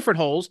two different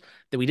holes.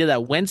 Then we did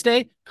that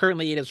Wednesday.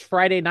 Currently it is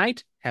Friday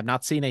night. Have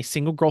not seen a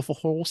single gopher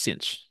hole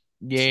since.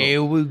 yeah, So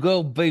here we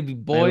go, baby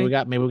boy.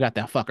 maybe we got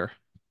that fucker.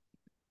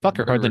 Yeah, Fucker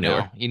murder hardly her knew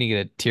her. now. You need to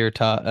get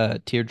a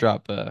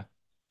teardrop.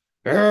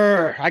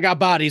 I got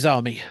bodies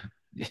on me.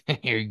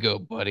 Here you go,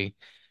 buddy.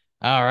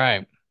 All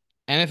right.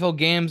 NFL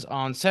games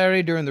on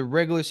Saturday during the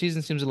regular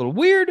season seems a little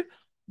weird,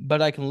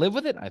 but I can live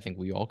with it. I think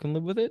we all can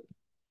live with it,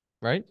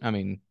 right? I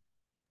mean,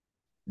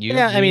 you,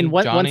 Yeah, I mean, me,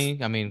 what once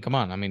Johnny. I mean, come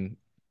on. I mean,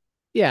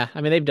 yeah,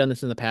 I mean they've done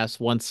this in the past.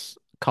 Once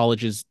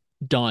college is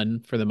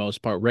done for the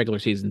most part, regular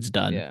season's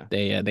done. yeah.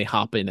 They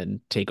hop in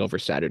and take over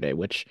Saturday,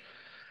 which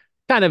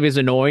kind of is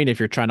annoying if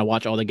you're trying to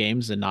watch all the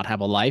games and not have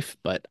a life.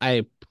 But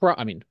I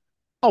mean,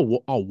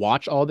 I'll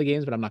watch all the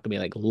games, but I'm not gonna be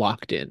like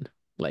locked in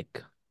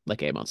like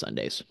I am on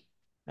Sundays.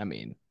 I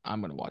mean,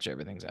 I'm gonna watch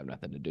everything 'cause I have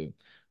nothing to do.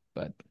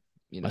 But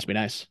you Must know, be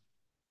nice.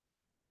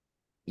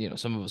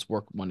 some of us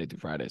work Monday through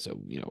Friday, so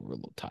we're a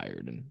little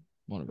tired and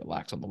want to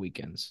relax on the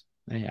weekends.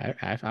 Hey,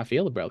 I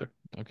feel it, brother.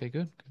 Okay,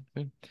 good, good,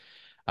 good.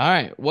 All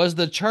right. Was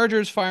the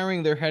Chargers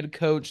firing their head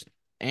coach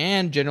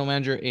and general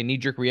manager a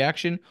knee-jerk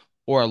reaction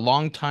or a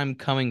long time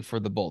coming for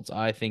the Bolts?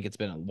 I think it's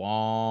been a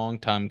long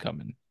time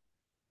coming.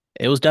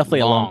 It was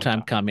definitely a long Long time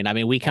time. coming. I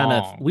mean,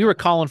 Long we were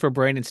time. calling for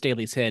Brandon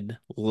Staley's head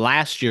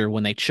last year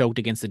when they choked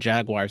against the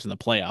Jaguars in the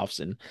playoffs,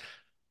 and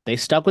they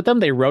stuck with them.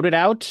 They wrote it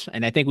out,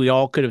 and I think we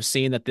all could have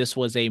seen that this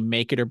was a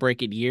make it or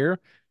break it year.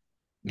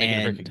 Make it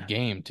a break a And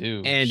game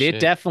too. it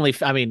Shit. definitely,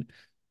 I mean,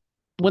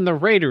 when the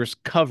Raiders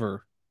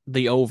cover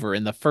the over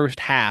in the first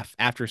half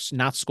after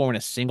not scoring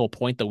a single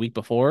point the week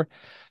before,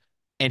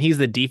 and he's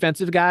the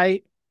defensive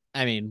guy.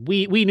 I mean,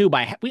 we knew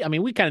I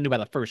mean, we kind of knew by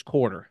the first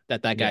quarter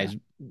that Yeah,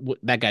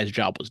 that guy's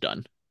job was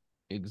done.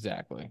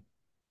 exactly.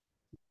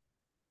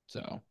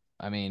 So,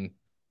 I mean,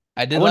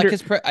 I wonder,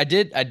 I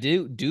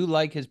do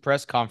like his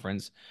press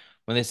conference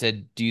when they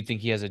said, "Do you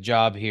think he has a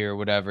job here or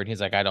whatever?" And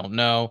he's like, "I don't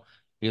know."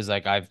 He was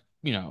like,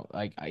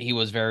 he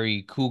was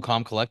very cool,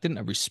 calm, collected.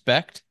 I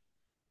respect,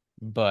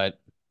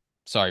 but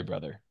sorry,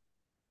 brother.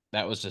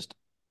 That was just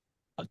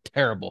a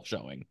terrible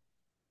showing.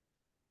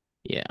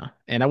 yeah,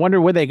 and I wonder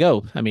where they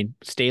go. I mean,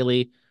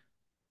 Staley.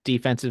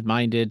 defensive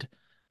minded,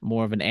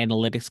 more of an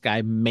analytics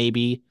guy.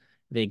 Maybe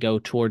they go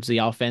towards the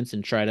offense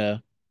and try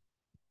to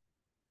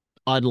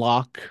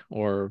unlock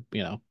or,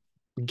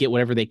 get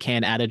whatever they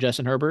can out of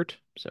Justin Herbert.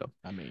 So,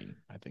 I mean,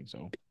 I think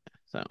so.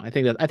 I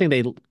think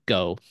they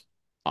go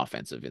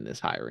offensive in this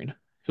hiring.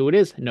 Who it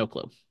is, no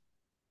clue.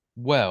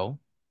 Well,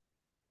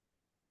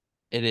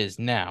 it is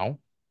now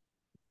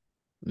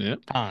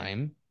Yep.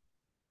 time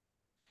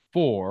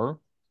for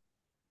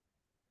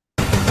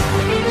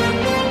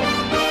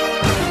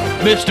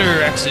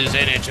Mr. X's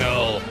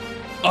NHL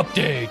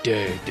update,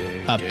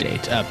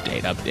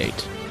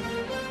 Update.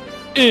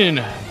 in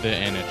the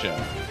NHL.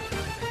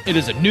 It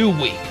is a new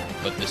week,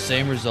 but the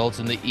same results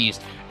in the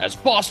East as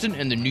Boston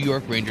and the New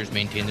York Rangers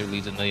maintain their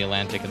leads in the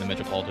Atlantic and the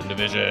Metropolitan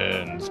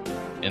divisions.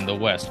 In the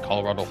West,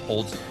 Colorado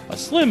holds a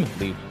slim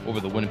lead over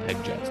the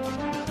Winnipeg Jets,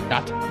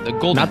 not the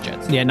Golden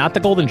Jets. Yeah, not the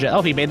Golden Jet.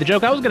 Oh, he made the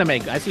joke I was gonna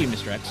make. I see you,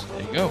 Mr. X.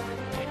 There you go.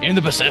 In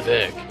the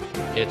Pacific,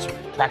 it's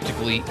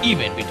practically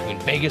even between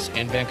Vegas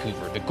and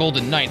Vancouver. The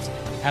Golden Knights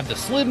have the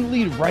slim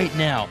lead right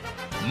now.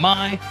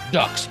 My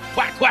Ducks,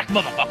 quack quack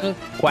motherfucker,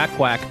 Quack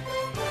quack,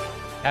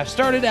 have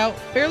started out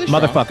fairly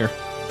strong. motherfucker.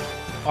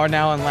 Are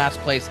now in last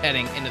place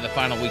heading into the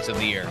final weeks of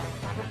the year.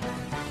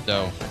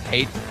 So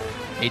hate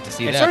to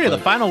see It that. started but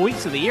the final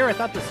weeks of the year. I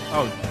thought this.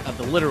 Oh, of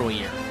the literal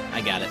year.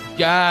 I got it.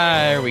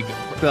 there we go.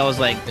 So I was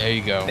like, There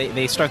you go.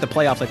 they start the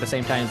playoffs like the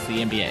same time as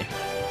the NBA.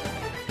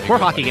 There you We're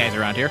go, hockey buddy. guys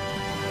around here.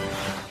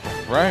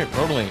 Right,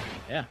 totally.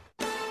 Yeah.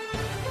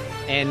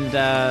 And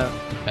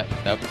That,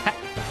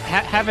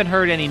 haven't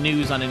heard any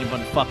news on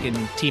anyone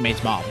fucking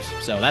teammates' moms.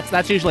 So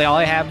that's usually all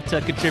I have to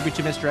contribute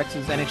to Mr.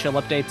 X's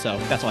NHL update. So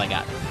that's all I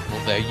got.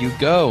 well, there you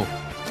go.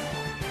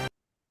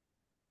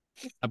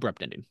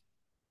 Abrupt ending.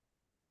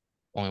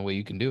 Only way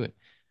you can do it.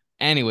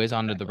 Anyways,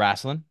 on to the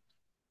wrestling.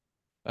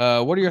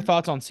 What are your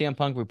thoughts on CM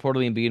Punk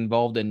reportedly being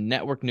involved in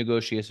network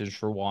negotiations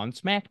for Raw and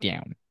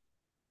SmackDown?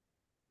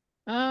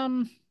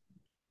 Um,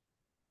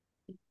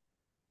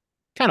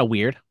 kind of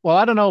weird. Well,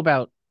 I don't know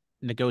about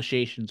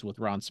negotiations with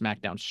Raw and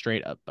SmackDown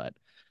straight up, but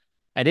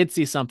I did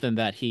see something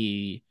that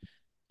he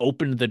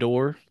opened the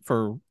door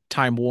for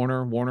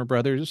Warner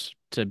Brothers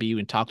to be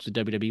in talks with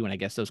WWE when I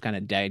guess those kind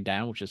of died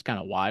down, which is kind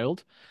of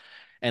wild.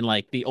 And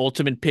like the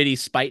ultimate pity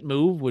spite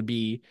move would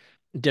be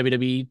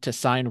WWE to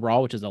sign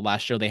Raw, which is the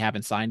last show they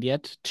haven't signed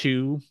yet,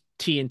 to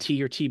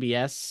TNT or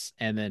TBS,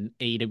 and then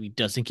AEW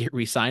doesn't get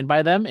re-signed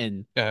by them,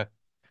 and Uh,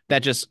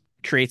 that just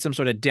creates some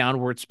sort of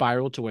downward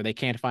spiral to where they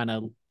can't find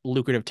a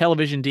lucrative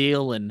television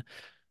deal and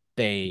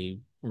they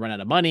run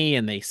out of money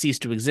and they cease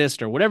to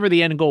exist or whatever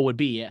the end goal would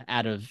be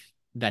out of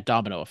that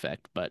domino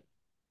effect. But I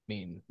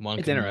mean, one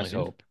it's can only interesting.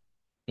 hope.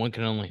 One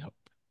can only hope.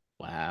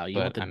 Wow,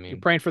 But I you're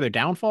mean, praying for their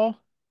downfall?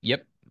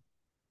 yep.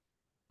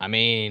 I You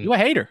mean, a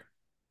hater.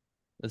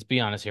 let's be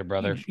honest here,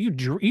 brother. You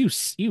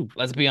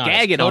Let's be honest.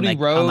 gagging Cody on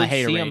the Rhodes,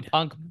 hater CM raid.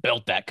 Punk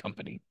built that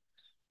company.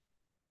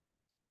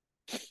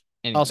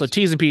 Also, Anyways,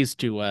 T's and P's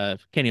to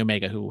Kenny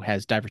Omega, who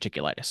has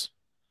diverticulitis.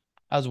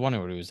 I was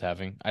wondering what he was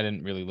having. I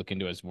didn't really look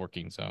into his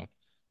working, so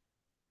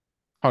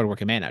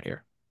Hardworking man out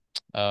here.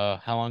 how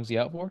long's he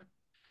out for?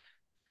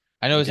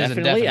 I know it says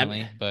Definitely.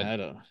 indefinitely, but I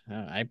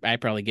don't. I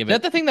probably give is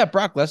that it. the thing that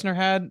Brock Lesnar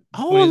had?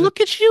 Oh, look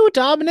at you,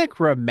 Dominic,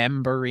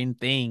 remembering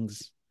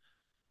things.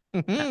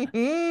 Yes,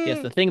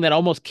 the And thing that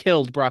almost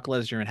killed Brock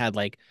Lesnar and had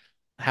like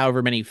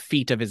however many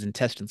feet of his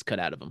intestines cut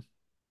out of him.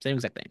 Same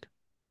exact thing.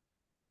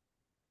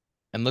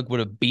 look what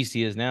a beast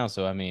he is now.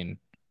 So I mean,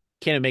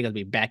 Kenny Omega's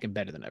be back and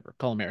better than ever.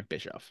 Call him Eric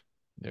Bischoff.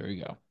 there we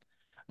go.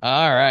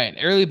 All right,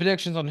 early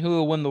predictions on who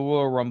will win the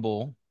Royal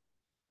Rumble.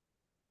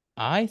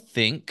 I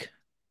think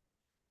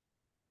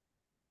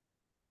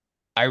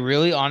I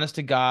really, honest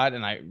to God,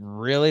 and I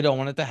really don't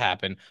want it to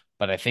happen,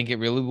 but I think it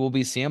really will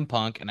be CM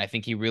Punk, and I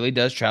think he really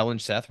does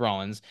challenge Seth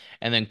Rollins.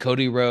 And then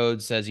Cody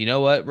Rhodes says, "You know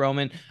what,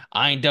 Roman?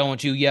 I ain't done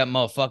with you yet,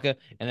 motherfucker."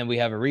 And then we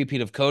have a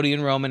repeat of Cody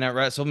and Roman at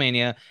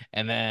WrestleMania,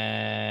 and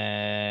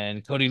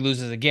then Cody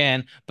loses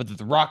again, but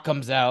The Rock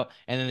comes out,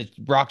 and then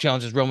The Rock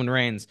challenges Roman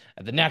Reigns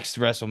at the next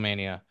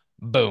WrestleMania.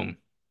 Boom.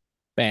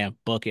 Bam,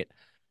 book it.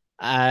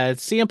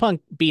 CM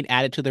Punk being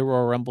added to the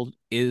Royal Rumble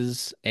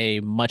is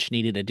a much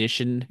needed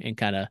addition and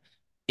kind of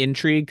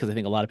intrigue because I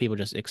think a lot of people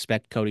just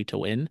expect Cody to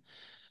win.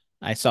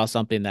 I saw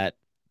something that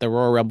the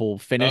Royal Rumble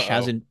finish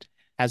Uh-oh.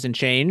 hasn't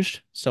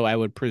changed, so I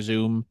would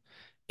presume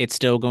it's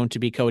still going to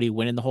be Cody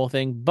winning the whole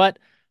thing. But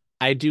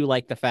I do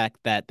like the fact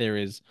that there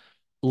is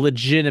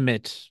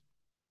legitimate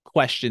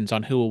questions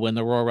on who will win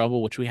the Royal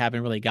Rumble, which we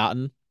haven't really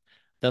gotten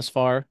thus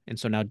far. And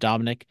so now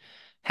Dominic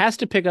has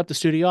to pick up the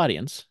studio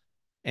audience.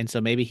 And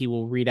so maybe he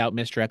will read out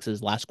Mr.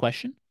 X's last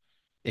question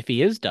if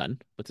he is done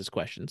with his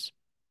questions.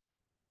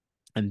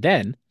 And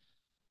then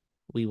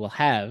we will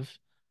have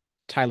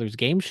Tyler's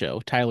game show,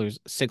 Tyler's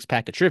six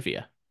pack of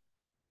trivia.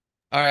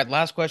 All right,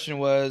 last question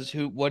was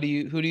who do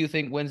you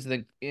think wins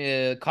the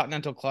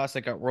Continental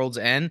Classic at World's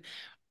End?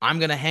 I'm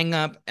gonna hang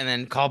up and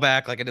then call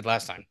back like I did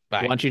last time.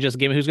 Why Bye. don't you just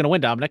give me who's going to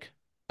win, Dominic?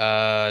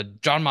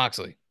 John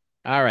Moxley.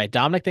 All right.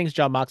 Dominic thinks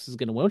John Mox is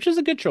going to win, which is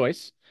a good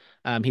choice.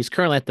 He's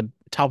currently at the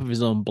top of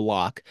his own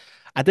block.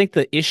 I think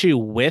the issue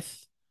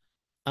with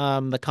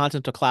the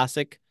Continental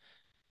Classic,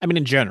 I mean,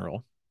 in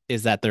general,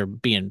 is that they're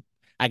being,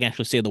 I can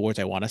actually say the words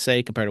I want to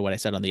say compared to what I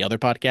said on the other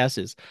podcast,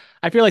 is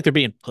I feel like they're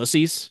being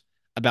pussies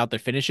about their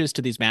finishes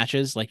to these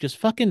matches. Like, just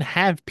fucking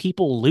have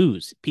people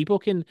lose. People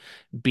can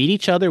beat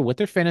each other with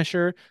their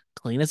finisher,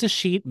 clean as a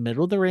sheet,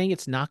 middle of the ring.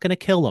 It's not going to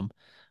kill them.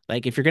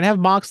 Like, if you're going to have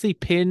Moxley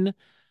pin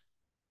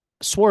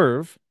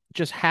Swerve,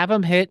 just have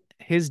him hit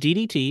his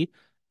DDT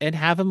and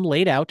have him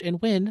laid out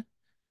and win.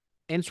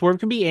 And Swerve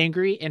can be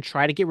angry and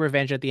try to get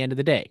revenge at the end of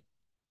the day.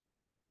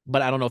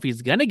 But I don't know if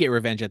he's going to get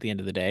revenge at the end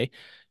of the day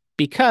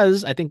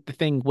because I think the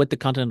thing with the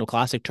Continental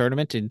Classic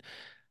tournament, and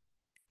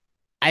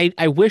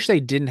I wish they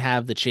didn't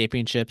have the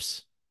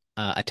championships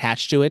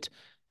attached to it,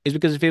 is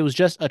because if it was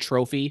just a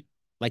trophy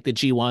like the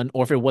G1,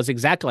 or if it was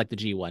exactly like the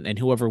G1, and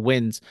whoever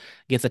wins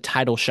gets a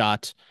title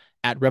shot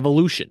at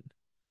Revolution,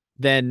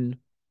 then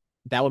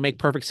that would make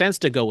perfect sense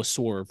to go with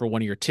Swerve for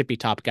one of your tippy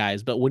top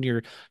guys. But when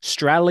you're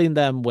straddling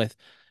them with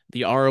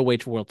the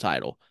ROH World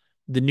title,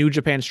 the New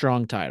Japan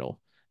Strong title,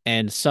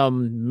 and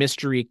some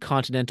mystery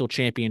Continental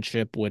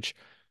Championship, which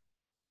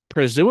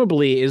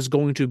presumably is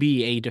going to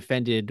be a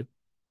defended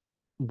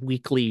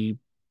weekly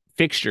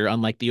fixture,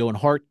 unlike the Owen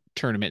Hart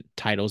tournament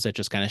titles that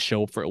just kind of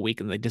show up for a week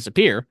and they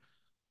disappear.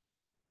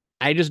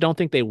 I just don't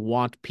think they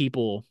want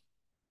people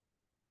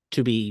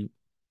to be,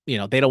 they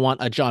don't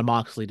want a John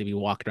Moxley to be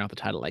walking around the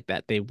title like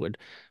that. They would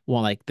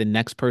want like the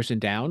next person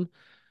down,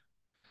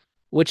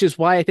 which is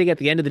why I think at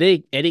the end of the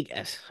day, Eddie,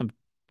 I'm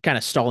kind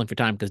of stalling for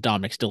time because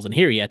Dominic still isn't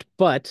here yet,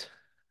 but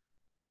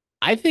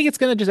I think it's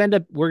going to just end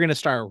up, we're going to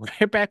start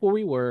right back where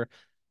we were,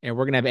 and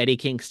we're going to have Eddie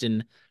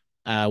Kingston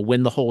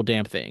win the whole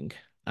damn thing.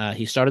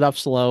 He started off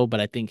slow,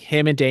 but I think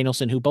him and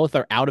Danielson, who both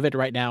are out of it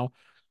right now,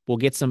 will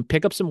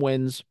pick up some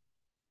wins,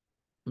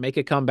 make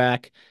a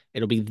comeback.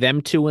 It'll be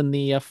them two in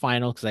the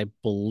final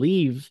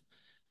because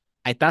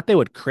I thought they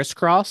would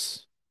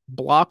crisscross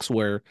blocks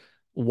where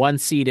one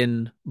seed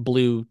in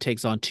blue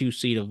takes on two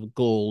seed of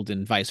gold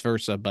and vice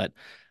versa, but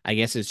I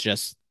guess it's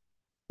just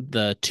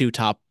the two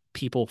top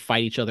people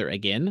fight each other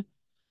again.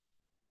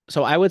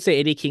 So I would say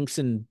Eddie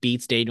Kingston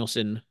beats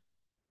Danielson,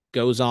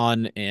 goes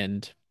on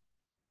and,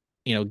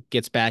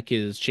 gets back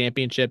his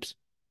championships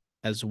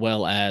as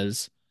well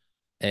as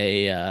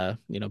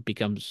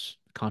becomes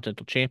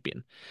Continental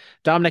Champion.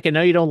 Dominic, I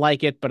know you don't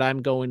like it, but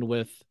I'm going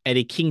with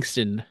Eddie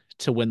Kingston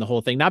to win the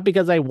whole thing. Not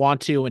because I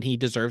want to and he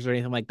deserves or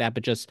anything like that,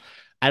 but just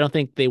I don't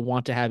think they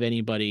want to have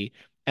anybody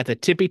at the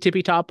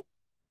tippy top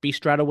be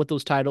straddled with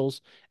those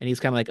titles, and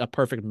he's kind of like a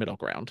perfect middle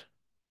ground.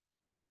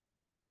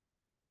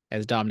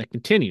 As Dominic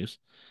continues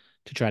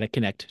to try to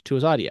connect to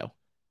his audio.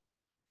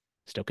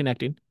 Still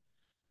connecting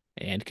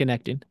and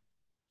connecting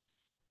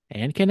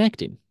and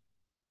connecting.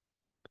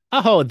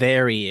 Oh,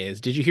 there he is.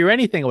 Did you hear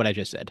anything of what I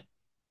just said?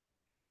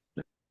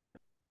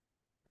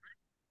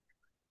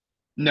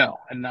 No,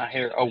 I did not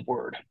hear a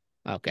word.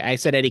 Okay, I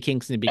said Eddie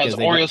Kingston As because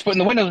they don't. Oreo's putting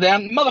the windows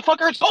down,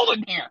 motherfucker, it's cold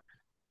in here.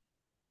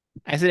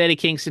 I said Eddie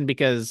Kingston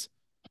because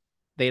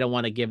they don't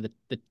want to give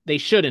they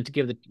shouldn't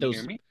give Can you those.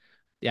 hear me?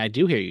 Yeah, I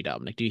do hear you,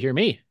 Dominic. Do you hear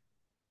me?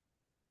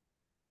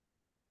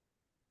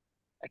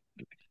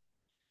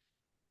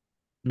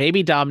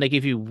 Maybe Dominic,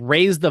 if you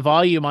raise the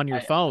volume on your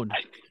I, phone,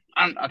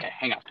 I'm okay.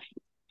 Hang on.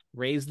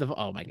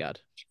 oh my God,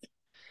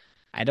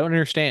 I don't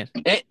understand.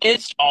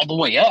 It's all the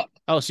way up.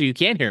 Oh, so you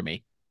can't hear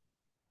me?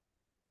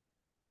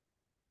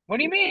 What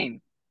do you mean?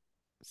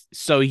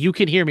 So you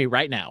can hear me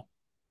right now?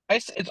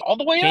 It's all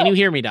the way Can up. you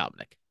hear me,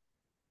 Dominic?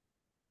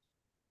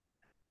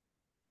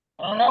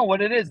 I don't know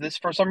what it is. This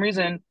for some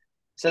reason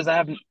says I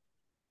haven't.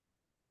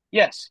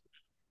 Yes,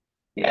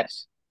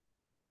 yes.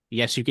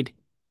 Yes, you can.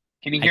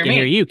 Can you I hear can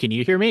hear me? you. Can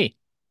you hear me?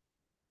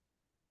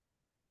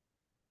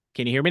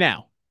 Can you hear me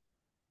now?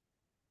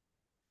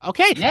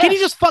 Okay. Can you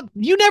Yes, just fuck?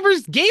 You never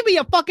gave me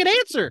a fucking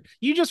answer.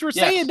 You just were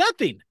saying yes.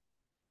 nothing.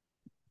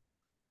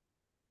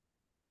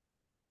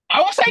 I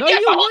was saying No, yes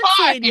you the weren't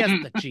saying yes. whole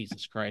time.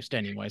 Jesus Christ.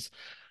 Anyways.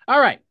 All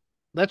right.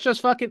 Let's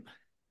just fucking.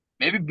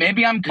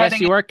 Maybe I'm Yes,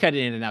 cutting. you are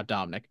cutting in and out,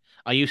 Dominic.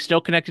 Are you still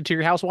connected to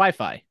your house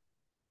Wi-Fi?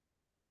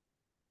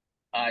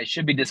 I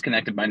should be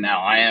disconnected by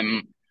now. I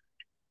am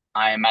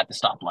at the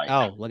stoplight.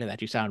 Oh, look at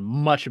that. You sound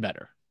much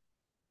better.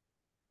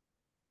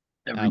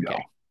 There we go.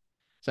 Okay.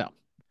 So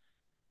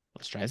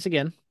let's try this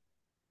again.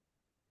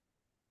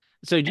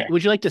 So Okay.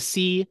 would you like to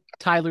see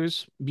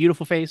Tyler's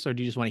beautiful face, or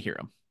do you just want to hear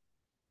him?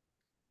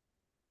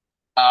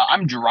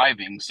 I'm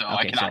driving, so I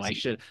Okay, cannot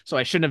see.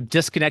 I shouldn't have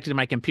disconnected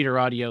my computer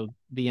audio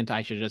the entire.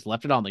 I should have just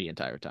left it on the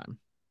entire time.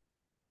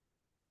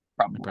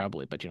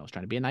 Probably. But I was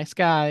trying to be a nice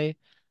guy.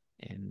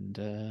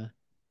 And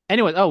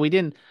anyway, we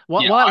didn't. Yeah,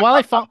 I'm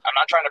not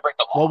trying to break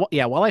the law.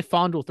 While I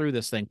fondle through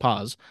this thing,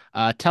 pause.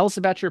 Tell us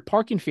about your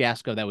parking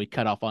fiasco that we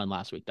cut off on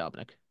last week,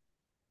 Dominic.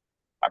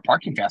 My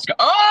parking fiasco.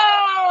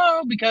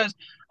 Oh, because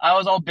I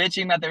was all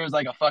bitching that there was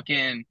like a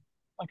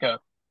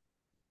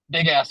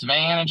big ass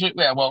van and shit.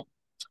 Yeah, well,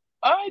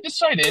 I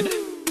decided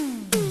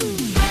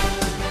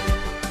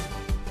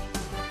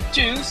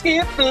to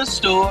skip the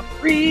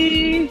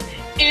story.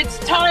 It's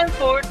time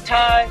for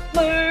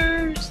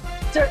Tyler's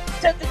Tyler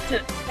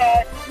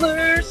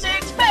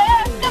Six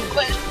Pack of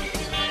Questions.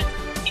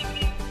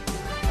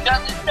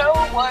 doesn't know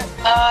what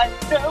I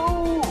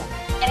know.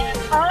 And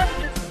I'm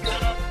just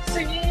gonna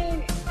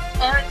sing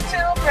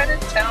until Brennan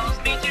tells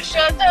me to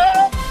shut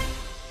up.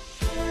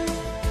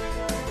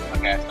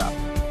 Okay, stop.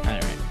 All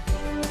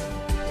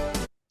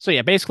right. So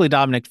yeah, basically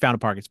Dominic found a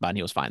parking spot and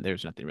he was fine.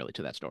 There's nothing really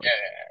to that story.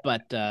 Yeah.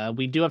 But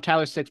we do have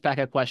Tyler's six pack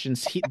of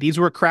questions. These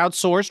were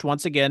crowdsourced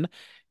once again.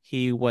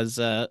 He was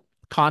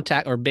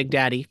contact or Big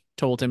Daddy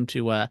told him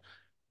to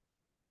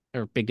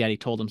or Big Daddy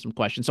told him some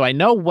questions. So I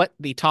know what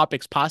the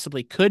topics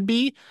possibly could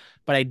be,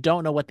 but I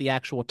don't know what the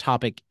actual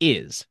topic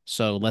is.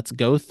 So let's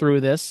go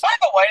through this. By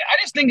the way, I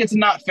just think it's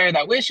not fair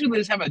that we should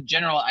just have a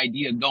general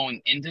idea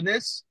going into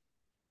this,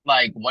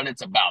 like what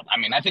it's about. I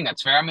mean, I think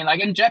that's fair. I mean,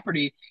 like in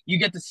Jeopardy, you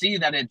get to see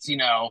that it's,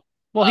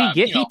 Well,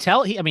 you know,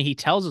 he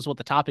tells us what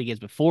the topic is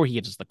before he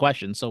gives us the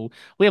question. So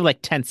we have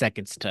like 10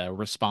 seconds to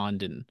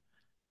respond and,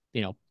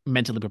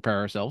 mentally prepare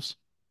ourselves,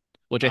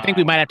 which I think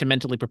we might have to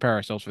mentally prepare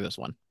ourselves for this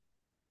one.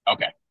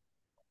 Okay.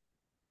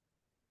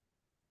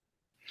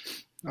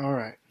 All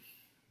right.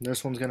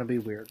 This one's going to be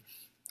weird.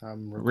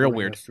 I'm Real recording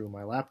weird. this through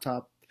my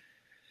laptop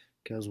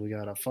because we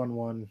got a fun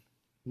one,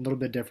 a little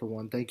bit different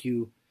one. Thank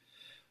you,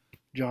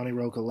 Johnny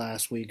Roca,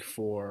 last week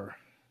for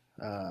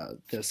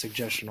the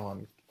suggestion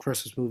on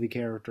Christmas movie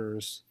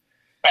characters.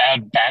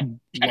 Bad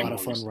A lot of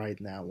categories. fun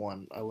writing that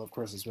one. I love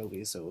Christmas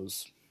movies, so it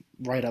was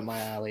right up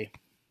my alley.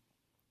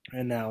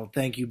 And now,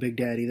 thank you, Big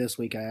Daddy. This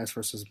week I asked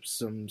for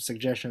some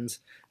suggestions.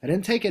 I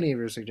didn't take any of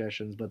your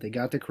suggestions, but they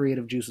got the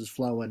creative juices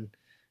flowing,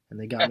 and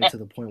they got me to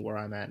the point where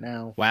I'm at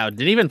now. Wow,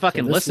 didn't even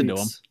fucking So this listen to him.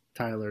 week's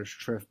Tyler's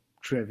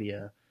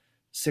trivia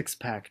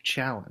six-pack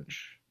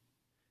challenge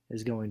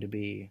is going to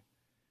be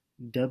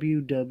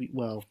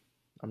Well,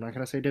 I'm not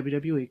going to say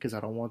WWE because I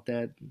don't want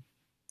that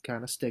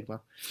kind of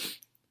stigma.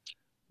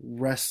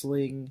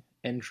 Wrestling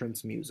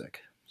entrance music.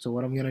 So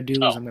what I'm going to do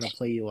is I'm going to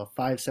play you a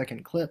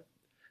 5-second clip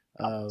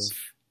of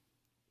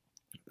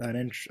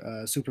an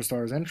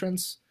superstar's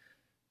entrance.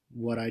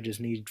 What I just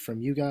need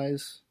from you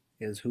guys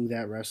is who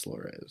that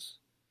wrestler is.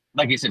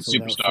 Like you said, So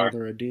without superstar.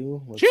 further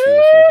ado, let's see if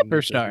I can get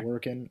this Superstar.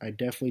 working. I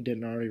definitely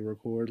didn't already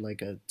record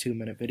like a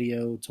 2-minute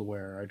video to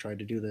where I tried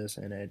to do this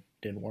and it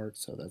didn't work,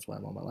 so that's why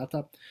I'm on my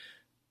laptop.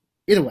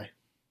 Either way,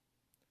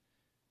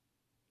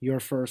 your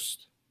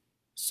first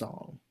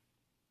song.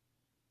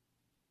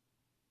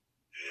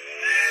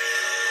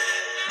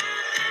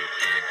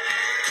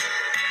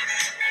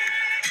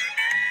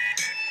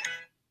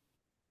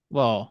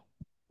 Well,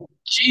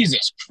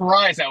 Jesus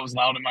Christ, that was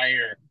loud in my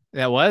ear.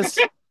 that was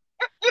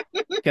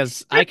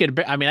because I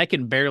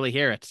can barely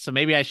hear it. So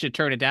maybe I should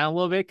turn it down a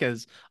little bit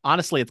because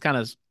honestly, it's kind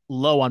of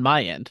low on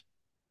my end.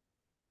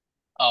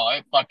 Oh,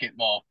 it fucking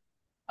well.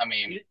 I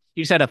mean,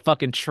 You just had a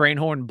fucking train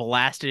horn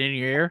blasted in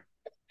your ear.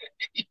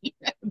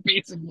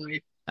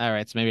 basically. All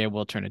right, so maybe I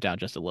will turn it down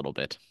just a little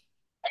bit.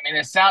 I mean,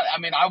 it sound.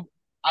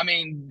 I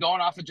mean,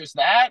 going off of just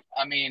that,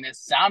 I mean, it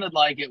sounded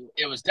like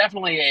it was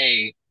definitely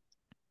a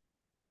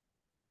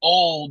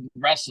old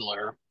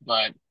wrestler,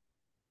 but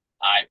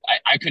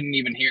I couldn't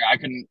even hear. I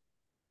couldn't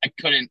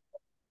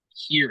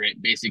hear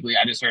it. Basically,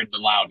 I just heard the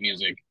loud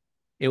music.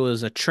 It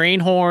was a train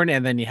horn,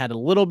 and then you had a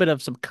little bit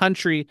of some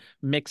country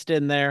mixed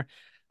in there.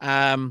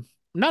 I'm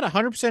not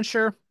 100%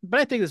 sure, but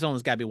I think this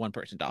only's got to be one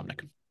person,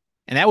 Dominic,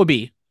 and that would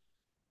be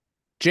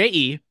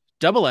JEFFJA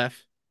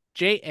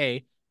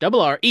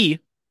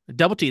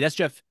double T. That's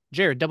Jeff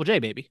Jared double J,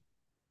 baby.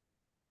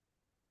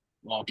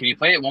 Well, can you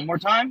play it one more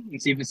time and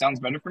see if it sounds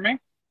better for me?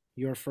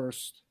 Your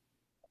first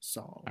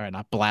song. All right,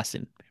 not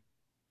blasting.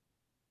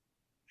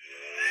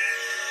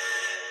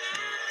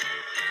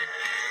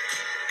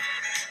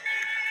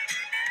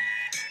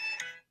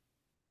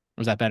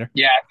 Was that better?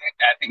 Yeah,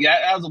 I think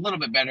that was a little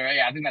bit better.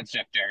 Yeah, I think that's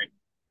Jeff Jarrett.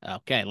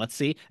 Okay, let's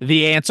see.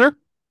 The answer.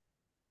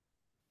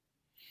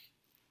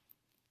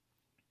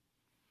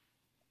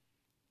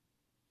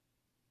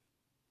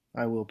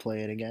 I will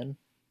play it again.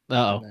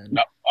 Uh-oh. And then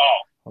No. Oh,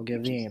 I'll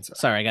give the answer.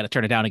 Sorry, I got to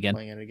turn it down again.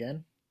 Playing it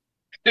again.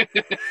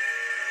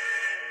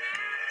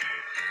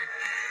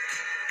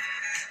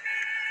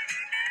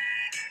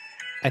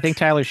 I think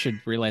Tyler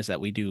should realize that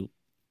we do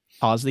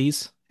pause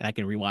these, and I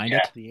can rewind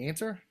Yeah. it. The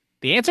answer?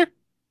 The answer?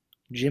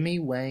 Jimmy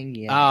Wang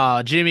Yang.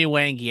 Oh, Jimmy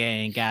Wang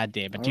Yang. God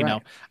damn it. All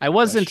right. I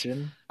wasn't.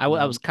 Question I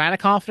was kind of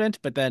confident,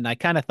 but then I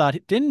kind of thought,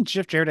 didn't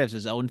Jeff Jarrett have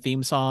his own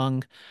theme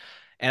song?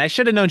 And I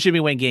should have known Jimmy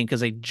Wang Yang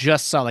because I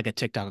just saw like a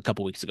TikTok a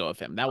couple weeks ago of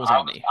him. That was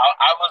on me.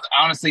 I was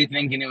honestly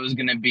thinking it was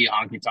gonna be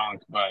Honky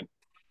Tonk, but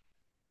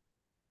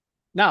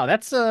No,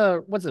 that's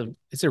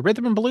is it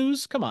Rhythm and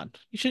Blues? Come on.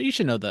 You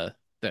should know the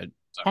sorry,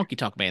 Honky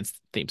Tonk Man's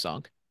theme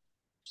song.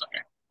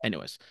 sorry.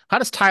 Anyways, how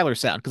does Tyler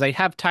sound? Because I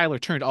have Tyler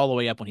turned all the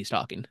way up when he's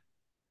talking.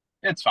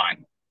 It's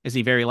fine. Is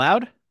he very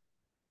loud?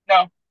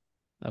 No.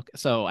 Okay,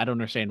 so I don't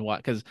understand what,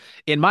 because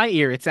in my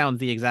ear it sounds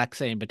the exact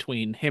same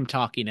between him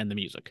talking and the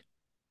music.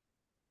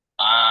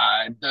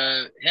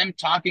 The him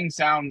talking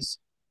sounds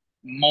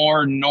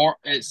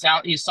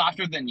he's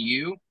softer than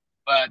you,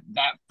 but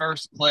that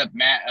first clip,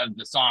 Matt, of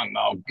the song,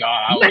 oh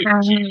God, I was like,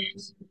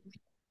 jeez.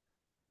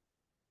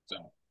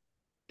 So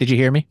Did you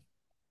hear me?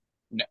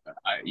 no,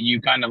 you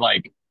kind of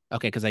like,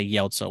 Okay, because I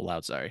yelled so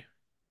loud. Sorry.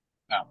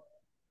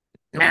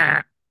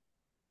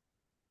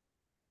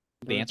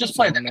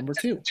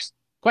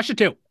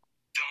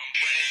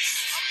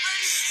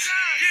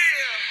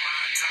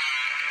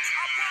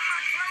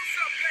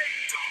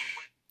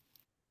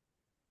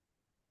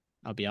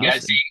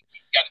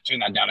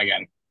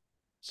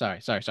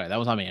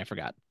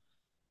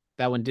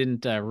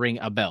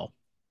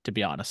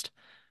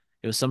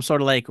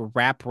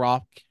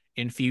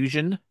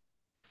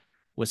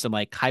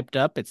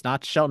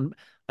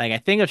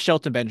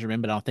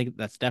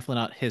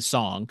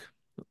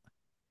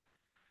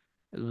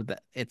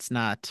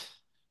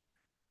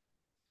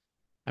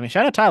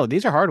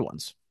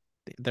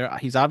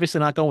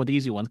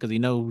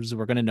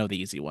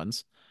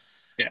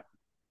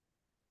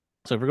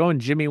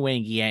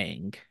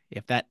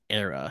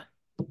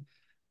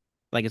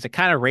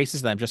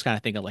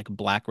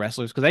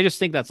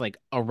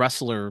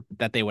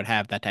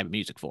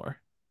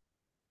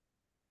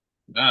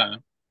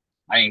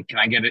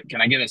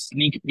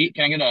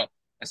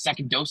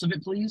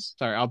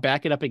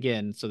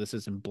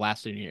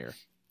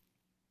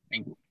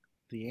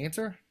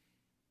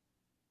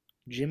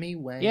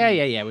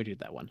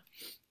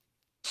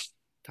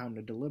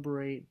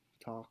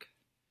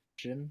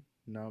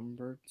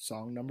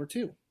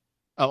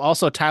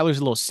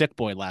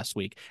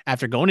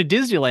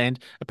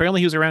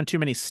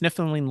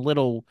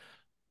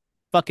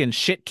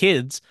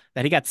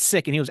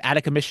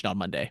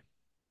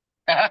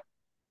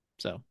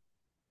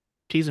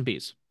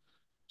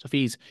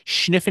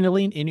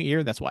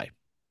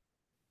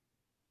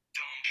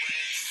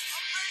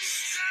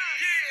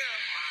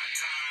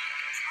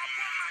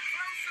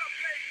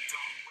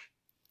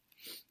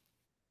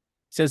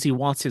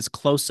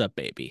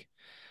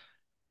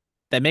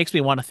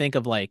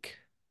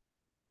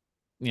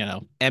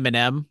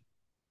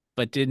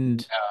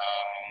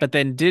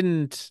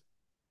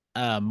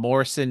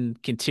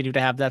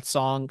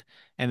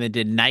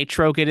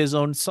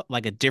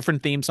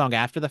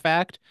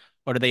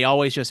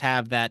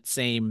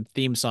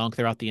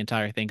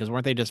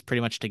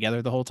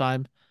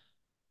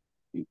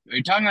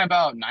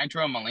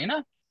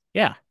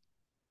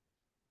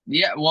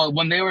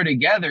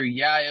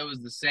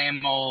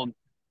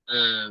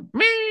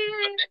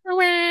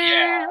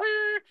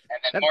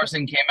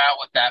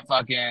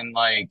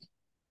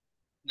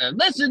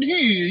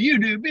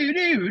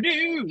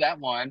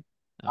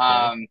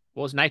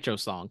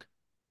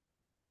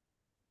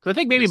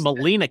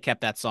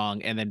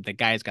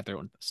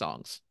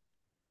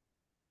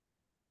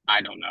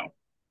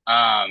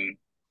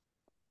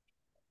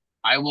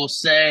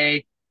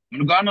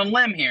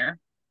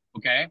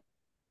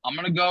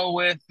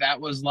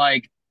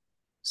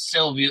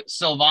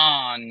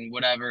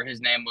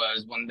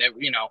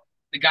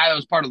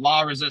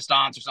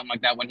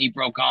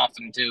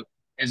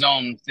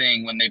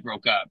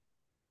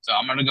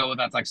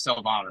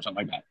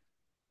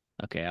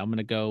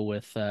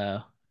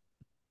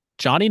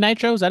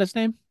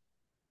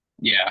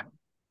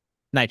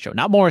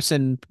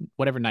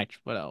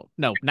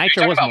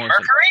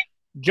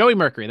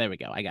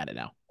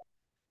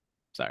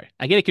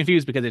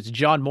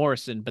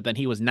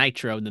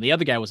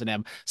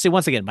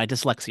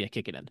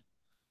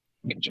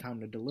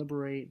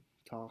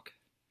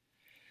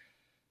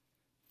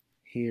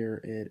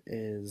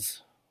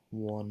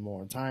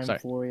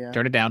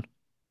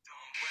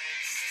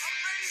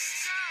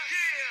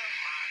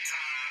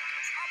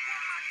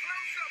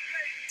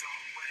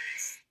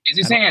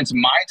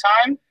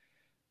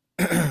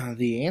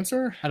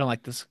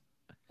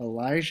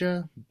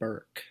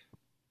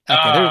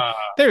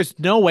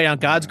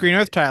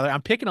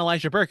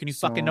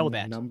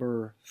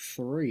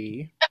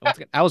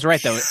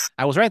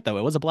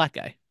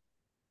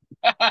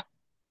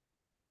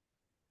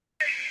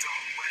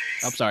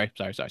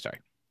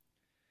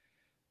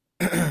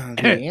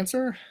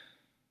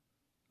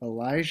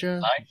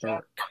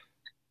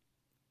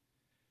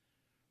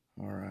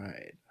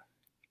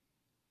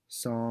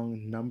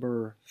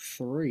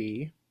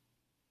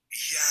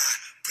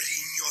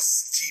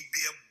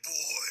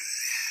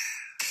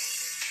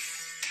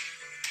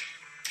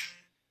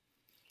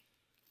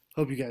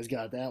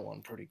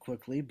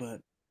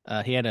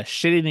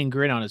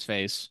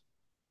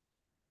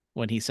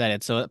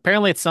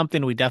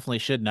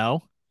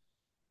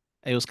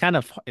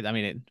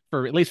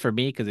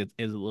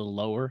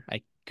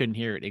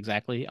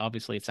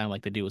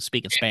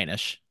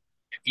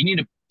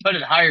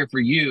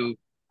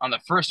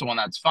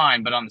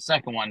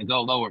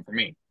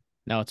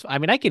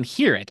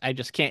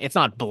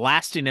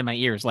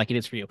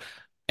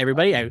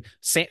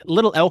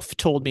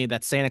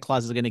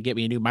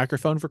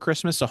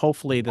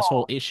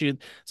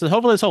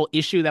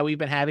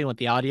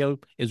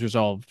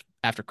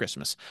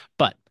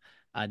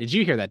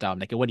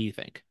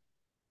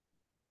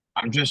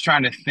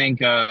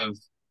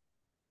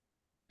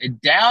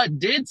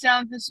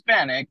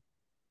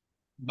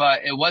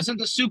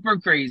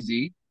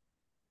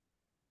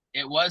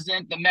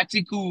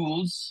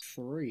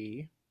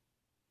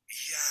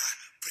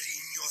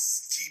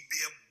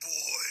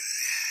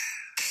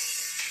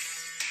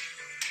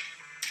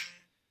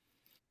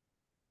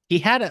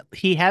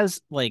 he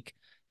has like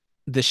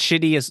the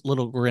shittiest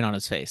little grin on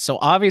his face. So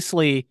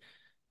obviously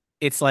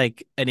it's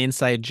like an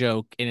inside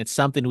joke and it's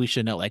something we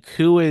should know. Like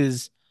who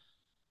is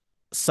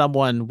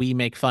someone we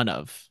make fun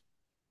of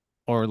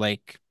or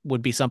like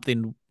would be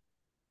something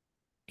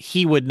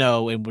he would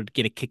know and would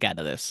get a kick out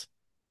of this.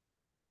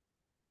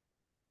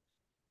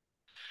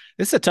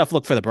 This is a tough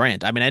look for the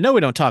brand. I mean, I know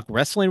we don't talk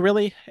wrestling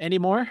really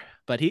anymore,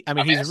 but I I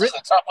mean, mean, he's this is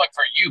a tough look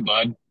for you,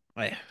 bud.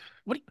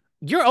 what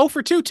you're 0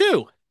 for 2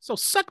 too. So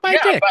suck my Yeah,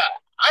 but dick.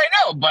 I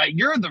know, but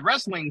you're the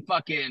wrestling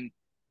fucking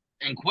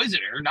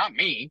inquisitor, not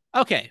me.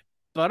 Okay,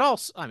 but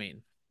also, I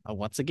mean,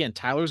 once again,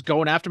 Tyler's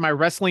going after my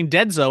wrestling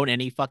dead zone,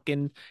 and he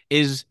fucking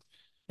is,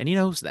 and he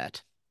knows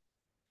that.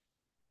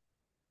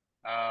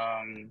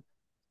 Um,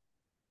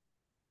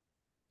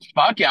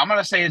 Fuck yeah, I'm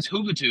gonna say it's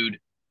Juventud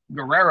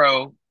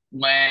Guerrero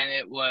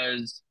when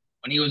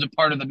he was a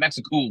part of the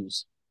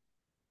Mexicools.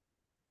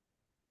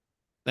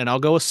 And I'll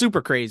go with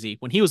Super Crazy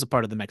when he was a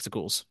part of the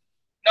Mexicools.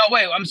 No,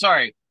 wait, I'm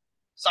sorry.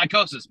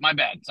 Psychosis, my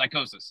bad.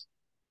 Psychosis.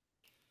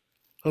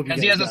 Hope you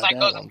Because he guys has a got that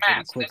psychosis one pretty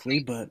mask. quickly,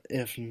 but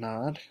if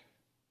not,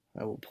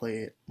 I will play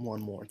it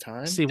one more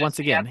time. See, Does once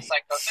he have again, the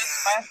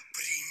psychosis mask?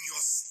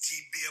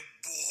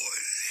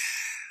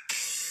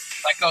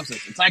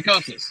 Psychosis. It's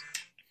psychosis.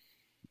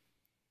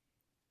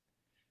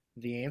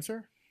 The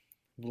answer?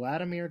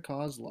 Vladimir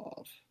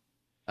Kozlov.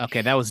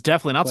 okay, that was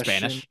definitely not Question.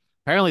 Spanish.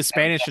 Apparently,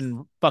 Spanish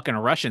and fucking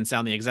Russian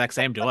sound the exact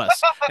same to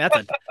us.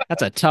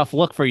 That's a tough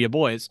look for you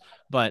boys.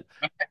 But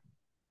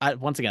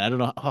once again, I don't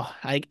know. Oh,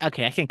 I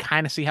can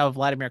kind of see how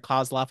Vladimir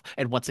Kozlov.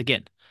 And once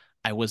again,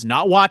 I was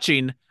not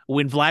watching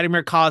when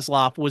Vladimir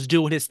Kozlov was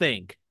doing his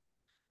thing.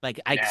 Like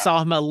I Yeah.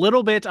 saw him a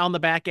little bit on the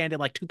back end in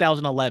like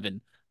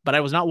 2011, but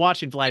I was not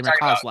watching What are you Vladimir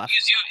talking about? Kozlov.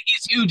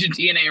 He's huge in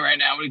TNA right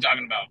now. What are you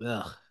talking about?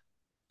 Ugh.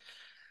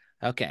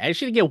 Okay, I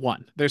should get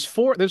one. There's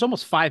four. There's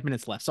almost 5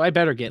 minutes left, so I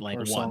better get like Or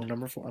one. song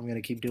number 4. I'm going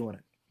to keep doing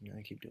it. I'm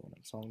going to keep doing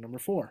it. Song number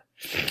 4.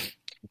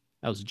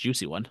 That was a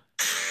juicy one.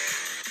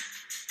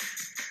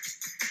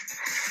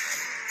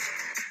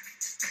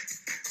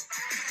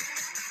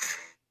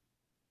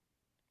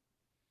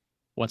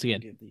 Once I'll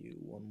again, give you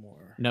one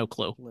more no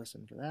clue.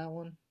 listen for that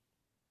one.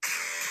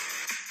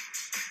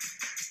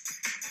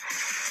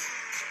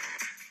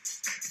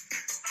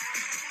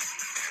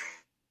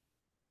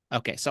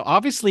 Okay, so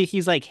obviously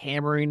he's like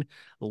hammering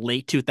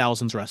late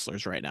 2000s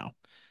wrestlers right now.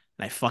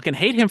 And I fucking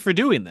hate him for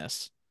doing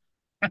this.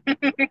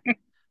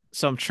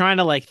 So I'm trying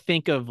to like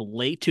think of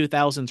late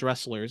 2000s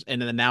wrestlers,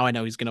 and then now I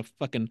know he's gonna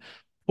fucking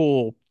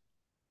pull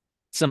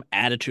some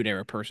attitude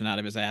era person out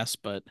of his ass,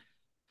 but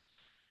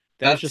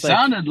that was That just like,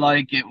 sounded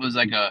like it was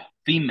like a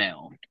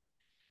female.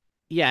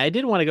 yeah, I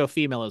did want to go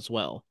female as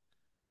well.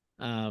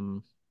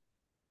 Um,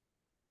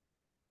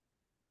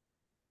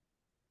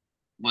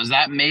 Was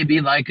that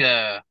maybe like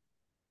a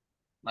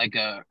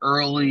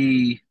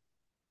early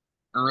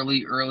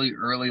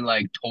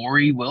like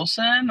Tori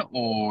Wilson,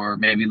 or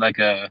maybe like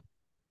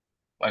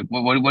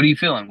what are you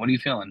feeling? What are you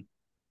feeling?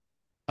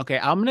 okay,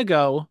 I'm gonna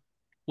go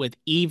with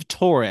Eve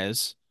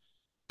Torres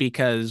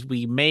because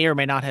we may or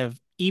may not have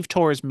Eve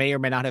Torres may or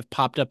may not have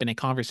popped up in a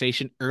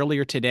conversation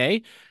earlier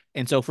today.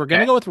 And so if we're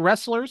gonna Okay, go with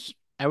wrestlers,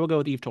 I will go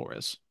with Eve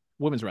Torres,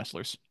 women's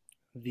wrestlers.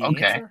 The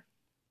okay. answer?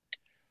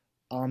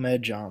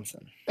 Ahmed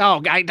Johnson.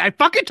 Oh, I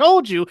fucking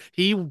told you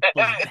he was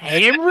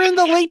hammering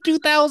the late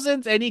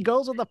 2000s and he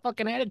goes with the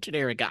fucking attitude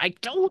era guy. I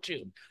told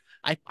you.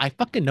 I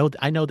fucking know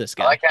I know this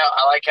guy. I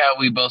like how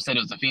we both said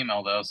it was a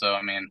female though. So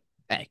I mean,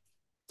 Hey,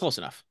 close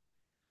enough.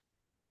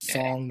 okay.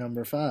 Song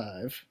number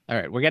 5. All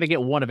right, we're gonna get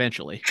one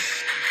eventually. There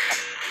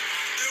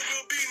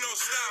will be no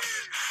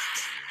stopping.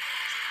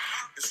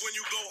 It's when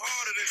you go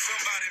harder than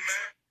somebody,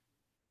 man.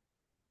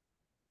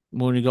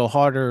 When you go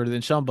harder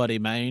than somebody,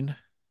 man.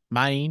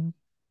 Mine.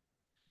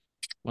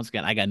 Once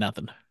again, I got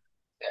nothing.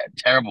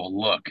 Terrible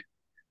look.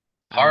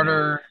 I don't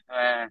know.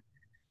 Harder.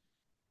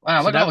 Wow,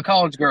 So look at all now, the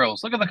college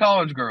girls. Look at the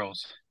college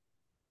girls.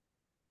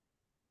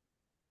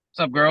 What's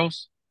up,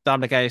 girls?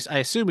 Dominic, I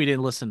assume you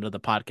didn't listen to the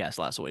podcast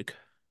last week.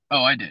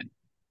 Oh, I did.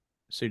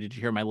 So did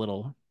you hear my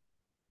little?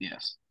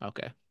 Yes,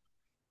 Okay.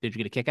 Did you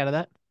get a kick out of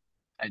that?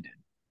 I did.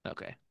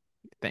 Okay.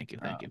 Thank you.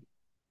 Thank Um, you.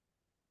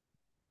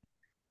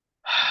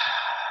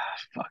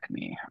 fuck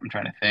me. I'm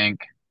trying to think.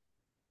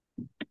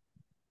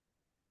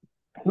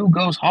 Who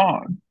goes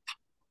hard?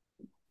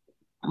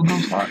 Who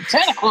goes hard?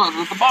 Santa Claus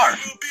at the bar. There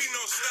will be no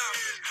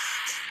stopping.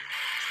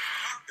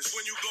 It's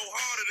when you go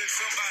harder than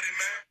somebody,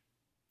 man.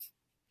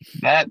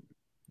 That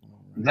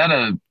All is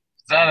right. is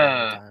that One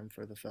more a time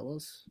for the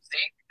fellas.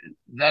 Zeke? Is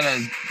that a There will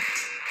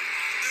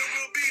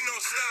be no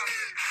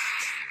stopping.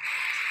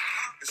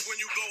 It's when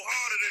you go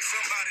harder than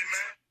somebody,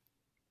 man.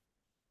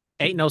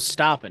 Ain't no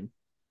stopping.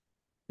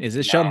 Is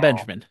this Shelton no?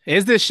 Benjamin?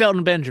 Is this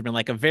Shelton Benjamin?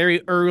 Like a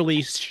very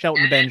early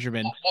Shelton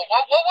Benjamin. What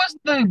was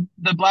the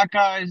black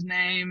guy's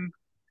name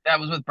that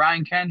was with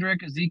Brian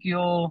Kendrick?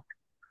 Ezekiel?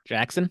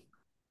 Jackson?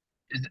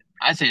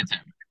 I say it's him.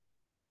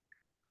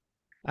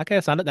 Okay,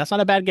 that's not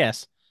a bad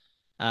guess.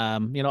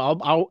 I'll you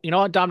know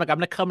what, Dominic, I'm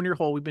gonna come in your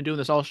hole. We've been doing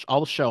this all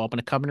the show. I'm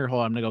gonna come in your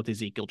hole. I'm gonna go with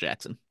Ezekiel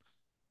Jackson.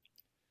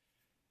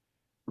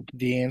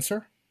 The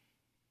answer?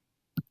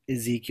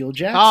 Ezekiel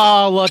Jackson.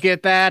 Oh, look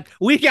at that.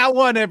 We got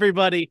one,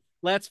 everybody.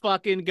 Let's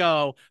fucking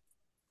go.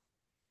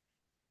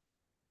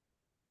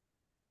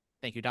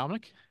 Thank you,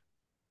 Dominic.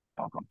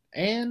 Welcome.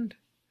 And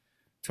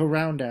to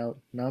round out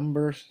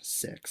number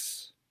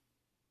 6.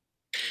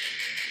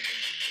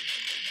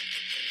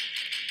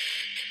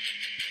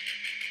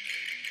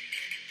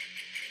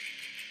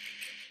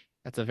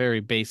 That's a very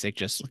basic,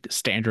 just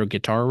standard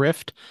guitar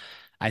riff.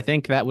 I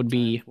think that would Time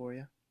be for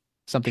you.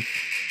 something.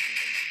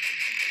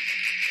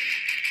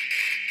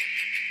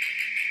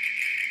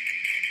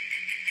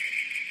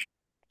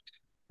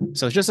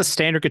 So it's just a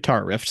standard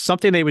guitar riff,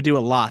 something they would do a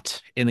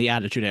lot in the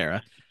Attitude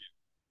Era.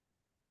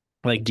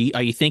 Like,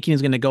 are you thinking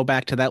he's going to go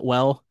back to that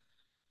well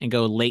and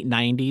go late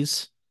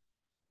 90s?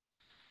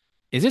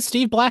 Is it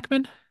Steve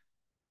Blackman?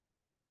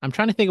 I'm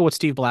trying to think of what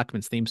Steve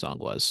Blackman's theme song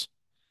was.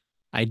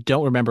 I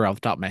don't remember off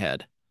the top of my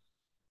head,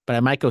 but I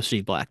might go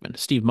Steve Blackman.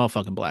 Steve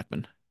motherfucking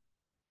Blackman.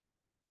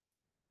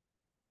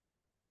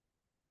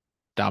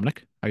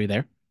 Dominic, are you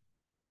there?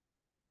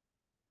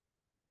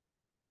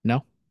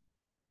 No?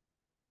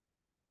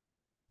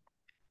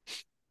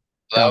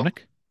 Hello?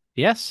 Dominic?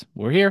 Yes,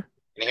 we're here.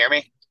 Can you hear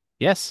me?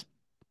 Yes.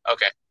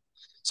 Okay.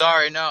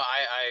 Sorry, no,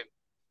 I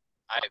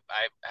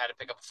had to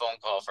pick up a phone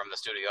call from the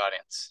studio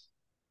audience.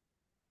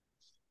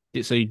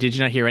 So did you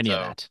not hear any of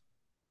So that?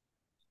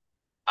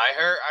 I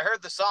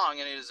heard the song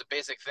and it was a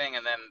basic thing,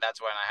 and then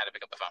that's when I had to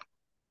pick up the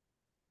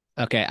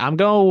phone. Okay, I'm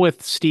going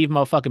with Steve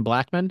motherfucking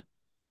Blackman.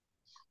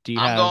 Do you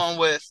I'm have? going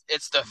with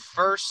it's the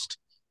first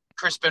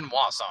Chris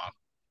Benoit song.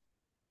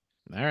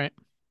 All right.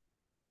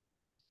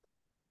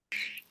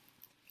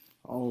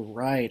 All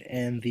right,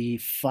 and the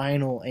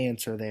final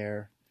answer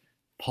there,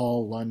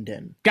 Paul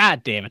London.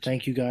 God damn it.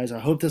 Thank you guys. I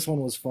hope this one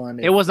was fun.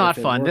 It was not If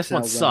it fun. works This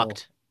one out well,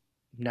 sucked.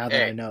 now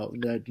that Hey, now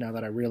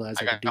that I realize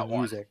I I could do got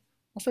one. music,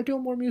 I'll start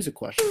doing more music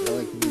questions. I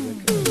like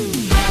music.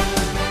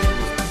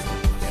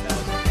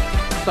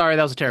 Sorry,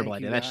 that was a terrible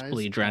Thank you idea. That just guys.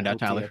 completely I drowned out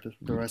hope Tyler.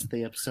 the rest of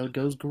the episode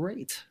goes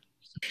great.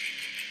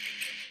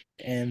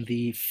 And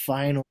the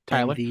final,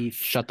 Tyler,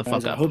 shut the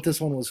guys, fuck I up. hope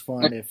this one was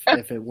fun.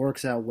 If it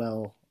works out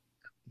well,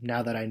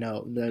 now that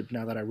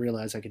I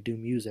realize I could do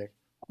music,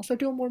 I'll start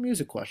doing more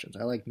music questions.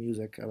 I like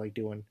music. I like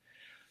doing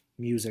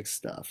music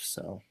stuff.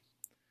 So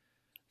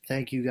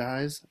thank you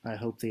guys. I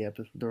hope the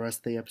rest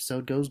of the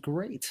episode goes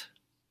great.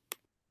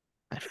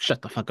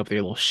 Shut the fuck up with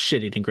your little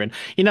shit-eating grin.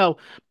 You know,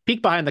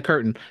 peek behind the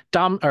curtain.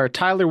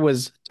 Tyler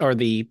was, or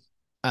the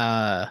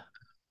uh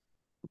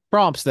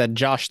prompts that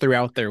Josh threw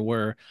out there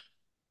were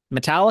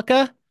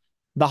Metallica,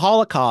 the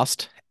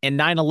Holocaust, and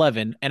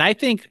 9/11. And I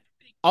think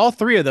all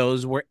three of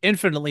those were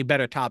infinitely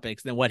better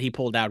topics than what he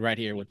pulled out right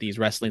here with these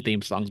wrestling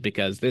theme songs,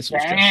 because this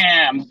was just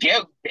Damn,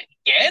 get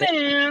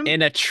him.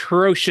 an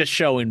atrocious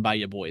showing by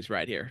you boys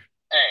right here.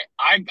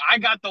 Hey, I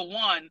got the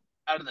one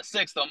out of the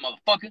six though,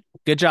 motherfucker.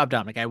 Good job,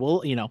 Dominic. I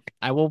will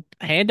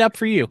hand up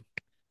for you.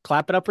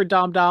 Clap it up for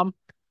Dom Dom.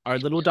 Our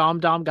little Dom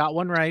Dom got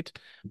one right,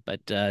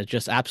 but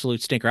just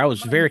absolute stinker. I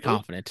was very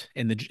confident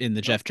in the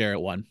Jeff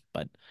Jarrett one,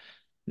 but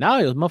now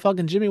it was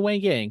motherfucking Jimmy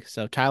Wayne Gang.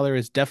 So Tyler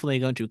is definitely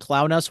going to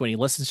clown us when he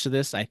listens to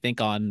this. I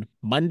think on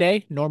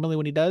Monday, normally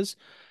when he does,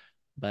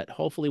 but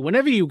hopefully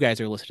whenever you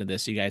guys are listening to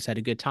this, you guys had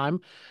a good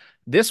time.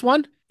 This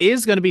one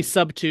is going to be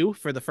sub 2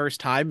 for the first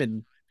time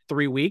in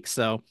 3 weeks.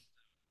 So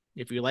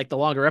if you like the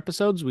longer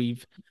episodes,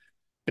 we've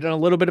been on a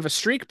little bit of a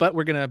streak, but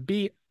we're going to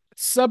be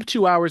sub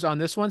 2 hours on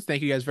this one.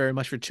 Thank you guys very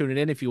much for tuning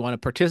in. If you want to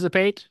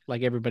participate,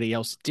 like everybody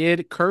else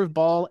did,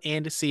 curveball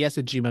and cs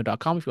at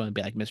gmail.com. If you want to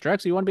be like Mr.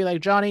 X, or you want to be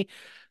like Johnny,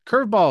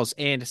 curveballs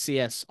and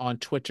cs on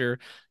Twitter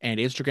and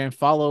Instagram.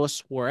 Follow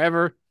us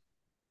wherever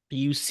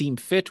you seem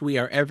fit. We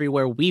are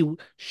everywhere. We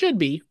should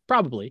be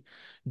probably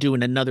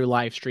doing another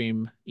live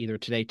stream either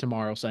today,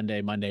 tomorrow,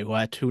 Sunday, Monday,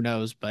 what, who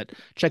knows, but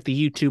check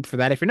the YouTube for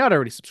that. If you're not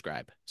already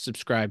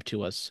subscribe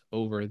to us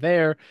over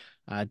there.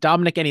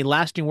 Dominic, any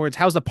lasting words?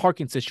 How's the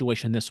parking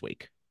situation this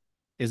week?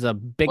 Is a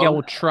big Well,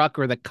 old truck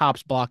or the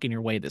cops blocking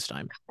your way this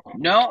time?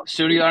 no,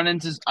 studio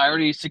audience is. I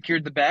already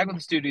secured the bag with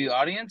the studio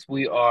audience.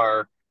 We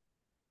are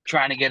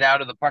trying to get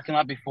out of the parking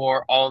lot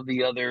before all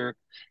the other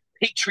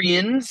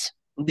Patreons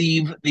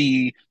leave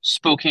the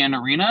Spokane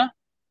arena.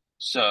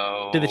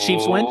 Did the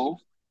Chiefs win? So,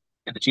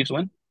 did the Chiefs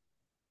win?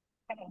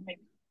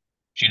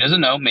 She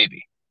doesn't know.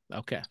 Maybe.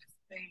 Okay.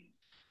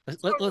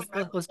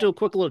 Let's do a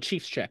quick little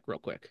Chiefs check real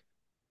quick.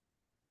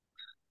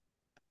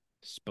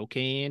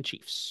 Spokane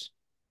Chiefs.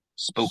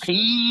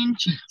 Spokane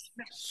Chiefs.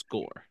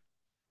 Score.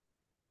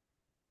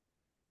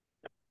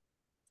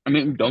 I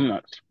mean,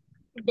 donuts.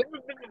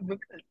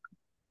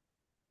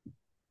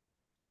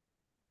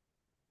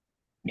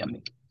 Yummy.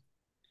 Did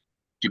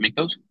you make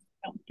those?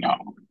 No.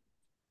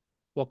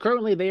 Well,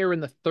 currently they are in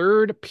the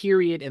third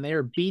period and they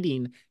are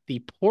beating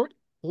the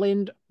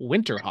Portland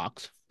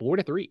Winterhawks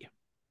 4-3.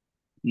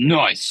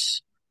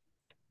 Nice.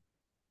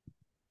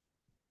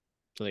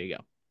 So there you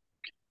go.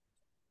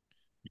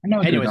 I know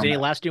Anyways, any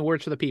lasting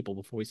words for the people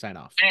before we sign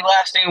off? Any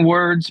lasting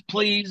words,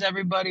 please,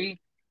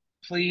 everybody?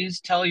 Please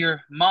tell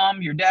your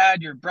mom, your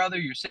dad, your brother,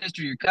 your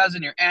sister, your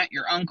cousin, your aunt,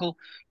 your uncle,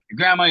 your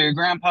grandma, your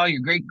grandpa,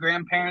 your great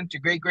grandparents,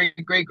 your great great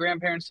great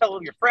grandparents.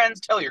 Tell your friends,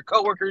 tell your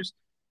coworkers.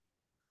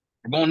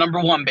 We're going number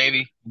one,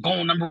 baby. We're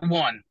going number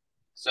one.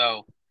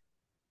 So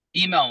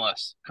email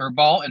us,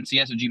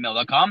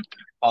 curveballncs@gmail.com.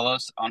 Follow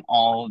us on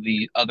all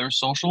the other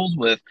socials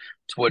with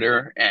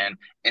Twitter and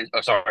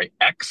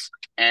X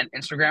and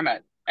Instagram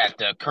at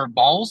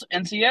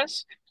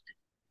curveballsncs.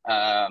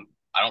 I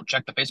don't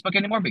check the Facebook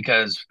anymore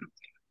because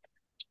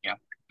you know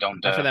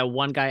don't After that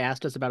one guy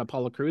asked us about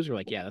Apollo Crews, we're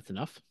like, yeah, that's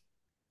enough.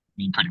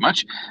 pretty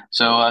much.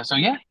 So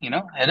yeah,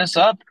 hit us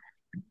up.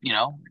 You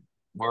know,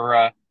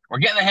 we're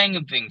getting the hang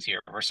of things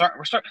here. We're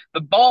start.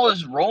 The ball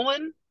is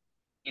rolling.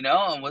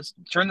 And let's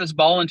turn this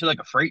ball into like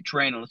a freight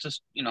train and let's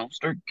just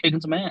start kicking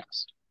some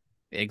ass.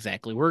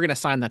 Exactly. We're gonna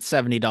sign that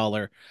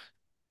 $70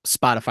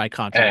 Spotify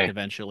contract Hey,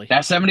 eventually.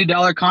 that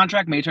 $70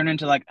 contract may turn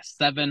into like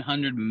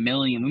 700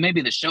 million. We may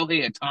be the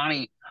Shohei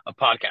Ohtani of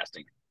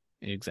podcasting.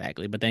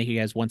 Exactly. But thank you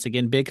guys once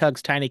again. Big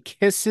hugs, tiny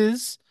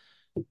kisses.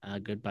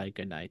 Goodbye,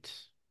 good night.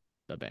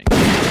 Bye bang.